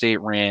Utah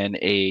State ran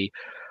a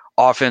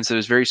offense that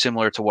was very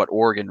similar to what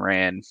Oregon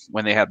ran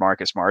when they had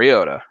Marcus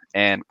Mariota.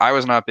 And I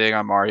was not big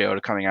on Mariota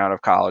coming out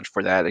of college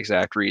for that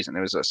exact reason.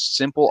 It was a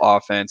simple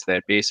offense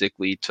that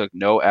basically took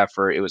no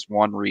effort. It was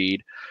one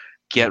read,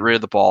 get rid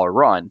of the ball or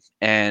run.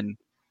 And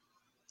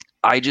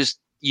I just,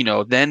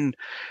 then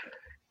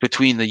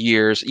between the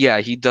years,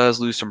 he does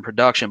lose some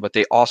production, but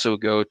they also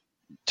go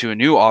to a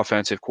new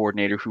offensive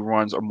coordinator who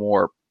runs a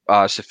more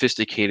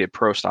sophisticated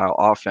pro style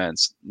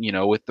offense,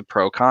 with the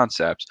pro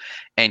concepts.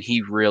 And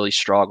he really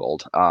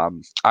struggled.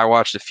 I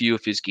watched a few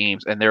of his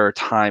games, and there are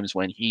times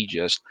when he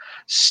just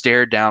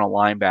stared down a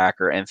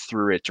linebacker and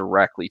threw it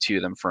directly to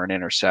them for an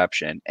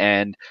interception.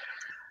 And,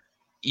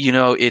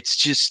 it's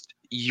just,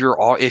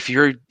 if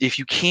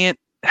you can't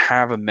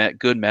have a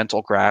good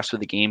mental grasp of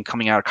the game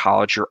coming out of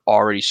college, you're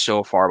already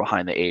so far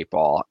behind the 8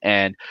 ball.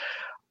 And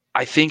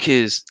I think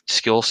his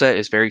skill set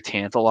is very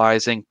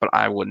tantalizing, but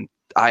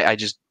I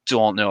just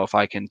don't know if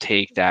I can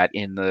take that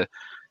in the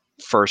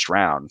first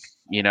round.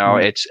 You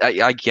know,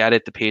 I get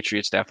it. The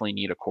Patriots definitely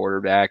need a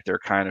quarterback. They're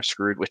kind of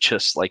screwed with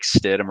just like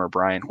Stidham or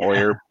Brian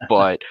Hoyer,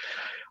 but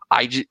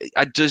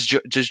does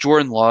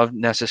Jordan Love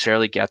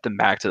necessarily get them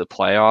back to the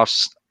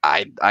playoffs?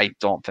 I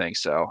don't think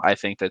so. I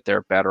think that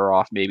they're better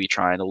off maybe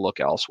trying to look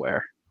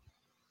elsewhere.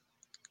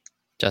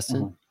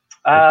 Justin?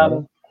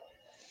 I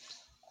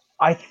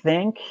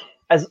think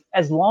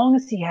as long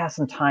as he has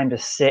some time to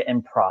sit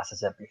and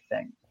process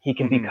everything, he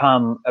can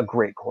become a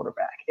great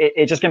quarterback.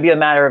 It's just going to be a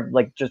matter of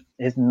like just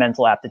his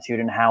mental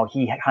aptitude and how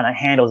he kind of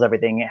handles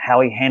everything,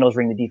 how he handles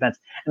reading the defense.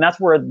 And that's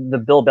where the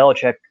Bill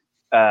Belichick,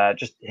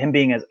 just him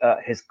being as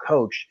his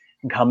coach,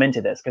 can come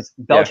into this, because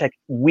Belichick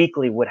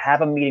weekly would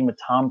have a meeting with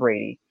Tom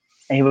Brady,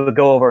 and he would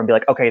go over and be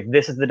like, okay,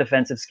 this is the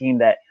defensive scheme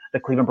that the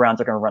Cleveland Browns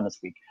are going to run this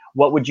week.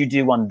 What would you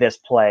do on this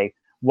play?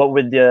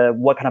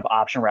 What kind of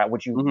option route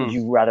would you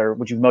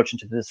motion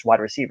to this wide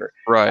receiver?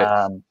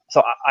 Right.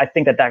 So I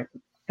think that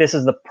this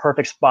is the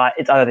perfect spot.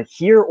 It's either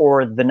here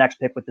or the next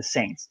pick with the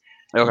Saints.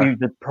 Okay.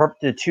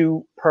 The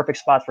two perfect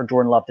spots for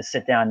Jordan Love to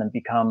sit down and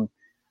become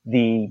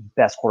the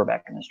best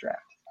quarterback in this draft.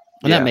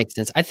 Well, that makes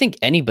sense. I think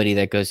anybody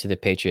that goes to the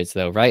Patriots,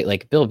 though, right?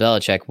 Like Bill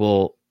Belichick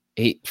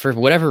for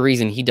whatever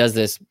reason, he does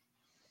this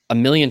a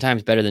million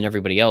times better than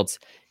everybody else.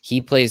 He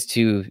plays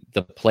to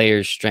the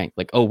player's strength.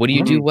 Like, oh, what do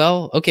you do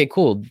well? Okay,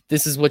 cool.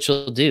 This is what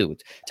you'll do.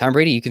 Tom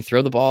Brady, you can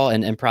throw the ball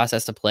and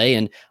process the play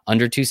in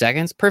under 2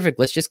 seconds. Perfect.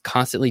 Let's just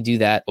constantly do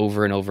that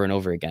over and over and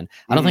over again.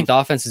 I don't think the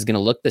offense is going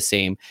to look the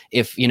same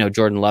if,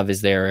 Jordan Love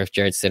is there, or if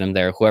Jarrett Stidham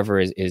there, whoever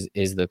is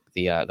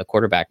the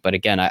quarterback. But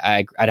again,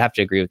 I'd have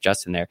to agree with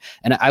Justin there.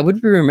 And I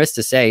would be remiss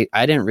to say,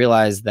 I didn't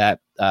realize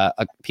that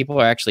people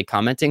are actually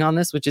commenting on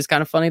this, which is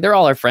kind of funny. They're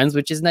all our friends,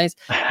 which is nice.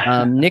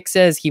 Nick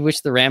says he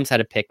wished the Rams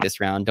had a pick this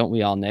round. Don't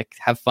we all, Nick?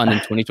 Have fun in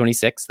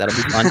 2026. That'll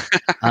be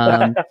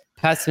fun.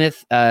 Pat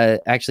Smith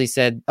actually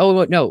said,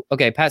 "Oh no,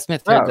 okay." Pat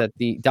Smith heard that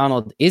Aaron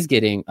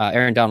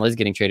Donald is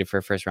getting traded for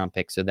a first round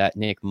pick, so that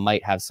Nick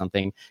might have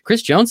something.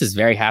 Chris Jones is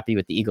very happy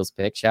with the Eagles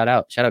pick. Shout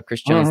out,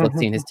 Chris Jones. Let's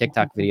see in his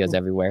TikTok videos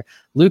everywhere.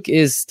 Luke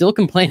is still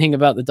complaining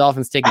about the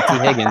Dolphins taking T.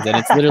 Higgins, and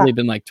it's literally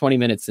been like 20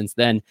 minutes since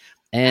then.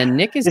 And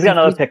Nick is he's got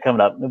another pick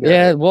coming up.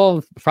 Yeah,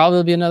 well,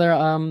 probably be another.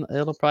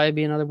 It'll probably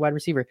be another wide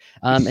receiver.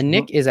 And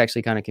Nick is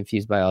actually kind of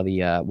confused by all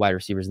the wide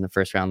receivers in the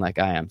first round, like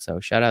I am. So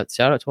shout out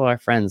to all our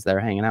friends that are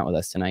hanging out with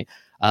us tonight.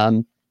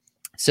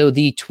 So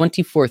the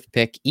 24th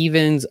pick,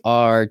 evens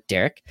are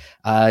Derek,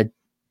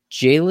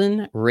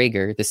 Jalen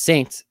Reagor, the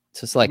Saints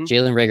to select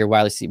Jalen Reagor,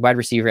 wide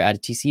receiver out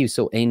of TCU.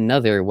 So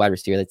another wide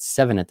receiver. That's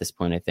 7 at this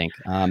point, I think.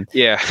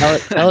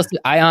 Tell us,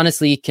 I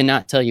honestly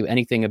cannot tell you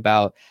anything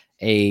about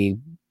a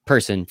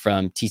person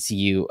from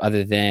TCU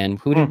other than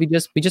who did we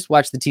just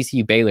watched the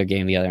TCU Baylor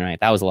game the other night.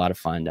 That was a lot of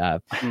fun.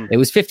 It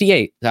was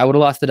 58. I would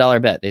have lost the dollar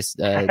bet. This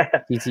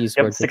TCU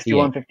scored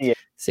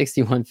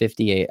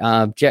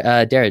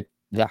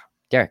 61-58.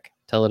 Derek,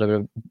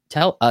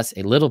 tell us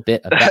a little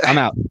bit about. I'm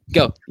out.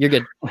 Go. You're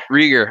good.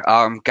 Reagor,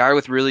 guy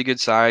with really good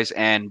size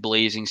and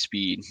blazing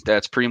speed.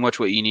 That's pretty much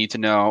what you need to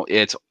know.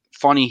 It's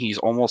funny, he's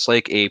almost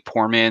like a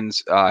poor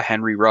man's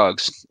Henry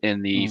Ruggs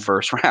in the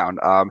first round.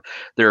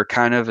 They're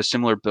kind of a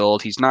similar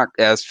build. He's not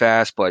as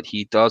fast, but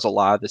he does a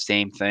lot of the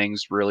same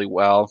things really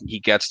well. He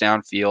gets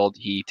downfield.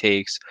 He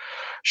takes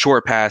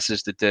short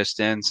passes to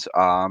distance.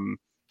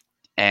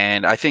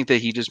 And I think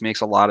that he just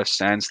makes a lot of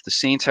sense. The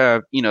Saints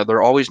have,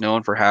 they're always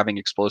known for having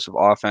explosive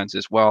offense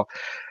as well.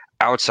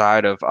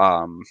 Outside of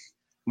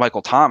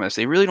Michael Thomas,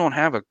 they really don't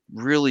have a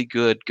really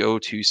good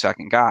go-to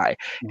second guy.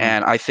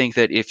 And I think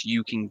that if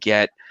you can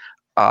get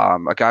a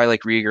guy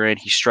like Reagor in,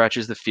 he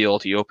stretches the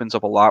field. He opens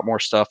up a lot more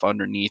stuff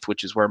underneath,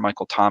 which is where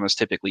Michael Thomas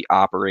typically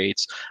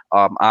operates.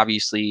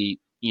 Obviously,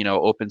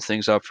 opens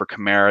things up for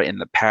Kamara in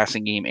the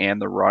passing game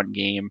and the run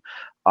game.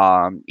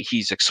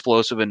 He's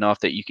explosive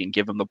enough that you can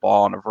give him the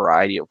ball in a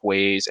variety of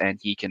ways and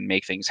he can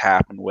make things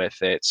happen with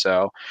it.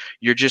 So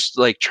you're just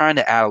like trying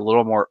to add a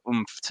little more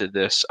oomph to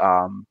this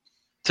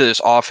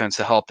offense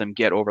to help them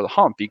get over the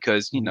hump,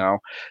 because,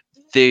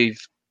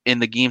 in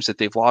the games that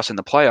they've lost in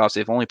the playoffs,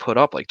 they've only put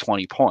up like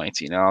 20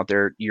 points.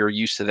 You're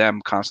used to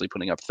them constantly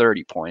putting up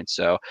 30 points.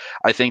 So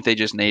I think they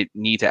just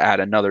need to add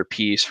another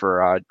piece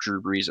for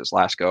Drew Brees'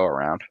 last go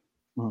around.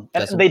 And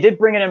they did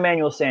bring in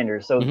Emmanuel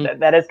Sanders, so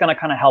that is going to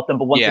kind of help them.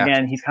 But once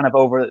again, he's kind of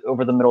over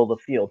the middle of the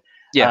field.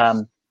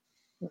 One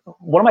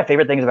of my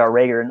favorite things about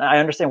Reagor, and I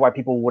understand why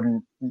people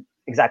wouldn't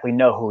exactly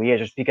know who he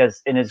is, just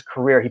because in his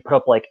career he put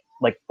up like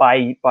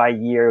by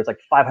year it was like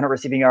 500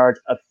 receiving yards,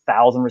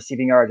 1,000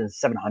 receiving yards, and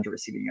 700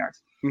 receiving yards.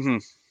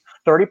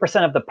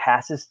 30% of the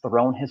passes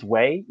thrown his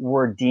way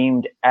were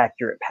deemed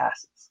accurate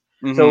passes.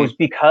 So it was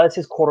because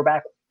his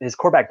quarterback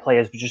play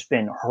has just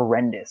been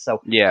horrendous.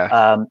 So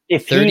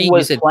if 30, he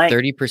was playing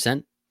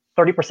 30%.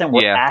 30%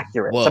 were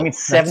accurate. Whoa, so I mean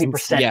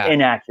 70%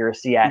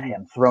 inaccuracy at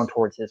him thrown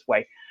towards his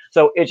way.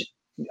 So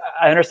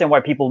I understand why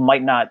people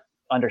might not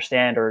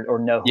understand or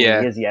know who he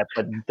is yet,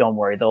 but don't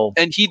worry,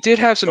 and he did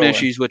have some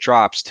issues with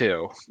drops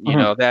too.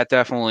 That's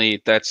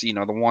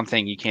the one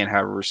thing you can't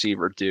have a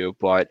receiver do.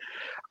 But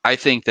I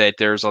think that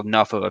there's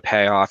enough of a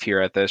payoff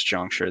here at this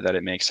juncture that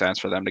it makes sense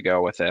for them to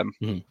go with him.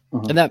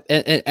 And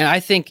I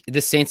think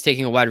the Saints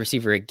taking a wide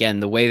receiver, again,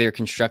 the way they're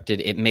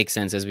constructed, it makes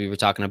sense, as we were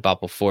talking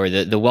about before.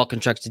 The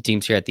well-constructed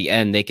teams here at the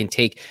end, they can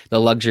take the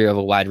luxury of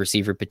a wide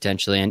receiver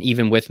potentially. And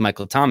even with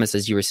Michael Thomas,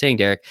 as you were saying,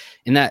 Derek,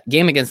 in that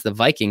game against the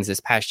Vikings this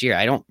past year,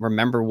 I don't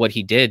remember what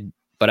he did,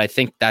 but I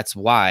think that's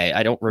why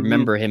I don't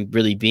remember him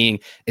really being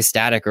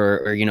ecstatic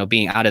or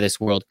being out of this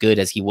world good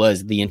as he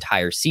was the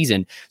entire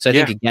season. So I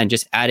think, again,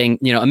 just adding,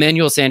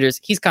 Emmanuel Sanders,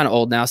 he's kind of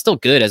old now, still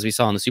good as we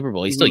saw in the Super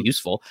Bowl. He's still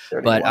useful,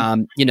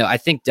 31. But I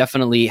think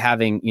definitely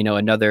having,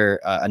 another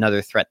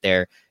threat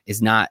there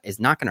is not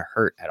going to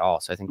hurt at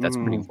all. So I think that's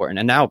pretty important.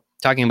 And now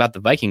talking about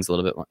the Vikings a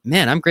little bit more,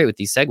 man, I'm great with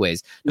these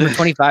segues. Number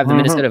 25, the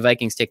Minnesota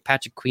Vikings take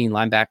Patrick Queen,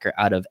 linebacker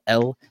out of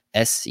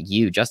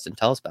LSU. Justin,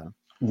 tell us about him.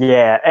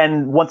 Yeah,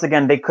 and once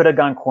again, they could have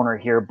gone corner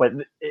here, but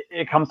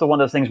it comes to one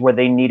of those things where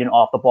they need an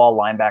off-the-ball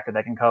linebacker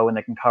that can go and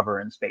they can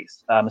cover in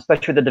space,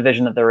 especially the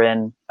division that they're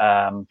in,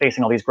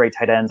 facing all these great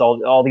tight ends,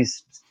 all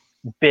these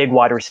big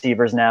wide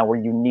receivers now, where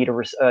you need a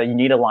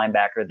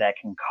linebacker that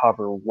can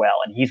cover well,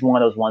 and he's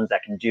one of those ones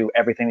that can do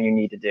everything that you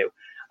need to do.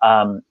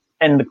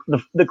 And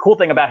the cool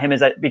thing about him is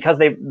that because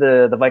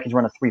the Vikings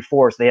run a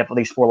 3-4, so they have at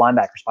least 4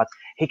 linebacker spots,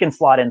 he can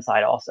slot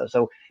inside also.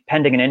 So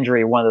pending an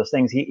injury, one of those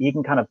things, he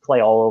can kind of play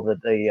all over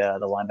the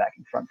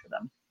linebacking front for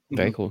them.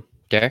 Very cool.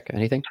 Derek,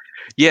 anything?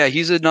 Yeah,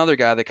 he's another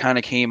guy that kind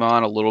of came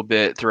on a little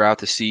bit throughout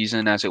the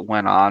season as it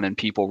went on, and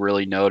people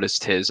really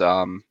noticed his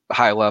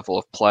high level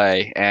of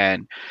play.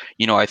 And,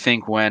 I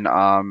think when,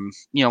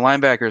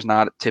 linebacker is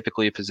not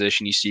typically a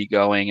position you see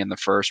going in the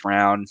first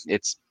round.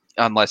 It's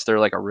unless they're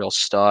like a real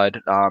stud.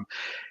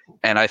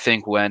 And I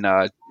think when,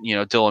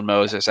 Dylan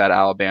Moses at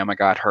Alabama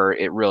got hurt,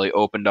 it really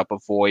opened up a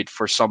void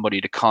for somebody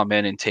to come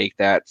in and take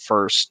that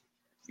first,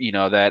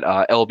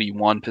 that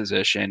LB1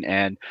 position.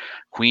 And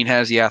Queen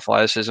has the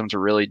athleticism to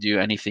really do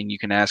anything you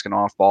can ask an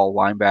off-ball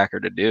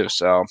linebacker to do.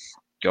 So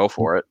go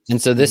for it.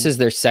 And so this is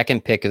their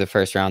second pick of the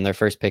first round. Their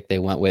first pick, they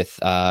went with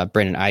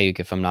Brandon Ayuk,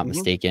 if I'm not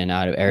mistaken,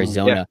 out of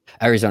Arizona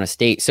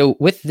State. So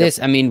with this,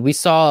 I mean, we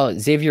saw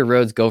Xavier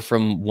Rhodes go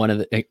from one of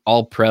the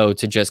all-pro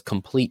to just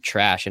complete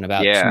trash in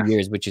about 2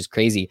 years, which is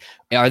crazy.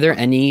 Are there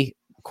any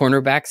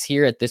cornerbacks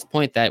here at this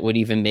point that would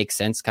even make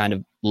sense kind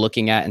of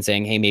looking at and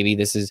saying, hey, maybe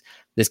this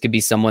could be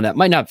someone that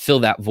might not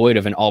fill that void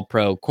of an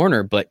all-pro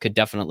corner, but could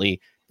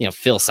definitely,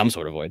 fill some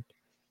sort of void?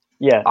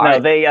 Yeah, I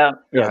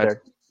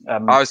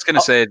was going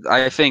to say,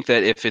 I think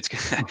that if it's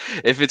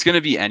going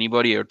to be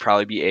anybody, it would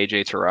probably be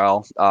AJ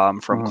Terrell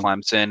from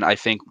Clemson. I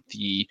think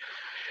he's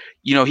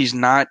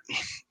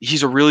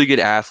a really good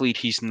athlete.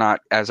 He's not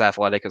as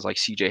athletic as like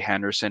CJ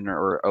Henderson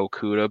or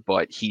Okudah,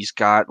 but he's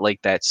got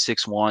like that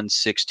 6'1",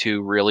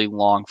 6'2", really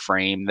long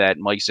frame that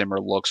Mike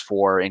Zimmer looks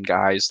for in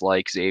guys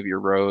like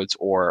Xavier Rhodes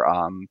or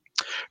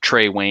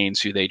Trey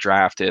Waynes, who they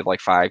drafted like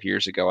 5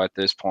 years ago at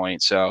this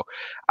point. So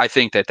I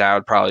think that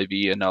would probably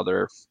be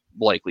another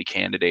likely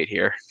candidate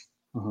here.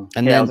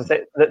 And then I was gonna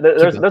say,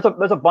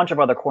 there's a bunch of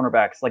other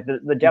cornerbacks, like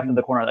the depth of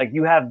the corner. Like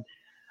you have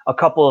a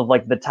couple of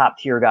like the top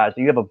tier guys,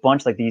 but you have a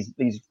bunch like these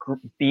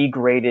B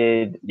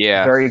graded,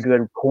 very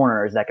good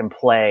corners that can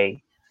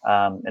play,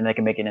 and they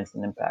can make an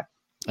instant impact.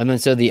 And then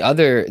so the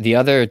other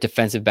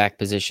defensive back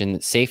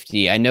position,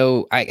 safety. I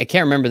know I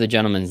can't remember the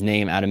gentleman's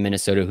name out of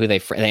Minnesota who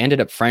they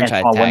ended up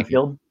franchise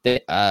tagging. Not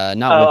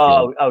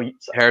Winfield.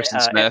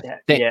 Harrison Smith.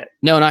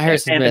 No, not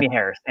Harrison Anthony Smith.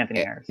 Harris. Anthony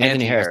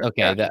Harris.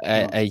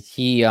 Okay,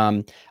 he.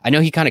 I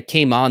know he kind of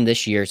came on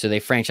this year, so they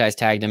franchise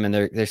tagged him, and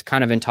there's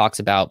kind of in talks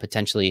about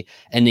potentially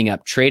ending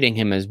up trading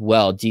him as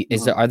well.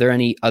 Are there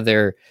any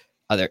other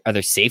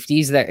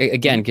safeties that,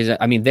 again, because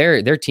I mean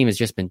their team has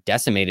just been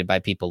decimated by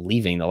people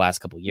leaving the last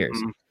couple of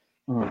years.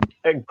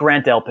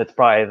 Grant Delpit's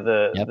probably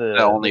the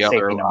only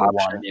other number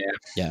option.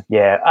 One.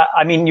 Yeah.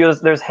 I mean,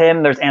 there's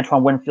him. There's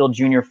Antoine Winfield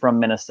Jr. from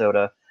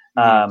Minnesota,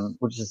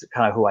 which is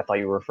kind of who I thought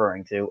you were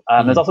referring to.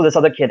 There's also this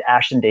other kid,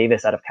 Ashton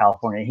Davis, out of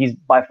California. He's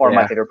by far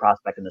my favorite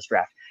prospect in this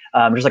draft.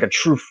 Just like a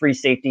true free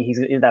safety. He's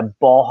that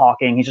ball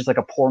hawking. He's just like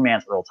a poor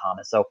man's Earl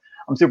Thomas. So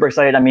I'm super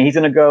excited. I mean, he's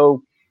going to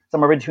go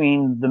somewhere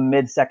between the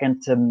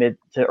mid-second to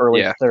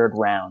early third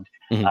round.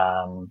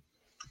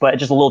 But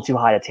just a little too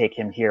high to take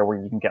him here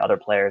where you can get other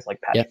players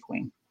like Patrick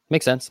Queen.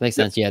 Makes sense.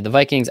 Yeah. The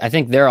Vikings, I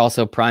think they're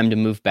also primed to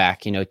move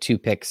back, 2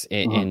 picks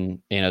in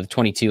the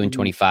 22 and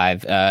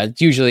 25.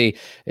 Usually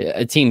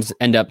teams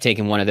end up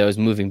taking one of those,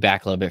 moving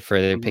back a little bit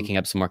further, picking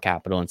up some more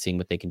capital and seeing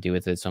what they can do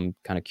with it. So I'm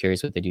kind of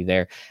curious what they do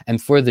there.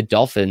 And for the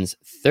Dolphins,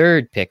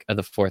 3rd pick of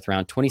the 4th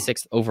round,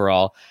 26th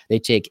overall, they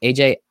take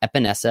AJ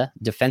Epinesa,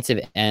 defensive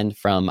end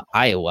from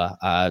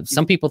Iowa.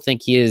 Some people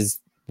think he is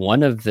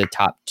one of the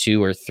top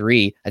 2 or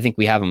 3. I think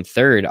we have him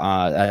 3rd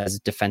as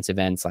defensive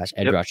end /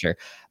 edge rusher.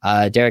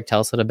 Derek,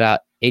 tell us a little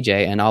about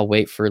AJ, and I'll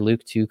wait for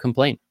Luke to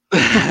complain.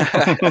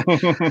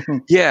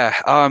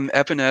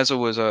 Epinesa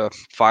was a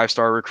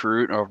 5-star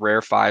recruit, a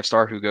rare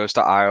 5-star who goes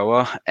to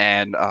Iowa,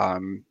 and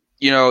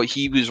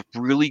he was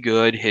really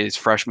good his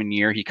freshman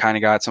year. He kind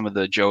of got some of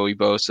the Joey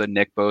Bosa,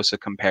 Nick Bosa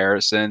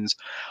comparisons.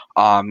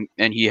 And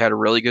he had a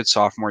really good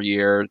sophomore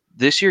year.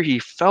 This year he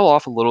fell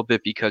off a little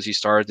bit because he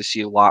started to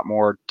see a lot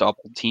more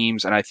double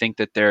teams. And I think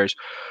that there's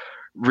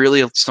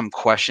really some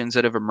questions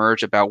that have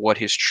emerged about what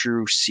his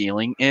true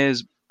ceiling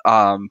is.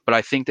 But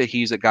I think that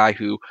he's a guy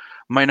who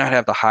might not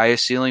have the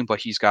highest ceiling, but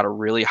he's got a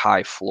really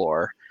high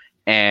floor.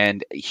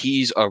 And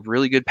he's a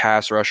really good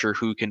pass rusher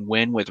who can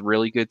win with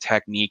really good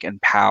technique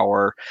and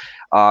power.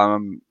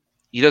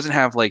 He doesn't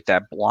have like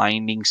that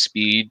blinding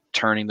speed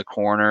turning the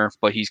corner,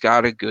 but he's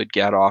got a good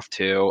get off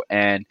too.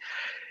 And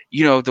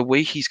the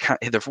way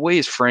the way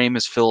his frame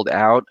is filled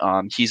out,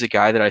 he's a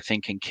guy that I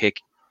think can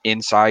kick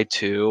inside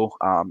too.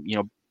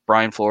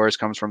 Brian Flores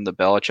comes from the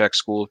Belichick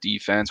school of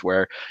defense,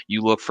 where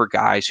you look for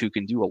guys who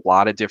can do a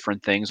lot of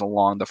different things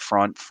along the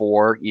front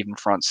four, even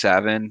front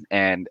seven,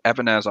 and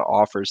Epenesa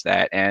offers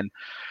that. And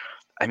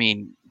I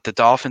mean, the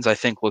Dolphins, I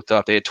think, looked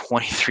up. They had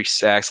 23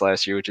 sacks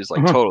last year, which is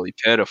like totally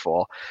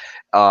pitiful.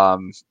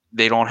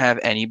 They don't have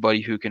anybody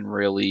who can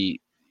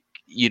really,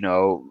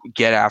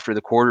 get after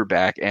the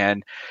quarterback.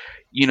 And,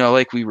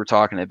 like we were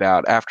talking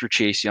about, after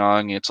Chase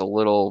Young, it's a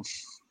little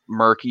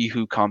murky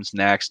who comes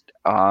next.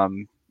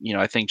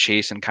 I think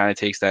Chasen kind of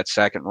takes that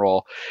second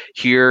role.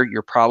 Here,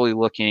 you're probably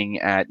looking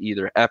at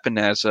either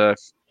Epenesa,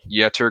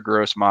 Yetur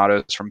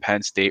Gross-Matos from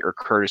Penn State, or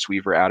Curtis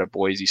Weaver out of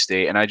Boise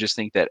State. And I just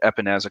think that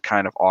Epenesa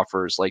kind of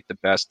offers like the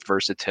best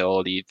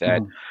versatility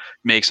that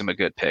makes him a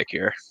good pick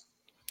here.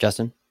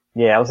 Justin?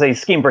 Yeah, I would say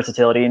scheme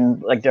versatility.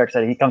 And like Derek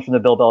said, he comes from the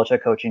Bill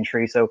Belichick coaching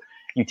tree. So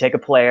you take a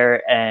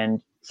player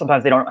and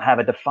sometimes they don't have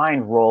a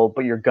defined role,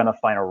 but you're going to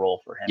find a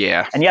role for him.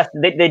 Yeah. And yes,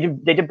 they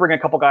did bring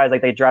a couple guys.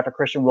 Like they drafted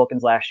Christian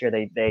Wilkins last year.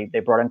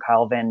 They brought in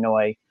Kyle Van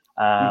Noy,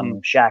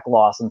 Shaq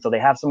Lawson. So they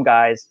have some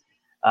guys.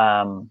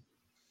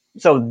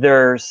 So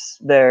their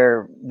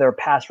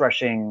pass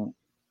rushing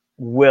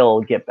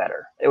will get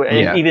better.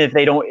 Even if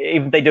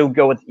they do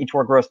go with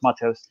Yetur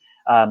Gross-Matos,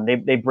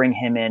 they bring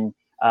him in.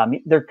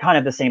 They're kind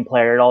of the same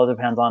player. It all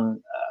depends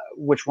on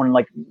which one.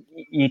 Like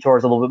Yetur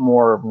is a little bit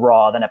more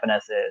raw than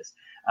Epenesa is.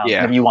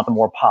 Maybe you want the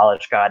more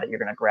polished guy that you're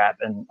going to grab.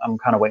 And I'm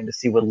kind of waiting to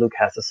see what Luke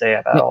has to say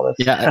about all this.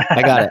 Yeah,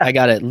 I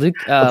got it. Luke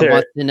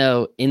wants to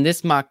know, in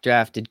this mock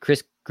draft, did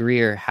Chris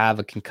Greer have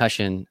a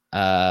concussion?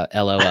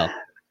 LOL.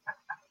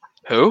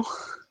 Who?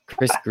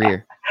 Chris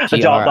Greer.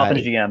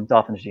 Dolphins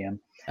GM.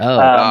 Oh,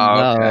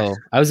 okay. no.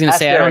 I was going to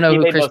say, I don't know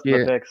who Chris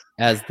Greer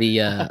as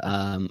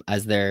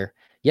their.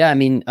 Yeah, I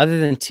mean, other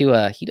than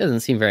Tua, he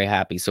doesn't seem very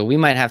happy. So we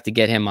might have to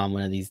get him on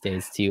one of these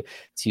days to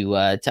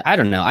I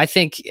don't know. I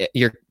think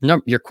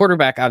your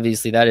quarterback,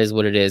 obviously, that is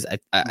what it is.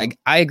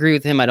 I agree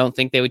with him. I don't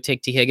think they would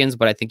take T. Higgins,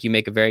 but I think you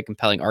make a very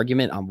compelling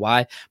argument on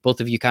why.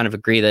 Both of you kind of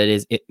agree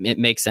that it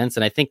makes sense.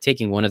 And I think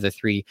taking one of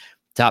the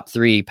top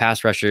three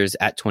pass rushers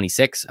at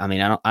 26. I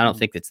mean, I don't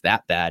think it's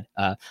that bad.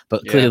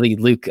 But clearly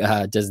Luke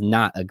does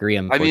not agree.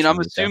 I mean, I'm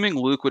assuming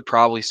Luke would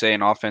probably say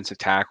an offensive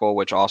tackle,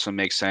 which also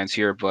makes sense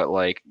here. But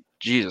like,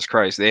 Jesus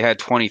Christ, they had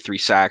 23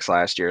 sacks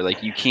last year.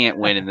 Like, you can't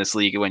win in this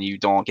league when you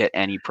don't get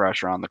any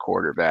pressure on the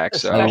quarterback.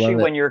 So especially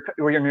when your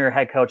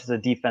head coach is a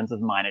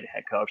defensive-minded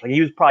head coach. Like,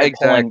 he was probably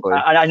pulling.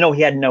 I know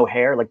he had no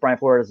hair, like Brian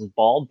Flores is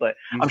bald, but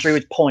I'm sure he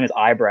was pulling his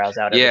eyebrows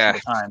out every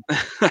single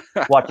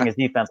time, watching his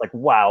defense. Like,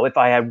 wow, if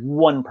I had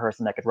one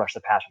person that could rush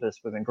the passer,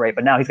 this would have been great.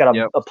 But now he's got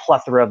a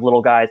plethora of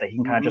little guys that he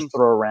can kind of just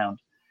throw around.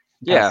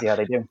 See how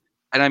they do.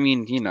 And I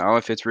mean,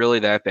 if it's really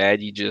that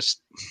bad, you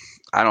just,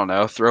 I don't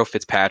know, throw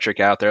Fitzpatrick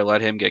out there, let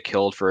him get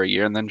killed for a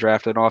year, and then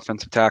draft an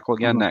offensive tackle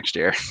again next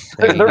year.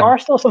 There are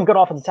still some good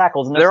offensive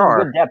tackles, and there's some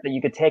good depth that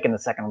you could take in the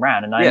second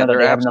round. And I know that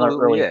they have another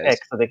early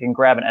pick, so they can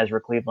grab an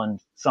Ezra Cleveland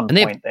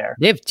there.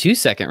 They have 2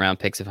 second-round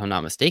picks, if I'm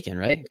not mistaken,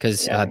 right?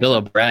 Because Bill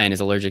O'Brien is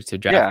allergic to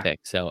draft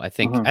picks. So I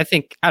think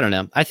I don't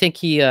know. I think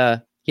he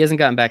hasn't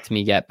gotten back to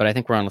me yet, but I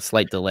think we're on a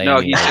slight delay.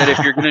 No, he said if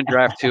you're going to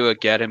draft Tua,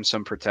 get him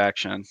some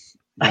protection.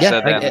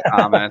 Said that in the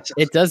comments.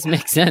 It does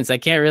make sense. I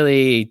can't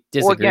really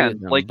disagree. Well,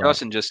 again, like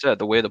Justin just said,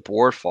 the way the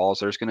board falls,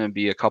 there's going to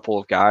be a couple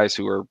of guys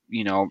who are,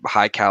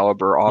 high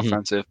caliber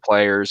offensive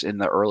players in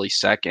the early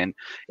second.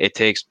 It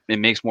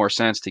makes more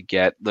sense to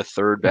get the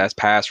third best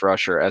pass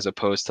rusher as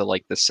opposed to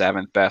like the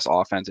 7th best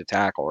offensive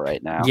tackle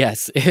right now.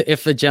 Yes,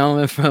 if the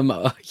gentleman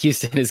from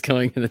Houston is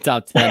going in the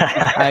top 10,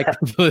 I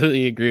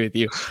completely agree with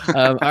you.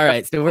 All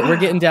right, so we're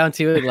getting down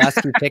to it. Last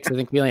 2 picks. I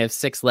think we only have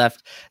 6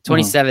 left.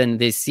 27.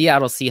 The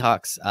Seattle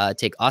Seahawks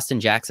take Austin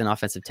Jackson,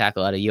 offensive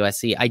tackle out of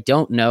USC. I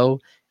don't know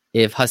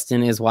if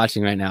Huston is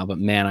watching right now, but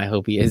man, I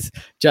hope he is.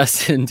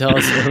 Justin, tell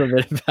us a little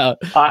bit about.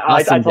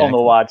 I told him to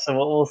watch, so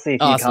we'll see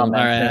if he comments. All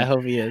right, I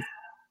hope he is.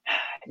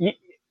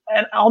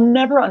 And I'll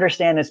never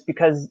understand this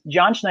because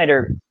John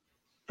Schneider,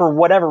 for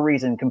whatever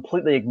reason,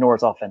 completely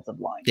ignores offensive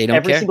line.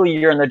 Every single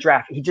year in the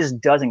draft, he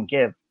just doesn't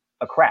give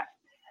a crap.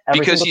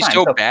 Because he's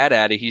so bad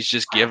at it, he's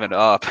just given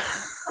up.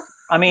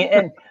 I mean,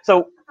 and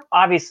so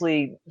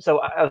obviously,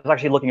 I was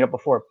actually looking it up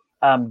before.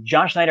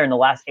 John Schneider in the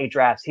last 8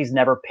 drafts, he's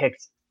never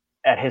picked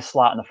at his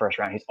slot in the first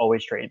round, he's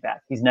always traded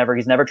back. He's never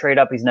traded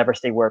up. He's never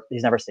stayed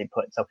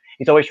put. So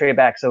he's always traded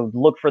back. So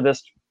look for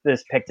this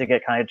pick to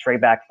get kind of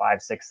trade back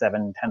 5, 6,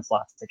 7, 10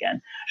 slots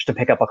again, just to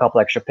pick up a couple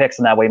extra picks,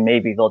 and that way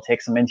maybe they'll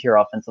take some interior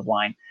offensive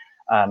line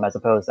as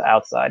opposed to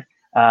outside.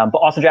 But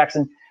Austin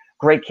Jackson,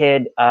 great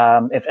kid.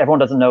 If everyone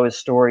doesn't know his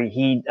story,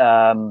 he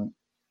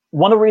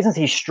one of the reasons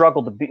he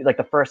struggled to be like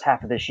the first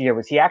half of this year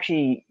was he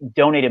actually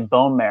donated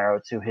bone marrow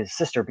to his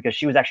sister because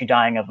she was actually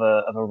dying of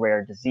a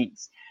rare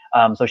disease.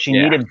 So she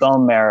needed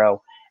bone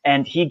marrow,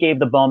 and he gave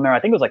the bone marrow,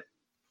 I think it was like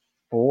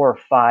 4 or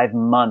 5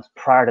 months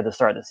prior to the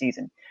start of the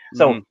season.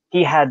 So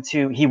he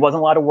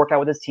wasn't allowed to work out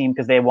with his team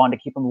because they wanted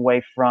to keep him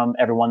away from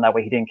everyone. That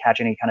way he didn't catch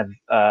any kind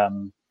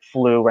of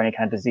flu or any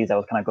kind of disease that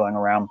was kind of going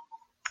around.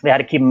 They had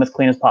to keep him as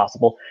clean as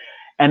possible.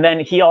 And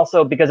then he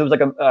also, because it was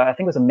like I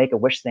think it was a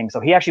Make-A-Wish thing. So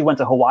he actually went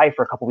to Hawaii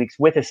for a couple of weeks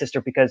with his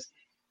sister because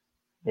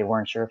they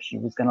weren't sure if she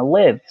was going to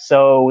live.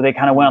 So they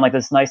kind of went on like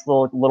this nice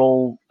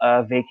little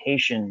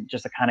vacation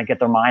just to kind of get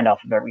their mind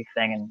off of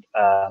everything.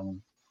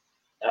 And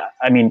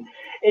I mean,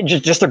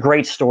 just a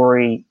great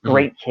story,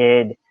 great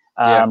kid.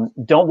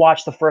 Don't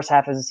watch the first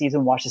half of the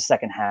season, watch the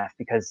second half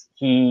because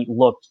he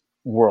looked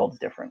worlds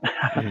different.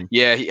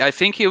 I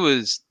think it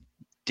was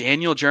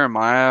Daniel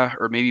Jeremiah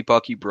or maybe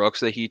Bucky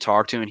Brooks that he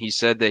talked to, and he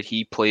said that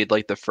he played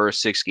like the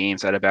first 6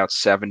 games at about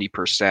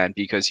 70%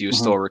 because he was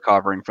still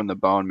recovering from the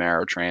bone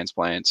marrow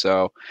transplant.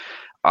 So,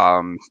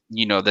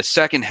 the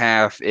second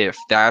half, if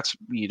that's,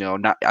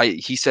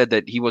 he said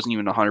that he wasn't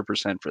even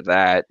 100% for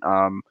that.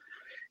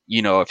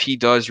 If he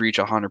does reach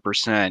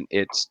 100%,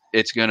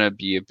 it's going to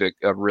be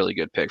a really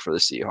good pick for the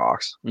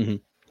Seahawks.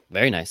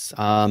 Very nice.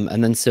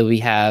 And then so we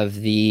have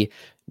the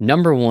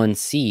number 1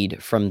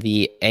 seed from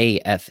the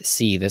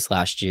AFC this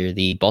last year,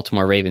 the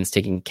Baltimore Ravens,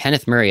 taking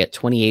Kenneth Murray at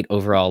 28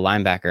 overall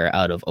linebacker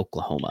out of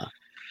Oklahoma.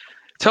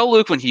 Tell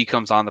Luke when he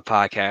comes on the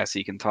podcast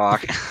he can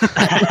talk.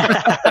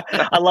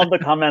 I love the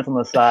comments on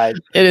the side.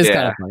 It is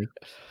kind of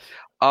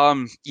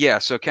funny.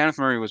 So Kenneth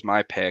Murray was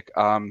my pick.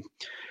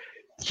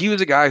 He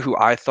was a guy who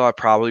I thought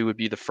probably would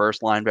be the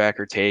first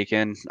linebacker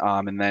taken,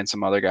 and then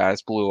some other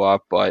guys blew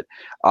up. But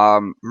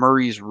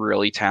Murray's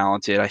really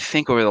talented. I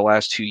think over the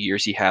last 2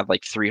 years, he had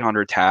like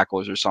 300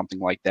 tackles or something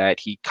like that.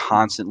 He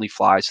constantly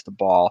flies to the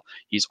ball.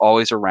 He's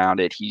always around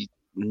it. He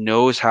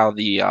knows how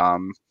the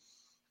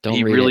Don't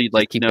he read really it.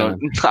 like Keep no.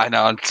 going. I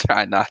know. I'm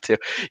trying not to.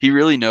 He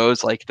really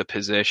knows like the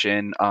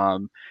position.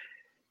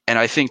 And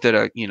I think that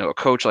a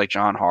coach like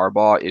John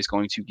Harbaugh is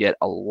going to get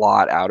a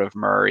lot out of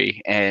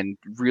Murray and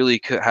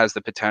really has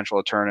the potential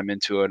to turn him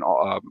into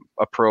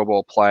a Pro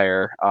Bowl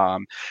player.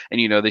 And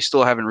they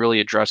still haven't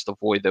really addressed the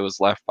void that was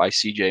left by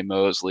C.J.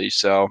 Mosley.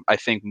 So I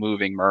think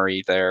moving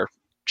Murray there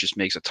just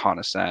makes a ton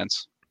of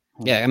sense.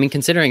 Yeah, I mean,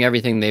 considering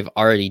everything they've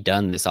already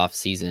done this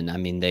offseason, I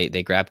mean,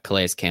 they grabbed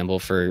Calais Campbell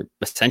for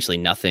essentially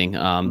nothing.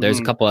 There's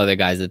a couple other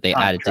guys that they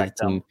added to the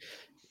team.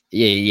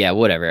 Yeah,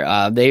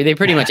 whatever. They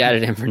pretty much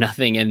added him for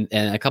nothing, and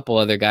a couple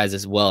other guys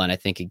as well. And I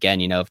think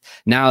again,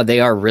 now they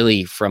are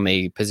really from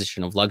a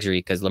position of luxury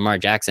because Lamar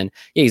Jackson,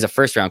 he's a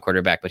first-round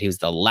quarterback, but he was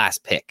the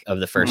last pick of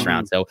the first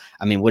round. So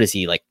I mean, what is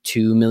he, like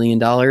 $2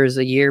 million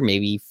a year,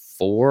 maybe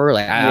 4?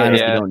 Like I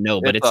honestly don't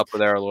know, but it's up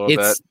there a little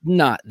bit.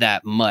 Not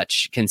that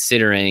much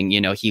considering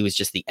he was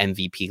just the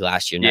MVP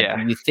last year. Now,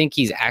 you think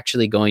he's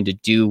actually going to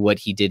do what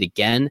he did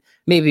again?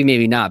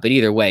 Maybe not. But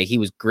either way, he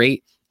was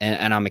great.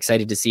 And I'm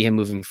excited to see him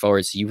moving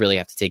forward. So you really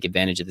have to take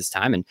advantage of this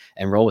time and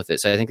roll with it.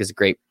 So I think it's a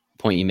great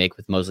point you make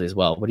with Mosley as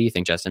well. What do you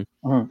think, Justin?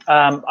 From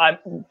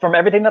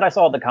everything that I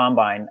saw at the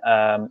combine,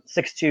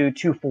 6'2",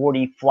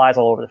 240, flies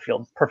all over the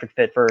field. Perfect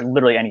fit for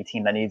literally any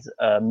team that needs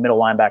a middle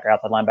linebacker,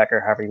 outside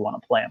linebacker, however you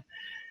want to play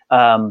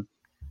him.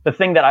 The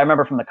thing that I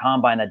remember from the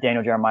combine that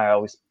Daniel Jeremiah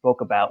always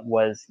spoke about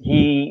was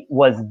he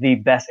was the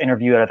best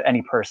interview out of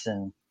any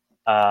person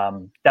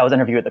that was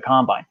interviewed at the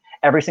combine.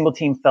 Every single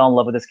team fell in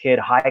love with this kid,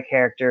 high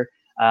character.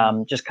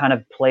 Just kind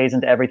of plays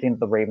into everything that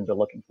the Ravens are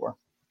looking for.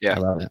 Yeah, I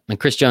love it. And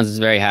Chris Jones is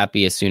very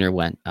happy as Sooner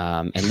went.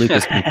 And Luke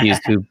is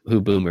confused who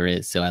Boomer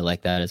is, so I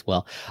like that as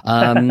well.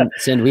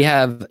 So we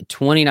have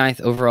 29th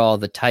overall,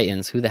 the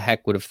Titans. Who the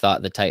heck would have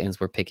thought the Titans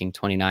were picking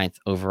 29th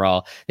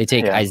overall? They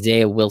take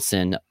Isaiah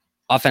Wilson,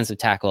 offensive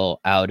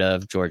tackle out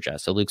of Georgia.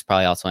 So Luke's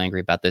probably also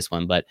angry about this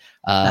one, but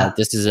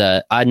this is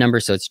a odd number.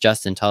 So it's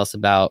Justin. Tell us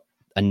about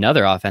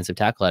another offensive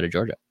tackle out of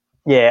Georgia.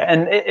 Yeah,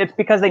 and it's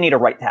because they need a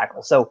right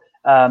tackle. So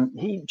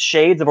he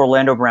shades of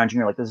Orlando Brown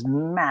Jr., like this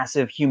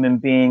massive human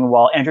being,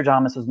 while Andrew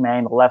Thomas was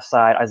manning the left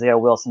side, Isaiah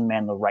Wilson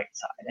manned the right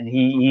side, and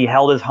he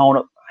held his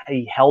own.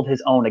 He held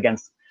his own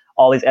against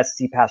all these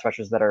SEC pass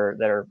rushers that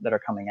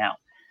are coming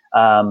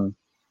out.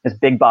 This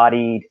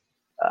big-bodied,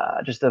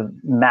 just a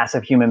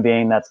massive human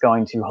being that's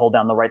going to hold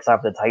down the right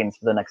side for the Titans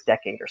for the next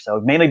decade or so.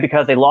 Mainly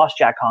because they lost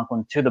Jack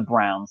Conklin to the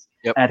Browns,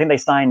 and I think they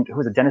signed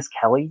Dennis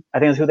Kelly. I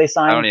think is who they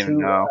signed. I don't even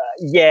know.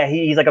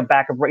 He's like a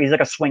backup. He's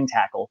like a swing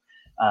tackle.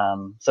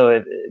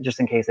 So just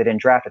in case they didn't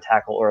draft a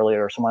tackle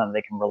earlier or someone that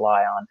they can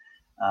rely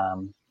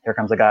on, here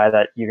comes a guy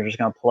that you're just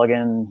going to plug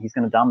in. He's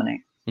going to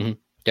dominate.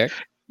 Derek?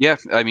 Yeah,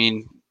 I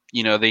mean,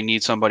 they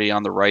need somebody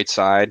on the right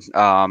side.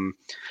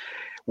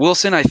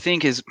 Wilson, I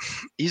think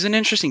he's an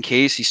interesting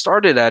case. He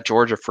started at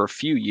Georgia for a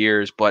few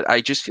years, but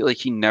I just feel like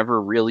he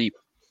never really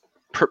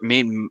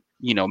made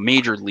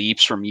major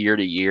leaps from year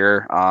to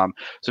year.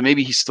 So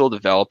maybe he's still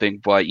developing,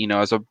 but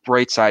as a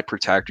bright side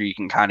protector, you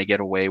can kind of get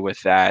away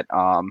with that.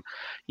 And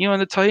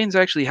the Titans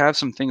actually have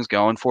some things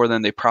going for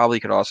them. They probably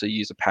could also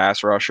use a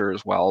pass rusher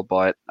as well,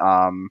 but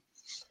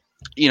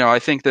I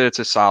think that it's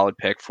a solid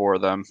pick for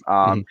them.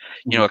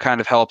 It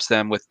kind of helps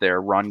them with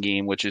their run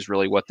game, which is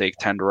really what they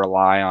tend to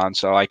rely on.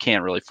 So I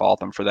can't really fault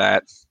them for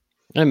that.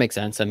 That makes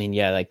sense. I mean,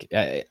 yeah, like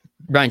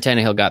Ryan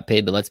Tannehill got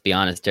paid, but let's be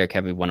honest, Derrick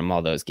Henry won him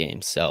all those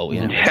games. So,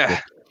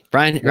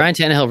 Ryan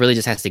Tannehill really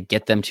just has to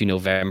get them to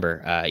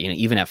November,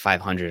 even at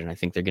 500, and I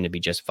think they're going to be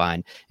just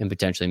fine and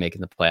potentially making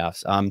the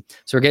playoffs.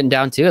 So we're getting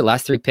down to it.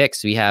 Last three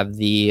picks, we have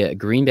the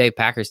Green Bay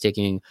Packers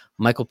taking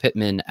Michael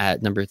Pittman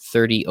at number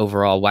 30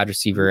 overall wide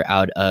receiver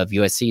out of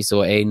USC.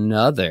 So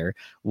another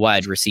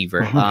wide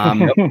receiver.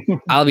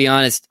 I'll be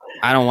honest,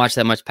 I don't watch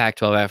that much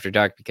Pac-12 after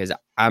dark because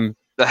I'm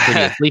pretty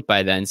asleep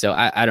by then. So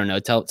I don't know.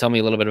 Tell me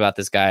a little bit about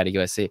this guy at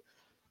USC.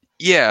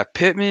 Yeah,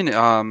 Pittman.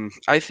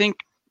 I think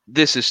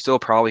this is still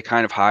probably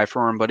kind of high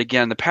for him, but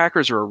again, the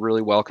Packers are a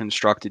really well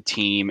constructed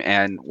team,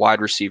 and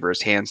wide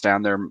receivers hands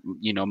down their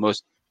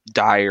most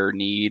dire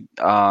need.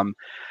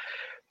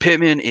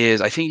 Pittman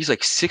I think he's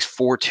like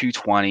 6'4",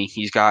 220.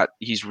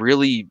 He's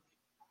really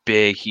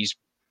big. He's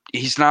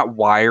not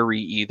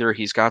wiry either.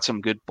 He's got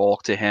some good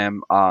bulk to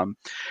him.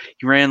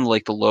 He ran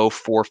like the low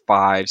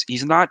 4.5s.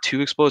 He's not too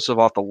explosive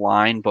off the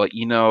line, but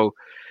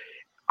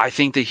I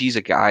think that he's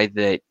a guy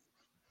that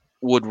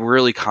would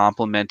really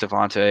complement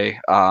Davante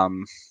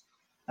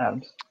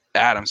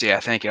Adams. Yeah,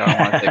 thank you.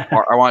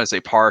 I want to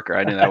say Parker.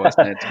 I knew that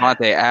wasn't it.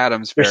 Davante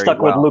Adams. You're stuck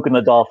with Luke and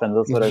the Dolphins.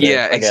 That's what it is.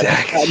 Yeah,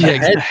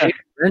 exactly.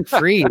 Rent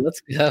free. Let's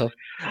go.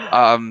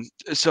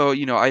 So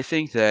I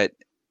think that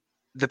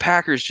the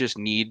Packers just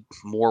need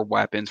more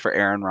weapons for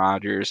Aaron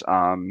Rodgers.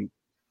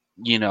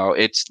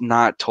 It's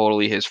not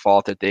totally his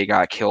fault that they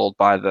got killed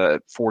by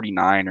the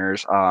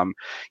 49ers.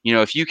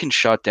 If you can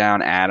shut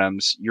down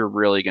Adams, you're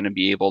really going to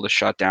be able to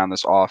shut down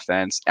this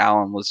offense.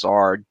 Allen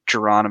Lazard,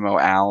 Geronimo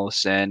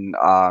Allison,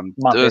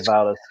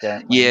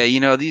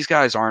 these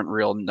guys aren't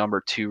real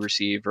number 2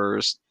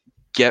 receivers.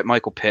 Get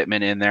Michael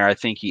Pittman in there. I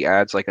think he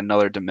adds like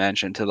another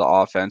dimension to the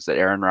offense that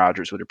Aaron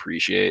Rodgers would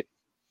appreciate.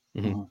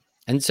 Mm-hmm.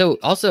 And so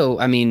also,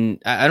 I mean,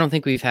 I don't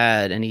think we've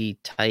had any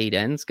tight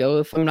ends go,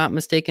 if I'm not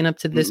mistaken, up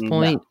to this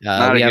point.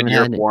 Not a good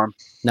year for him.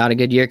 Not a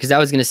good year. Because I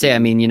was going to say, I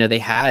mean, they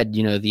had,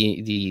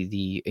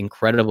 the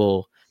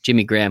incredible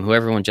Jimmy Graham, who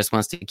everyone just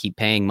wants to keep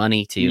paying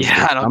monay to.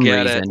 Yeah, I don't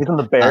get it. He's on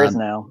the Bears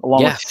now,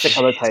 along with 6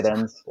 other tight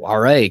ends. All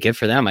right, good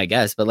for them, I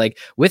guess. But like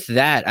with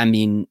that, I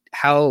mean,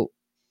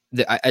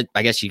 I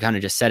guess you kind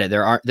of just said it.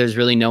 There's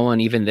really no one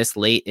even this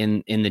late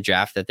in the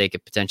draft that they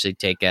could potentially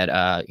take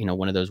at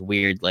one of those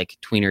weird like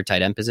tweener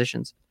tight end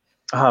positions.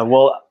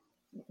 Well,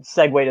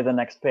 segue to the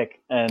next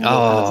pick, and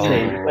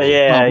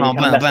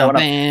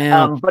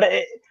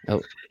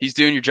he's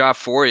doing your job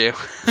for you.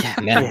 Yeah,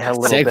 man.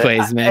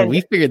 Segues, man.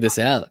 We figured this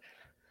out.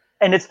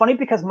 And it's funny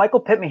because Michael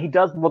Pittman, he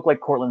does look like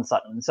Cortland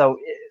Sutton. So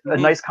a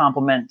nice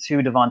compliment to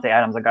Davante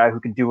Adams, a guy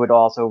who can do it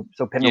all. So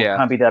Pittman would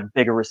kind of be that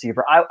bigger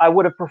receiver. I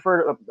would have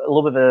preferred a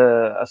little bit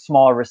of a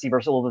smaller receiver,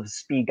 so a little bit of a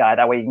speed guy.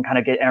 That way you can kind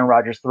of get Aaron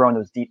Rodgers throwing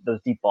those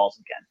deep balls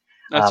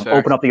again.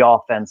 Open up the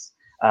offense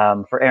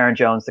for Aaron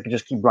Jones that can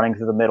just keep running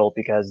through the middle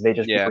because they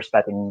just keep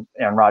respecting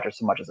Aaron Rodgers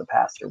so much as a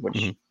passer,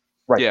 which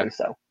rightfully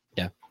so.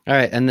 Yeah. All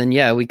right, and then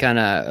we kind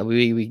of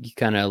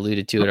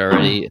alluded to it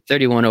already.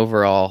 31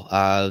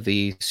 overall,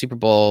 the Super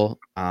Bowl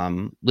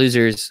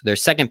losers. Their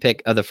second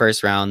pick of the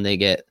first round, they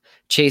get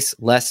Chase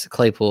Les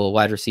Claypool,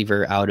 wide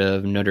receiver out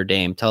of Notre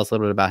Dame. Tell us a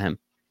little bit about him.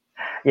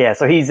 Yeah,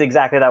 so he's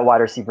exactly that wide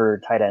receiver,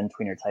 tight end,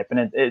 tweener type,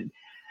 and it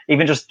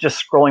even just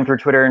scrolling through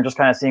Twitter and just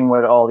kind of seeing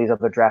what all these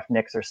other draft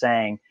nicks are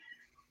saying.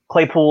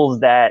 Claypool's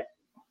that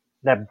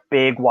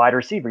big wide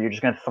receiver. You're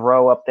just going to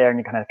throw up there and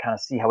you kind of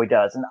see how he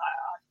does. And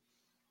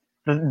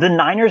the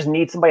Niners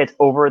need somebody that's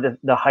over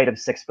the height of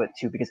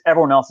 6'2" because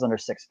everyone else is under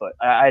 6 foot.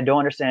 I don't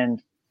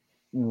understand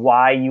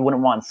why you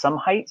wouldn't want some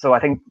height. So I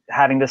think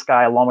having this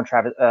guy along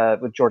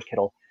with George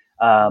Kittle,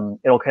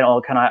 it'll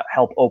kind of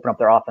help open up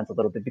their offense a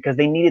little bit because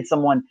they needed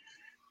someone.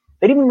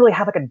 They didn't even really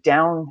have like a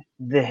down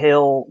the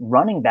hill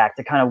running back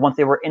to kind of once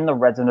they were in the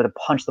red zone to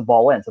punch the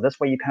ball in. So this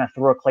way you kind of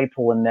throw a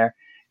Claypool in there,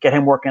 get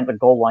him working at the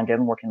goal line, get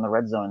him working in the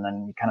red zone, and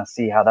then you kind of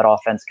see how that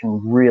offense can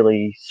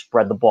really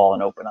spread the ball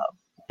and open up.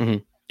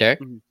 Mm-hmm. Derek?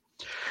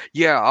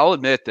 Yeah, I'll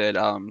admit that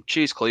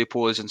Chase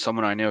Claypool isn't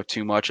someone I know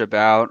too much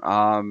about.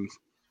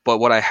 But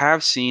what I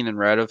have seen and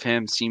read of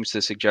him seems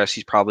to suggest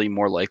he's probably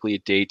more likely a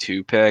day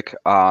 2 pick.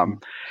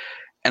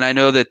 And I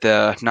know that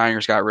the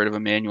Niners got rid of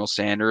Emmanuel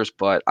Sanders,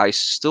 but I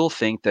still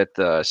think that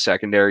the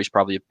secondary is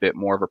probably a bit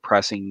more of a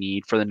pressing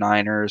need for the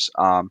Niners.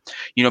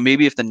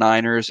 Maybe if the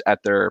Niners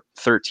at their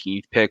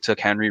 13th pick took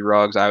Henry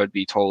Ruggs, I would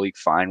be totally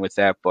fine with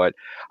that. But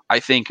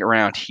I think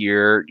around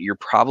here, you're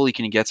probably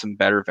going to get some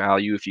better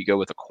value if you go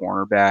with a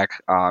cornerback.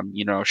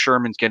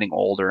 Sherman's getting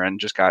older and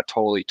just got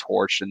totally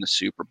torched in the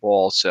Super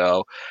Bowl.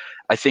 So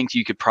I think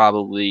you could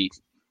probably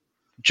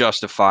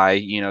justify,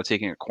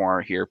 taking a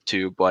corner here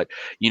too. But,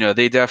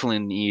 they definitely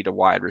need a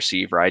wide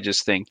receiver. I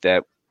just think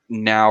that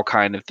now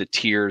kind of the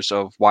tiers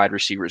of wide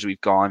receivers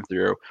we've gone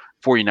through,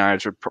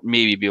 49ers would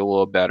maybe be a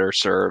little better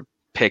served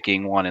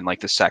picking one in like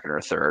the second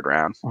or third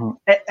round.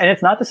 Mm-hmm. And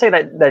it's not to say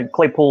that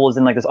Claypool is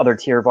in like this other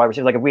tier of wide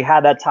receivers. Like if we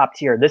had that top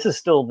tier, this is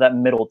still that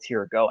middle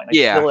tier going. Like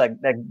still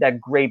that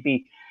great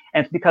B.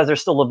 And it's because there's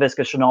still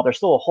LaVisca Chenault. There's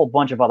still a whole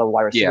bunch of other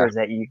wide receivers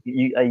that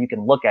you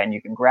can look at and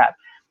you can grab.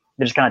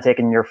 They're just kind of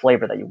taking your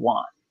flavor that you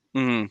want.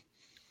 Mm-hmm.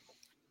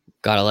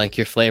 Gotta like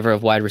your flavor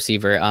of wide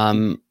receiver.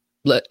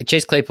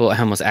 Chase Claypool, I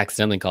almost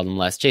accidentally called him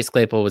Les. Chase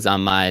Claypool was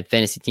on my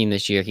fantasy team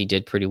this year. He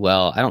did pretty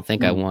well. I don't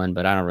think I won,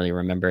 but I don't really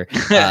remember.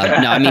 No,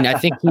 I mean, I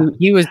think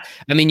he was,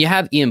 I mean, you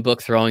have Ian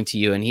Book throwing to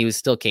you and he was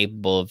still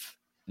capable of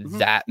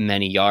that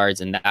many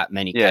yards and that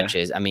many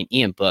catches. I mean,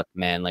 Ian Book,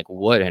 man, like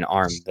what an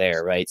arm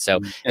there, right? So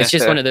it's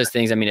just one of those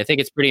things. I mean, I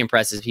think it's pretty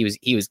impressive.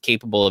 He was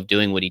capable of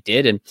doing what he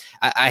did, and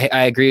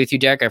I agree with you,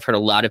 Derek. I've heard a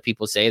lot of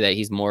people say that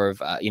he's more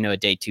of a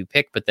day 2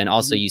 pick, but then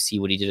also you see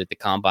what he did at the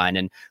combine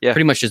and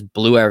pretty much just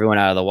blew everyone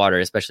out of the water,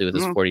 especially with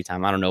his 40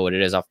 time. I don't know what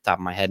it is off the top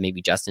of my head.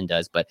 Maybe Justin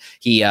does, but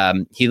he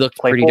looked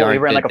pretty darn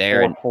good like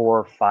there.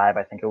 4.45,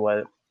 I think it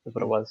was. Is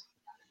what it was.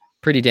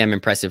 Pretty damn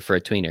impressive for a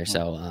tweener.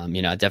 So,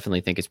 I definitely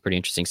think it's pretty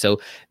interesting.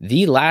 So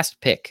the last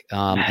pick,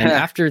 and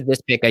after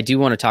this pick, I do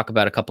want to talk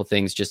about a couple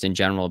things just in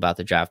general about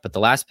the draft, but the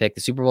last pick,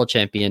 the Super Bowl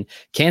champion,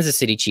 Kansas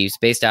City Chiefs,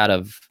 based out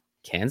of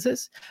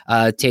Kansas,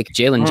 take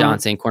Jalen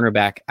Johnson,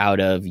 cornerback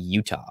out of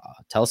Utah.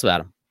 Tell us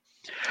about him.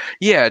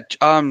 Yeah.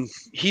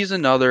 He's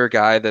another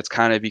guy that's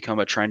kind of become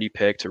a trendy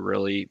pick to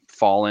really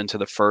fall into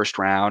the first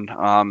round.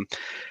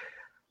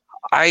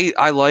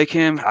 I like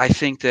him. I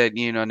think that,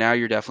 now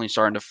you're definitely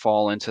starting to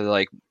fall into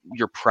like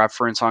your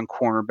preference on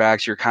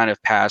cornerbacks. You're kind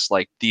of past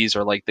like these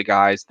are like the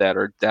guys that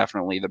are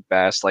definitely the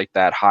best, like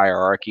that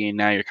hierarchy. And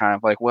now you're kind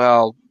of like,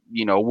 well,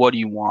 what do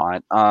you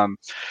want?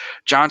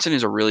 Johnson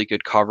is a really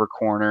good cover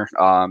corner.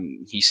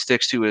 He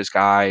sticks to his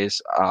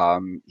guys.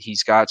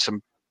 He's got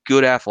some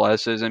good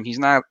athleticism. He's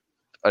not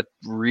a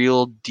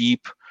real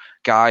deep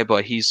guy,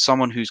 but he's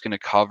someone who's going to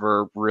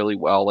cover really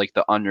well, like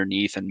the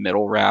underneath and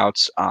middle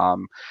routes.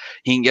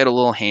 He can get a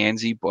little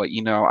handsy, but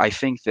I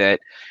think that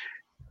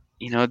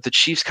the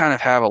Chiefs kind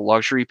of have a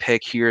luxury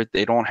pick here.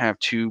 They don't have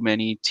too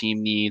many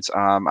team needs.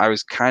 I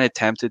was kind of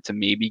tempted to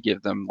maybe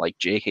give them like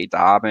J.K.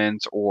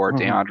 Dobbins or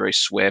DeAndre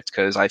Swift,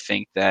 because I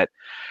think that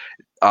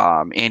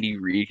Andy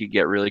Reid could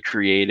get really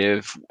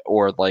creative,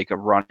 or like a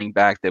running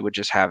back that would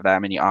just have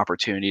that many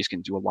opportunities,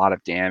 can do a lot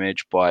of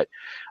damage. But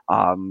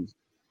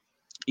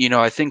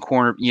I think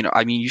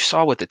you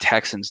saw what the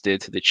Texans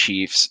did to the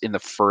Chiefs in the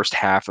first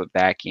half of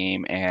that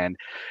game, and,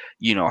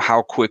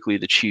 how quickly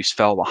the Chiefs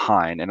fell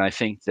behind. And I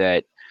think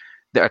that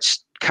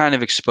that's kind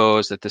of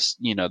exposed that this,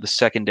 the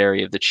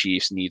secondary of the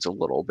Chiefs needs a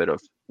little bit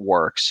of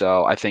work.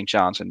 So I think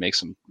Johnson makes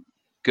some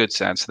good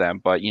sense to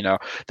them. But,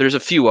 there's a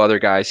few other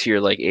guys here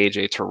like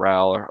AJ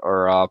Terrell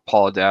or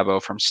Paul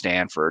Adebo from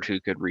Stanford who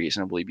could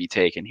reasonably be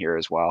taken here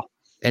as well.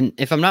 And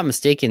if I'm not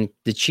mistaken,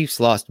 the Chiefs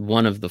lost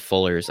one of the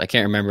Fullers. I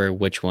can't remember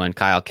which one,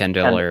 Kyle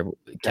Kendall or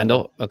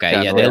Kendall. Okay,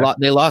 Kendall,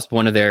 they lost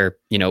one of their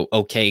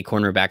okay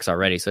cornerbacks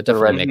already, so it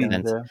definitely makes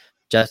sense.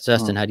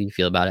 Justin, how do you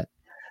feel about it?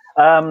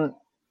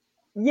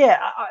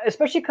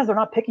 Especially because they're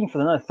not picking for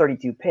another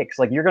 32 picks.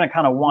 Like you're going to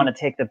kind of want to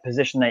take the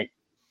position that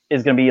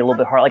is going to be a little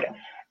bit hard. Like,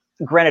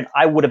 granted,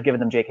 I would have given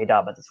them J.K.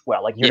 Dobbins as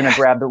well. Like you're going to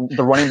grab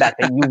the running back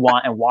that you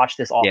want and watch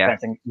this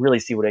offense and really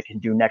see what it can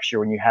do next year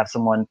when you have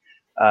someone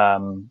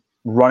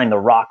running the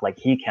rock like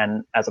he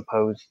can, as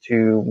opposed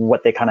to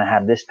what they kind of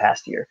had this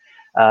past year.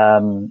 I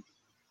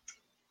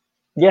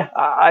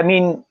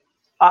mean,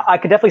 I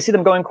could definitely see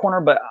them going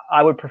corner, but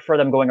I would prefer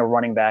them going a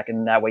running back,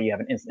 and that way you have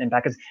an instant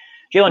impact. Because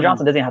Jalen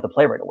Johnson doesn't have to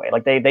play right away.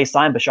 Like they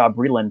signed Bashaud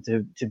Breeland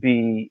to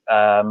be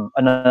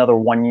another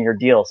 1-year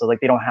deal, so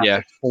like they don't have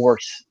to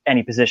force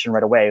any position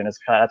right away. And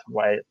that's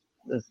why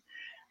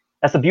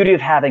that's the beauty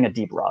of having a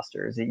deep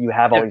roster, is that you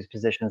have all these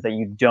positions that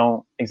you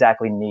don't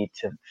exactly need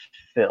to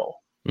fill.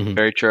 Mm-hmm.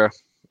 Very true.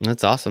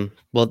 That's awesome.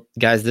 Well,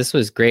 guys, this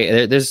was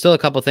great. There's still a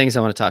couple things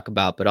I want to talk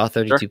about, but all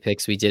 32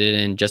 picks, we did it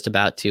in just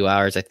about 2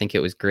 hours. I think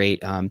it was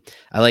great. I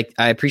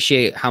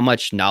appreciate how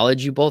much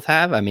knowledge you both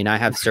have. I mean, I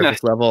have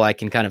surface level. I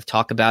can kind of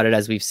talk about it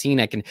as we've seen.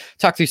 I can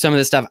talk through some of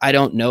this stuff. I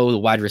don't know the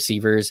wide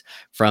receivers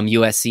from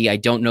USC. I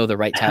don't know the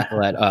right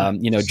tackle at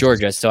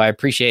Georgia. So I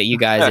appreciate you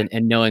guys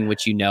and knowing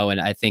what you know. And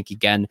I think,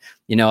 again,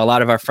 a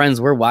lot of our friends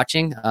were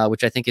watching,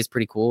 which I think is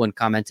pretty cool, and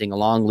commenting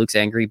along. Luke's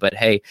angry, but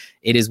hey,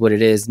 it is what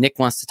it is. Nick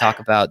wants to talk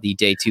about the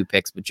day 2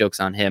 picks, but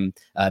jokes on him,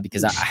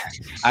 because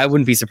I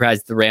wouldn't be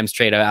surprised if the Rams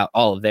trade out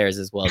all of theirs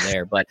as well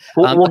there. But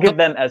we'll give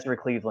them Ezra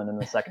Cleveland in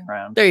the second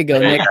round. There you go,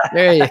 Nick.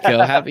 There you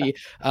go. Happy.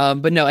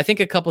 But no, I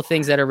think a couple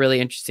things that are really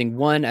interesting.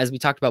 One, as we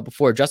talked about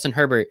before, Justin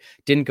Herbert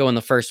didn't go in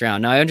the first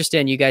round. Now, I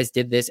understand you guys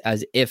did this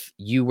as if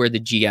you were the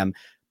GM.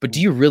 But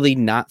do you really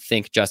not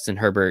think Justin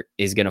Herbert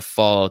is going to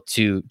fall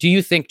to? Do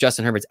you think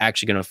Justin Herbert's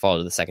actually going to fall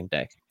to the second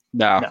day?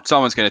 No,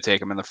 someone's going to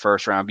take him in the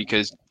first round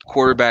because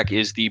quarterback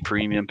is the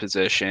premium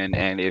position,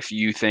 and if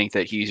you think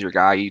that he's your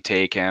guy, you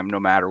take him no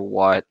matter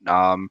what.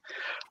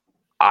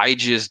 I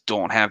just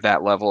don't have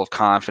that level of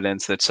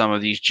confidence that some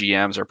of these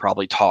GMs are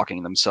probably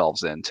talking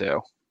themselves into.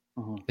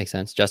 Makes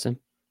sense. Justin?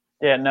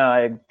 Yeah, no,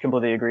 I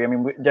completely agree. I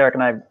mean, Derek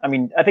and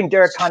I think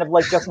Derek kind of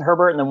liked Justin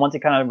Herbert, and then once he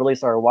kind of really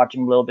started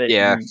watching a little bit,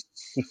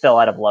 he fell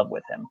out of love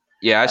with him.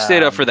 Yeah, I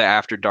stayed up for the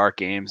after dark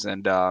games,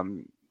 and I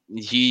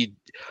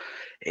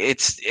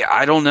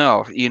don't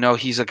know.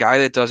 He's a guy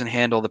that doesn't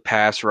handle the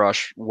pass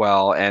rush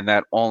well, and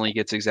that only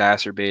gets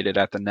exacerbated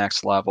at the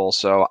next level.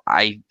 So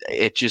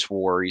it just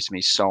worries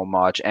me so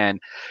much. And,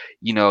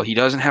 he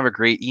doesn't have a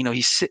great,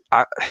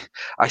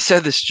 I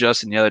said this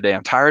Justin the other day.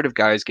 I'm tired of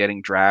guys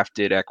getting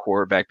drafted at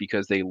quarterback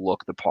because they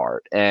look the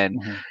part.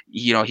 And,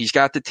 he's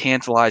got the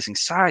tantalizing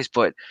size,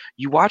 but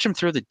you watch him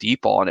throw the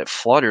deep ball and it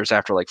flutters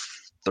after like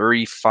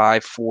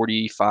 35,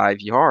 45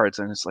 yards.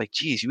 And it's like,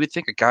 geez, you would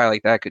think a guy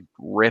like that could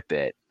rip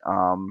it.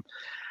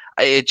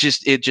 It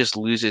just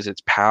loses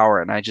its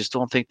power. And I just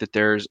don't think that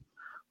there's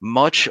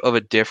much of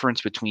a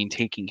difference between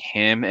taking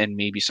him and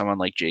maybe someone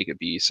like Jacob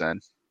Eason.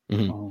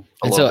 And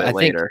so I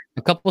think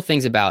a couple of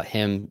things about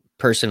him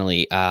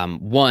personally.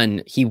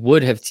 One, he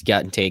would have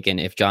gotten taken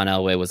if John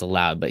Elway was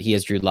allowed, but he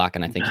has Drew Lock,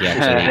 and I think he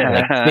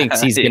actually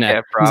thinks he's gonna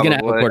have a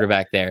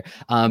quarterback there.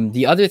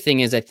 The other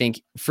thing is, I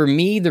think for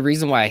me, the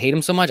reason why I hate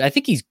him so much, I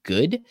think he's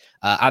good.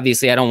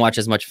 Obviously, I don't watch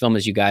as much film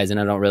as you guys, and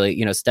I don't really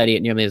study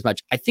it nearly as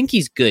much. I think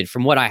he's good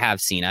from what I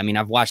have seen. I mean,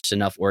 I've watched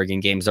enough Oregon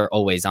games; they're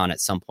always on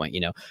at some point,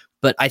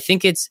 But I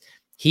think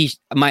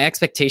my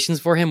expectations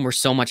for him were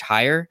so much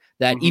higher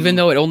that even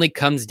though it only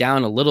comes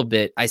down a little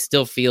bit, I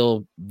still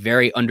feel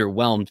very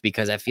underwhelmed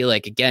because I feel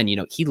like, again,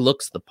 he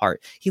looks the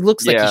part. He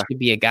looks like he should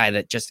be a guy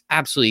that just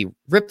absolutely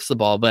rips the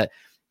ball. But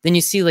then you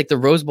see like the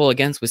Rose Bowl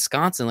against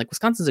Wisconsin, like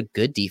Wisconsin's a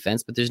good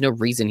defense, but there's no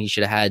reason he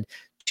should have had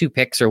 2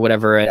 picks or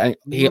whatever.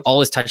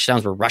 All his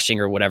touchdowns were rushing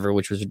or whatever,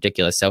 which was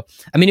ridiculous. So,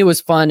 I mean, it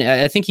was fun.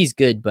 I think he's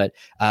good, but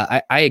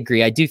I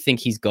agree. I do think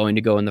he's going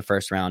to go in the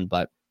first round,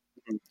 but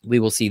we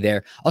will see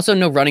there. Also,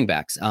 no running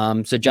backs.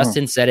 So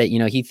Justin said it,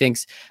 he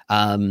thinks,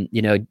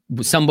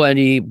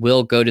 somebody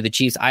will go to the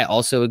Chiefs. I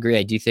also agree.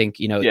 I do think,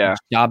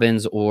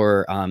 Dobbins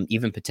or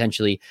even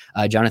potentially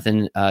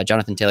Jonathan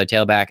Taylor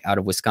tailback out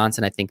of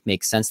Wisconsin, I think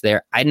makes sense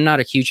there. I'm not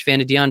a huge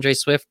fan of DeAndre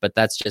Swift, but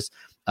that's just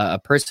a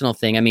personal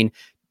thing. I mean,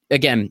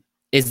 again,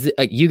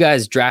 you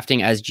guys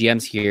drafting as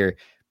GMs here,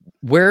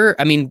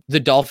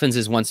 the Dolphins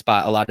is one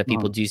spot a lot of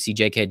people do see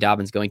J.K.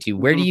 Dobbins going to.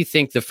 Where do you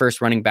think the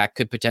first running back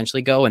could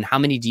potentially go, and how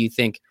many do you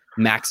think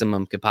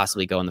maximum could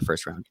possibly go in the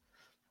first round?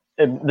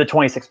 The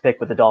 26th pick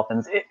with the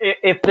Dolphins.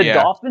 If the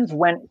Dolphins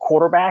went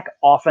quarterback,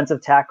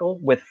 offensive tackle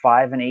with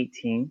 5 and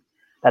 18,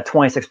 that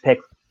 26th pick,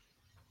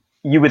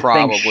 you would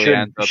probably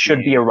think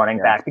should be a running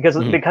back because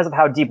of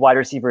how deep wide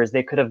receiver is.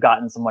 They could have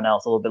gotten someone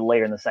else a little bit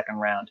later in the second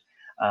round,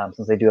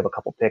 since they do have a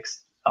couple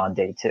picks on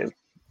day 2.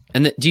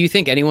 And do you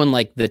think anyone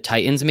like the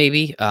Titans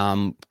maybe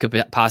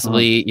could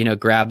possibly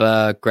grab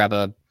a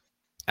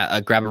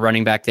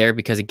running back there?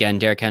 Because again,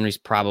 Derrick Henry's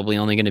probably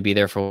only going to be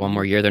there for one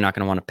more year. They're not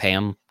going to want to pay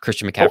him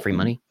Christian McCaffrey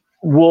money.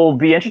 We'll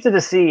be interested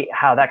to see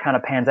how that kind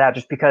of pans out,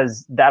 just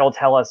because that'll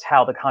tell us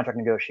how the contract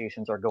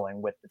negotiations are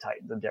going with the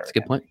Titans and Derrick. That's a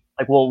good point.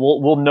 Like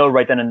we'll know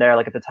right then and there.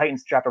 Like if the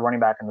Titans draft a running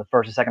back in the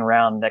first or second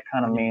round, that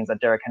kind of means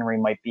that Derrick Henry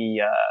might be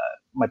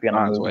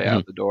on his way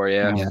out the door.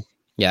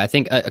 Yeah, I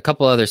think a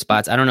couple other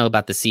spots. I don't know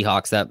about the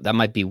Seahawks. That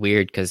might be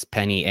weird because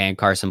Penny and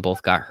Carson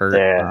both got hurt.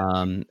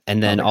 Yeah.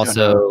 And then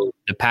also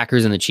the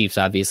Packers and the Chiefs,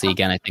 obviously,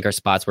 again, I think are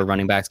spots where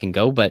running backs can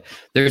go. But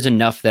there's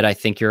enough that I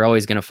think you're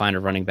always going to find a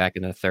running back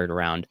in the third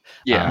round.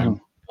 Yeah.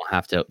 Won't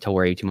have to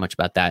worry too much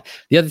about that.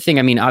 The other thing,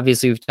 I mean,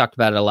 obviously, we've talked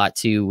about it a lot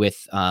too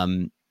with,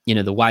 the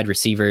wide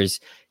receivers.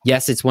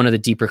 Yes, it's one of the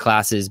deeper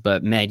classes,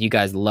 but man, you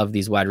guys love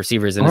these wide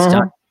receivers. And it's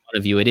not one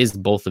of you, it is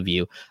both of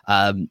you.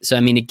 So,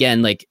 I mean,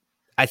 again, like,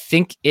 I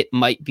think it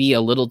might be a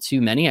little too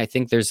many. I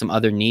think there's some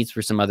other needs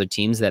for some other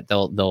teams that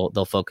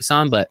they'll focus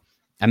on. But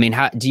I mean,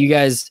 how do you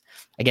guys?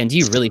 Again, do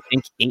you really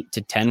think 8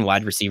 to 10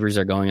 wide receivers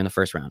are going in the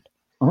first round?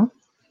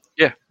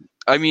 Yeah,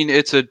 I mean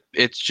it's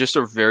just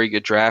a very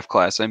good draft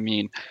class. I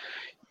mean,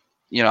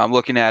 I'm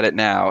looking at it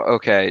now.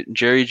 Okay,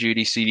 Jerry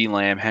Jeudy, CeeDee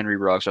Lamb, Henry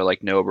Ruggs are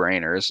like no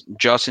brainers.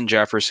 Justin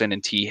Jefferson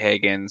and T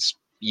Higgins,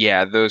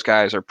 yeah, those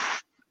guys are.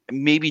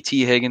 Maybe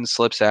T Higgins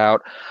slips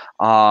out.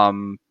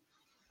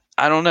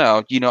 I don't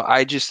know.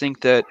 I just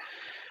think that,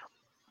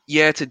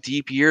 it's a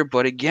deep year,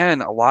 but again,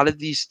 a lot of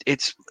these,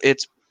 it's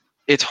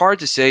hard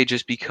to say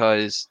just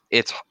because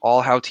it's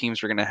all how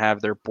teams are going to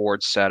have their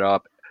boards set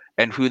up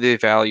and who they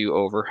value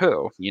over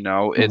who.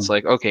 It's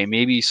like, okay,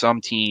 maybe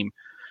some team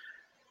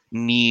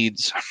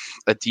needs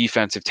a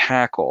defensive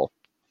tackle,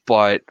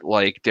 but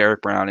like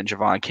Derek Brown and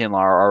Javon Kinlaw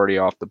are already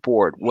off the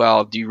board.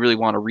 Well, do you really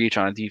want to reach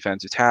on a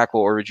defensive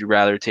tackle, or would you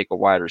rather take a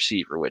wide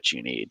receiver, which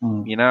you need?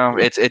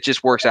 It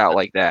just works out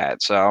like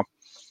that. So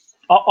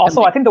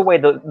also, I think the way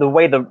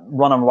the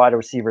run on wide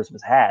receivers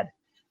was had,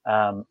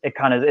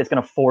 it's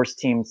going to force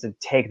teams to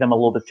take them a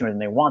little bit sooner than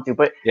they want to.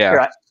 But Yeah.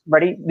 here,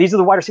 ready? These are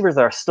the wide receivers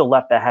that are still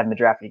left that haven't been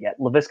drafted yet.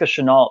 Laviska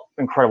Shenault,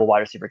 incredible wide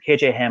receiver.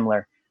 KJ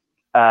Hamler,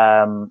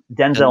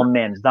 Denzel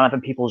Mims,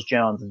 Donovan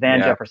Peoples-Jones,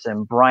 Van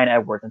Jefferson, Brian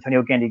Edwards,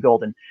 Antonio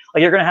Gandy-Golden.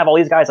 Like, you're going to have all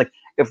these guys. Like,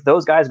 if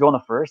those guys go in the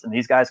first and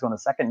these guys go in the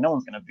second, no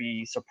one's going to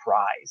be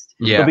surprised.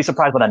 Yeah. They'll be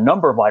surprised by the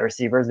number of wide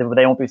receivers, but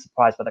they won't be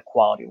surprised by the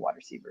quality of wide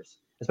receivers,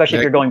 especially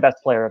if you're going best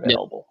player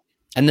available.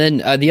 And then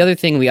the other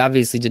thing we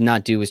obviously did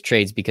not do was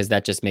trades, because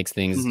that just makes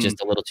things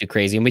just a little too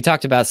crazy. And we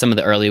talked about some of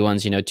the early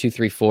ones, 2,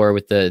 3, 4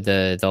 with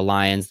the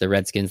Lions, the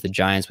Redskins, the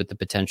Giants, with the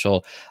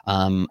potential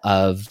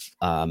of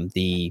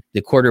the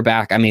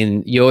quarterback. I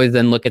mean, you always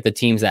then look at the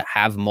teams that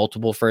have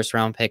multiple first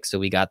round picks. So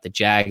we got the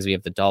Jags, we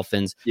have the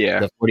Dolphins,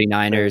 the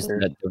 49ers,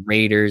 the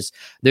Raiders.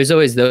 There's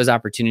always those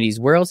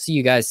opportunities. Where else do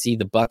you guys see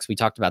the Bucks? We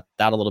talked about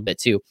that a little bit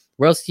too.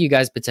 Where else do you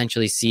guys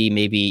potentially see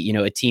maybe,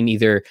 a team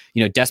either,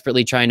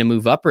 desperately trying to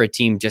move up, or a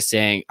team just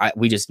saying,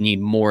 we just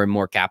need more and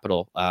more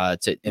capital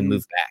and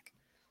move back?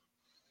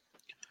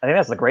 I think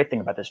that's the great thing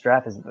about this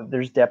draft is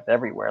there's depth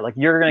everywhere. Like,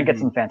 you're going to get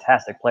some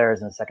fantastic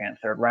players in the second and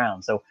third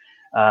round. So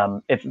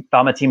if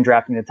I'm a team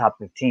drafting the top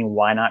 15,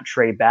 why not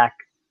trade back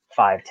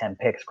 5, 10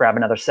 picks, grab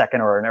another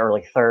second or an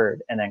early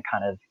third, and then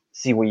kind of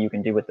see what you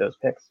can do with those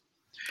picks?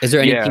 Is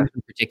there any team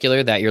in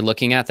particular that you're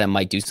looking at that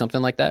might do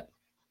something like that?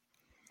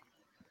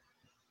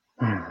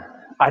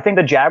 I think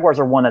the Jaguars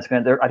are one that's I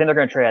think they're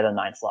going to trade at a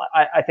 9 slot.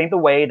 I think the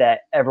way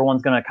that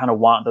everyone's going to kind of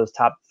want those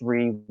top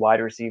 3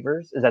 wide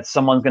receivers is that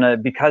someone's going to,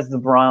 because the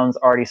Browns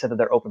already said that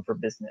they're open for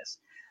business.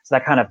 So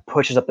that kind of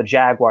pushes up the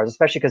Jaguars,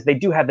 especially because they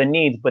do have the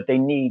needs, but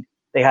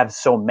they have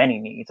so many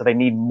needs. So they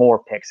need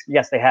more picks.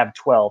 Yes, they have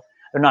 12.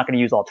 They're not going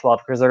to use all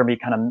 12 because they're going to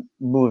be kind of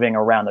moving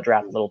around the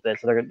draft a little bit.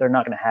 So they're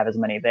not going to have as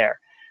many there.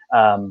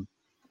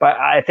 But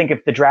I think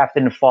if the draft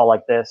didn't fall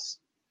like this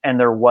and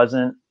there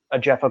wasn't a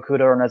Jeff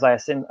Okudah or an Isaiah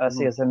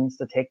Simmons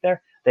to take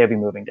there, they'll be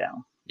moving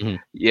down.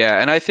 Yeah,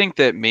 and I think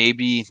that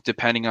maybe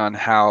depending on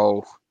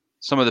how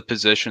some of the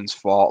positions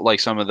fall,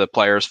 like some of the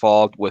players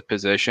fall with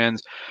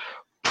positions,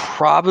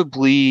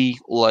 probably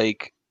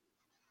like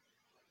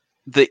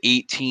the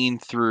 18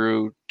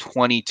 through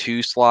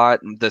 22 slot,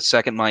 the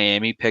second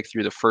Miami pick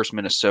through the first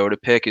Minnesota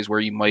pick is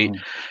where you might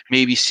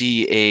maybe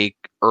see a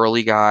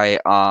early guy,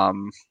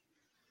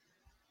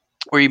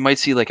 where you might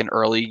see like an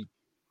early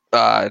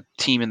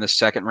team in the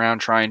second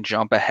round try and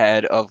jump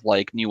ahead of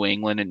like New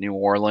England and New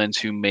Orleans,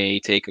 who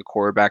may take a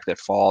quarterback that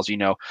falls.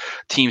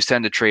 Teams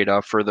tend to trade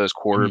up for those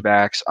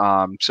quarterbacks.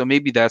 So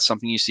maybe that's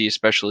something you see,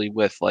 especially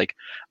with like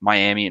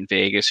Miami and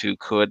Vegas, who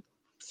could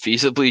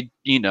feasibly,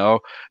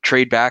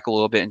 trade back a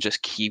little bit and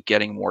just keep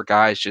getting more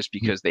guys just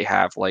because they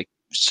have like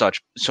so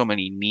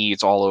many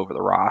needs all over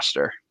the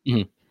roster.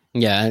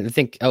 Yeah, I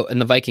think. Oh,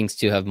 and the Vikings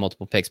too have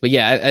multiple picks, but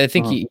yeah, I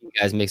think you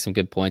guys make some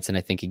good points, and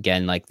I think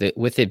again, like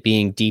with it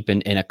being deep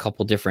in a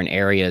couple different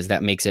areas,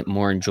 that makes it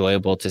more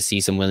enjoyable to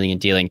see some willing and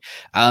dealing.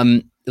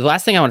 The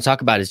last thing I want to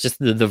talk about is just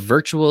the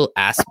virtual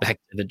aspect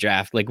of the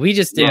draft. Like, we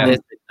just did this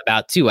in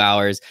about 2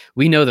 hours.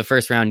 We know the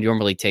first round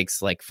normally takes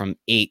like from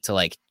 8 to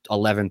like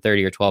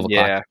 11:30 or 12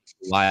 o'clock. A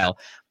while.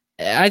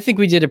 I think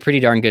we did a pretty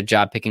darn good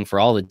job picking for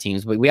all the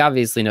teams, but we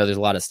obviously know there's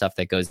a lot of stuff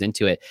that goes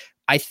into it.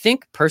 I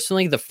think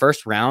personally the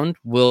first round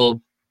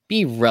will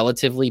be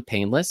relatively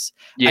painless.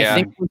 I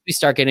think once we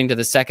start getting to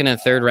the second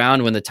and third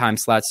round, when the time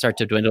slots start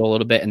to dwindle a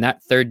little bit, and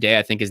that third day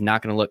I think is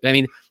not going to look,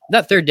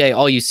 that third day,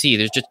 all you see,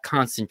 there's just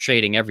constant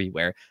trading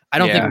everywhere. I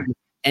don't think we'll do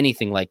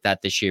anything like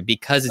that this year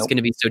because it's going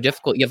to be so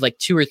difficult. You have like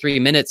 2 or 3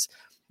 minutes.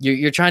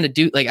 You're trying to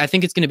do, like, I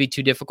think it's going to be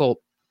too difficult.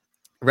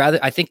 Rather,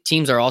 I think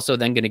teams are also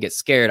then going to get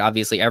scared.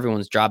 Obviously,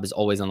 everyone's job is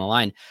always on the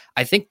line.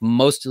 I think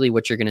mostly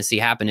what you're going to see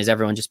happen is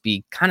everyone just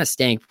be kind of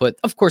staying put.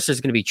 Of course,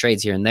 there's going to be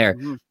trades here and there,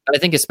 but I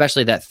think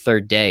especially that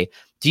third day.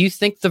 Do you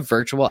think the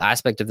virtual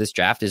aspect of this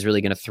draft is really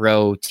going to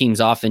throw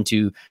teams off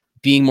into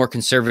being more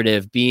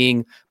conservative,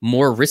 being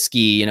more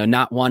risky,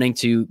 not wanting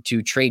to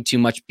trade too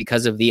much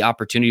because of the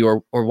opportunity,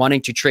 or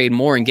wanting to trade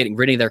more and getting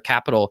rid of their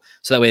capital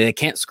so that way they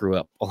can't screw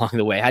up along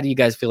the way? How do you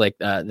guys feel like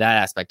that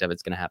aspect of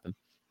it's going to happen?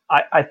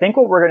 I think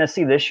what we're going to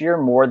see this year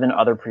more than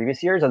other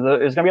previous years is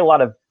there's going to be a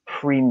lot of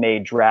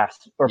pre-made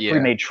drafts or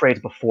pre-made trades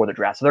before the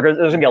draft. So there's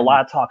going to be a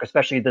lot of talk,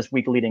 especially this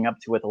week leading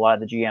up to it. A lot of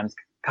the GMs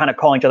kind of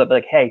calling each other,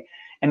 like, hey,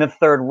 in the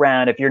third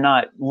round, if you're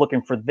not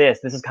looking for this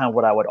is kind of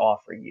what I would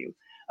offer you.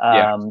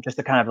 Just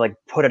to kind of like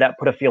put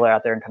a feeler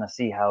out there and kind of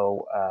see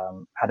how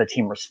the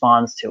team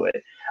responds to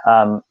it.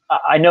 I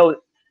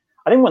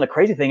think one of the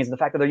crazy things is the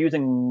fact that they're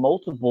using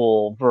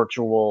multiple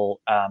virtual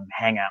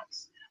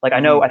hangouts. Like,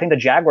 I think the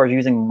Jaguars are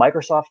using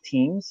Microsoft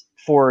Teams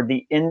for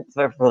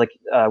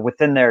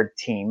within their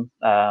team.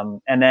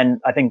 And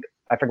then I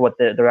forget what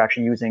they're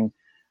actually using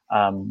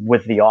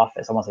with the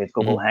office. I want to say it's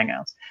Google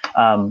Hangouts.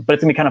 But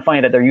it's gonna be kind of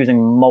funny that they're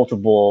using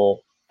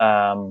multiple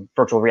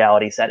virtual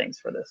reality settings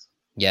for this.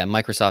 Yeah,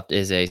 Microsoft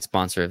is a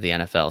sponsor of the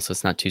NFL, so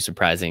it's not too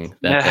surprising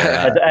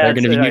that they're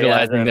going to be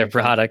utilizing their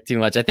product too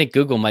much. I think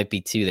Google might be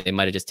too. They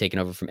might have just taken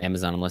over from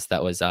Amazon, unless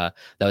that was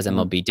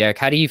MLB. Derek,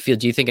 how do you feel?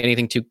 Do you think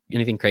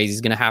anything crazy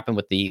is going to happen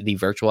with the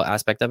virtual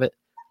aspect of it?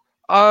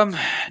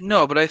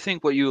 No, but I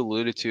think what you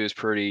alluded to is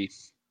pretty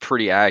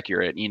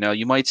accurate. You know,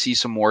 you might see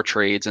some more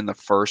trades in the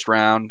first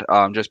round,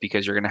 just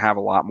because you're going to have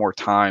a lot more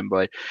time.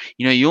 But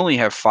you know, you only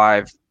have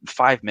five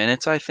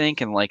minutes, I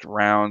think, in like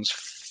rounds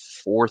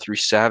 4 through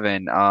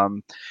 7.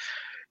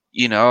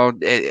 You know,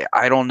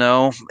 I don't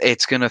know.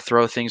 It's going to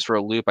throw things for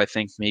a loop. I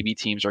think maybe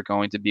teams are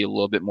going to be a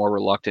little bit more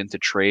reluctant to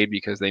trade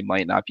because they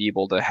might not be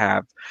able to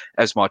have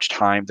as much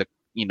time to,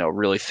 you know,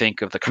 really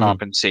think of the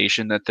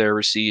compensation that they're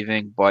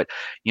receiving. But,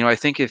 you know, I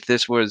think if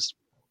this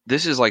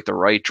is like the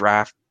right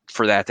draft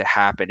for that to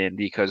happen in,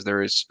 because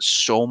there is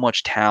so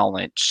much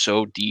talent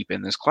so deep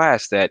in this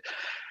class that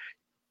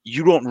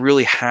you don't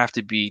really have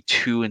to be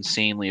too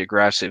insanely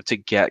aggressive to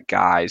get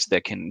guys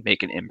that can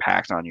make an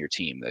impact on your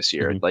team this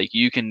year. Mhm. Like,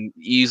 you can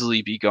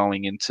easily be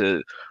going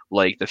into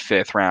like the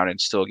 5th round and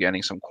still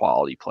getting some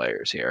quality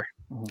players here.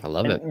 I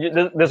love it.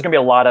 There's going to be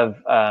a lot of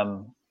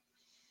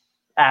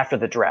after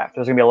the draft.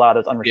 There's going to be a lot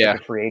of those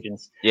unrestricted free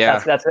agents. Yeah.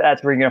 That's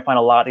where you're going to find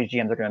a lot of these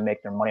GMs are going to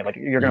make their money. Like,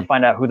 you're going to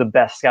find out who the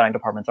best scouting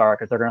departments are,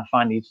 because they're going to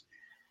find these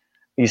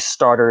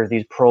starters,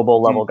 these Pro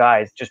Bowl level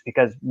guys, just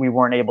because we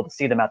weren't able to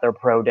see them at their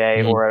pro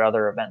day or at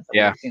other events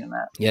that we've seen them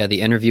at. Yeah,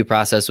 the interview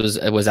process was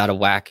out of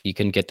whack. You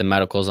couldn't get the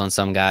medicals on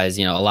some guys.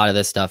 You know, a lot of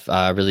this stuff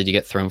really did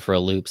get thrown for a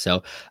loop.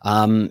 So,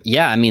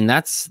 yeah, I mean,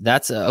 that's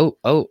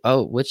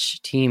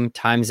which team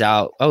times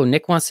out? Oh,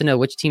 Nick wants to know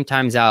which team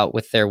times out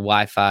with their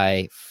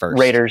Wi-Fi first.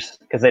 Raiders,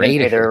 because they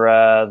didn't pay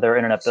their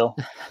internet bill.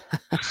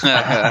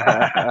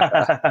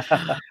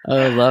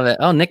 Oh, love it.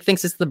 Oh, Nick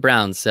thinks it's the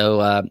Browns.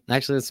 So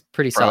actually, it's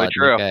pretty solid.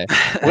 True. Okay.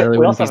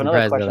 We also have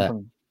another question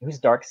from who's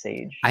Dark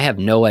Sage? I have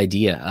no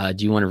idea.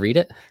 Do you want to read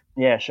it?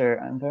 Yeah, sure.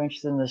 I'm very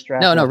interested in this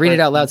draft. No, read it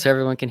out loud so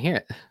everyone can hear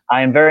it.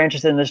 I am very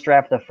interested in this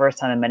draft for the first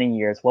time in many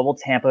years. What will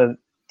Tampa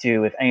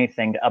do, if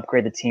anything, to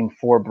upgrade the team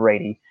for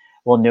Brady?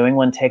 Will New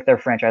England take their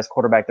franchise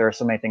quarterback? There are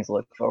so many things to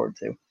look forward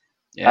to.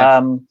 Yeah,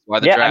 why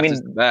the draft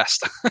is the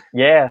best.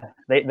 Yeah,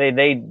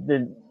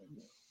 the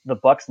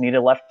Bucs need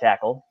a left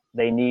tackle.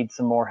 They need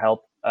some more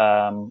help,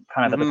 kind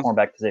of at the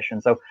cornerback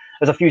position. So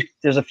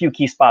there's a few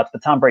key spots,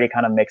 but Tom Brady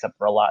kind of makes up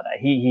for a lot of that.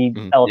 He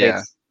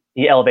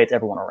elevates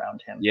everyone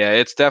around him. Yeah,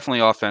 it's definitely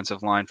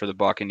offensive line for the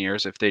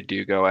Buccaneers if they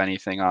do go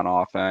anything on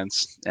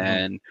offense.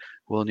 And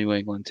will New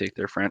England take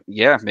their friend?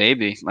 Yeah,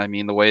 maybe. I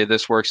mean, the way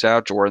this works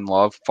out, Jordan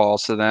Love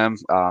falls to them.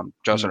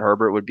 Justin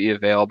Herbert would be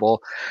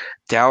available.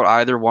 Doubt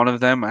either one of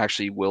them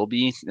actually will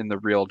be in the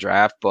real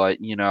draft, but,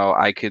 you know,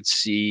 I could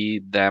see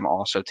them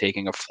also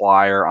taking a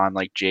flyer on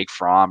like Jake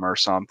Fromm or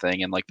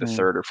something in like the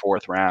 3rd or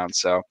 4th round.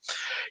 So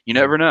you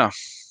never know.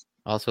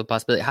 Also a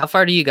possibility. How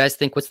far do you guys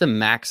think? What's the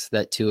max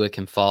that Tua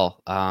can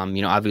fall?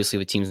 You know, obviously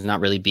with teams not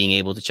really being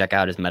able to check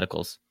out his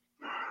medicals.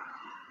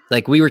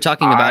 Like we were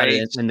talking about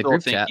it in the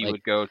group chat. He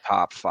would go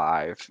top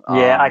 5.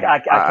 Yeah, I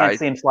can't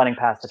see him sliding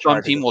past the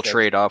Some team will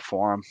trade up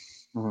for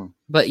him.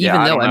 But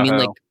even though, I mean,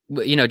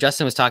 like, you know,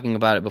 Justin was talking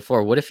about it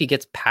before. What if he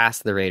gets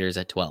past the Raiders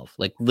at 12?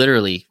 Like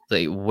literally,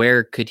 like,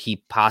 where could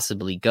he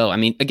possibly go? I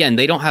mean, again,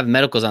 they don't have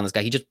medicals on this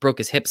guy. He just broke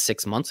his hip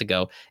 6 months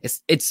ago.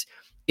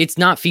 It's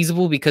not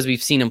feasible because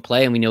we've seen him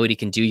play and we know what he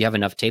can do. You have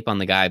enough tape on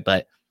the guy,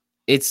 but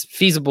it's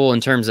feasible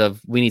in terms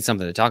of we need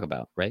something to talk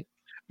about, right?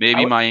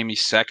 Maybe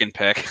Miami's 2nd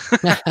pick.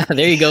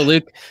 There you go,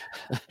 Luke.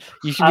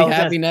 You should be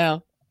happy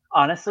now.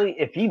 Honestly,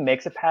 if he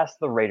makes it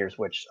past the Raiders,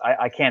 which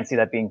I can't see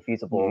that being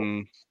feasible,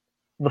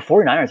 the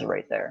 49ers are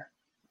right there.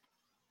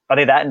 Are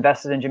they that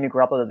invested in Jimmy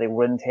Garoppolo that they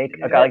wouldn't take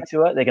a guy like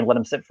Tua? They can let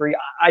him sit free.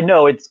 I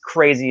know it's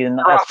crazy, and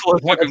that's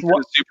looking for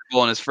the Super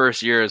Bowl in his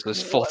first year as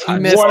this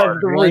full-time. One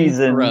of the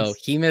reasons.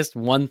 He missed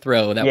one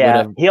throw that would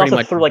have. He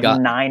also threw like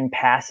 9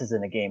 passes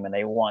in a game, and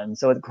they won.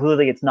 So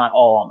clearly, it's not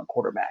all on the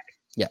quarterback.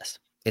 Yes,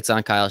 it's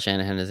on Kyle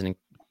Shanahan as a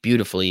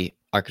beautifully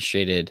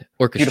orchestrated.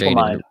 Beautiful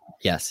mind.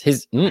 Yes,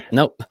 his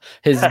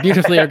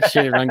beautifully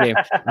orchestrated run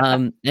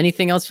game.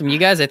 Anything else from you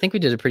guys? I think we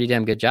did a pretty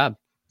damn good job.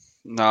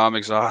 No, I'm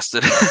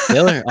exhausted.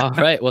 Killer. All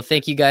right. Well,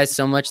 thank you guys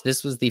so much.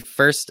 This was the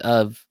first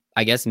of,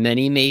 I guess,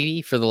 many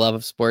maybe for the Love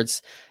of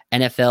Sports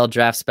NFL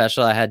draft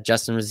special. I had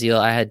Justin Raziel.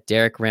 I had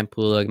Derek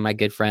Rampula, my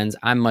good friends.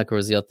 I'm Michael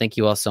Raziel. Thank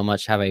you all so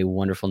much. Have a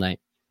wonderful night.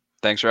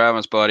 Thanks for having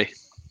us, buddy.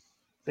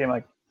 See you,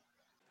 Mike.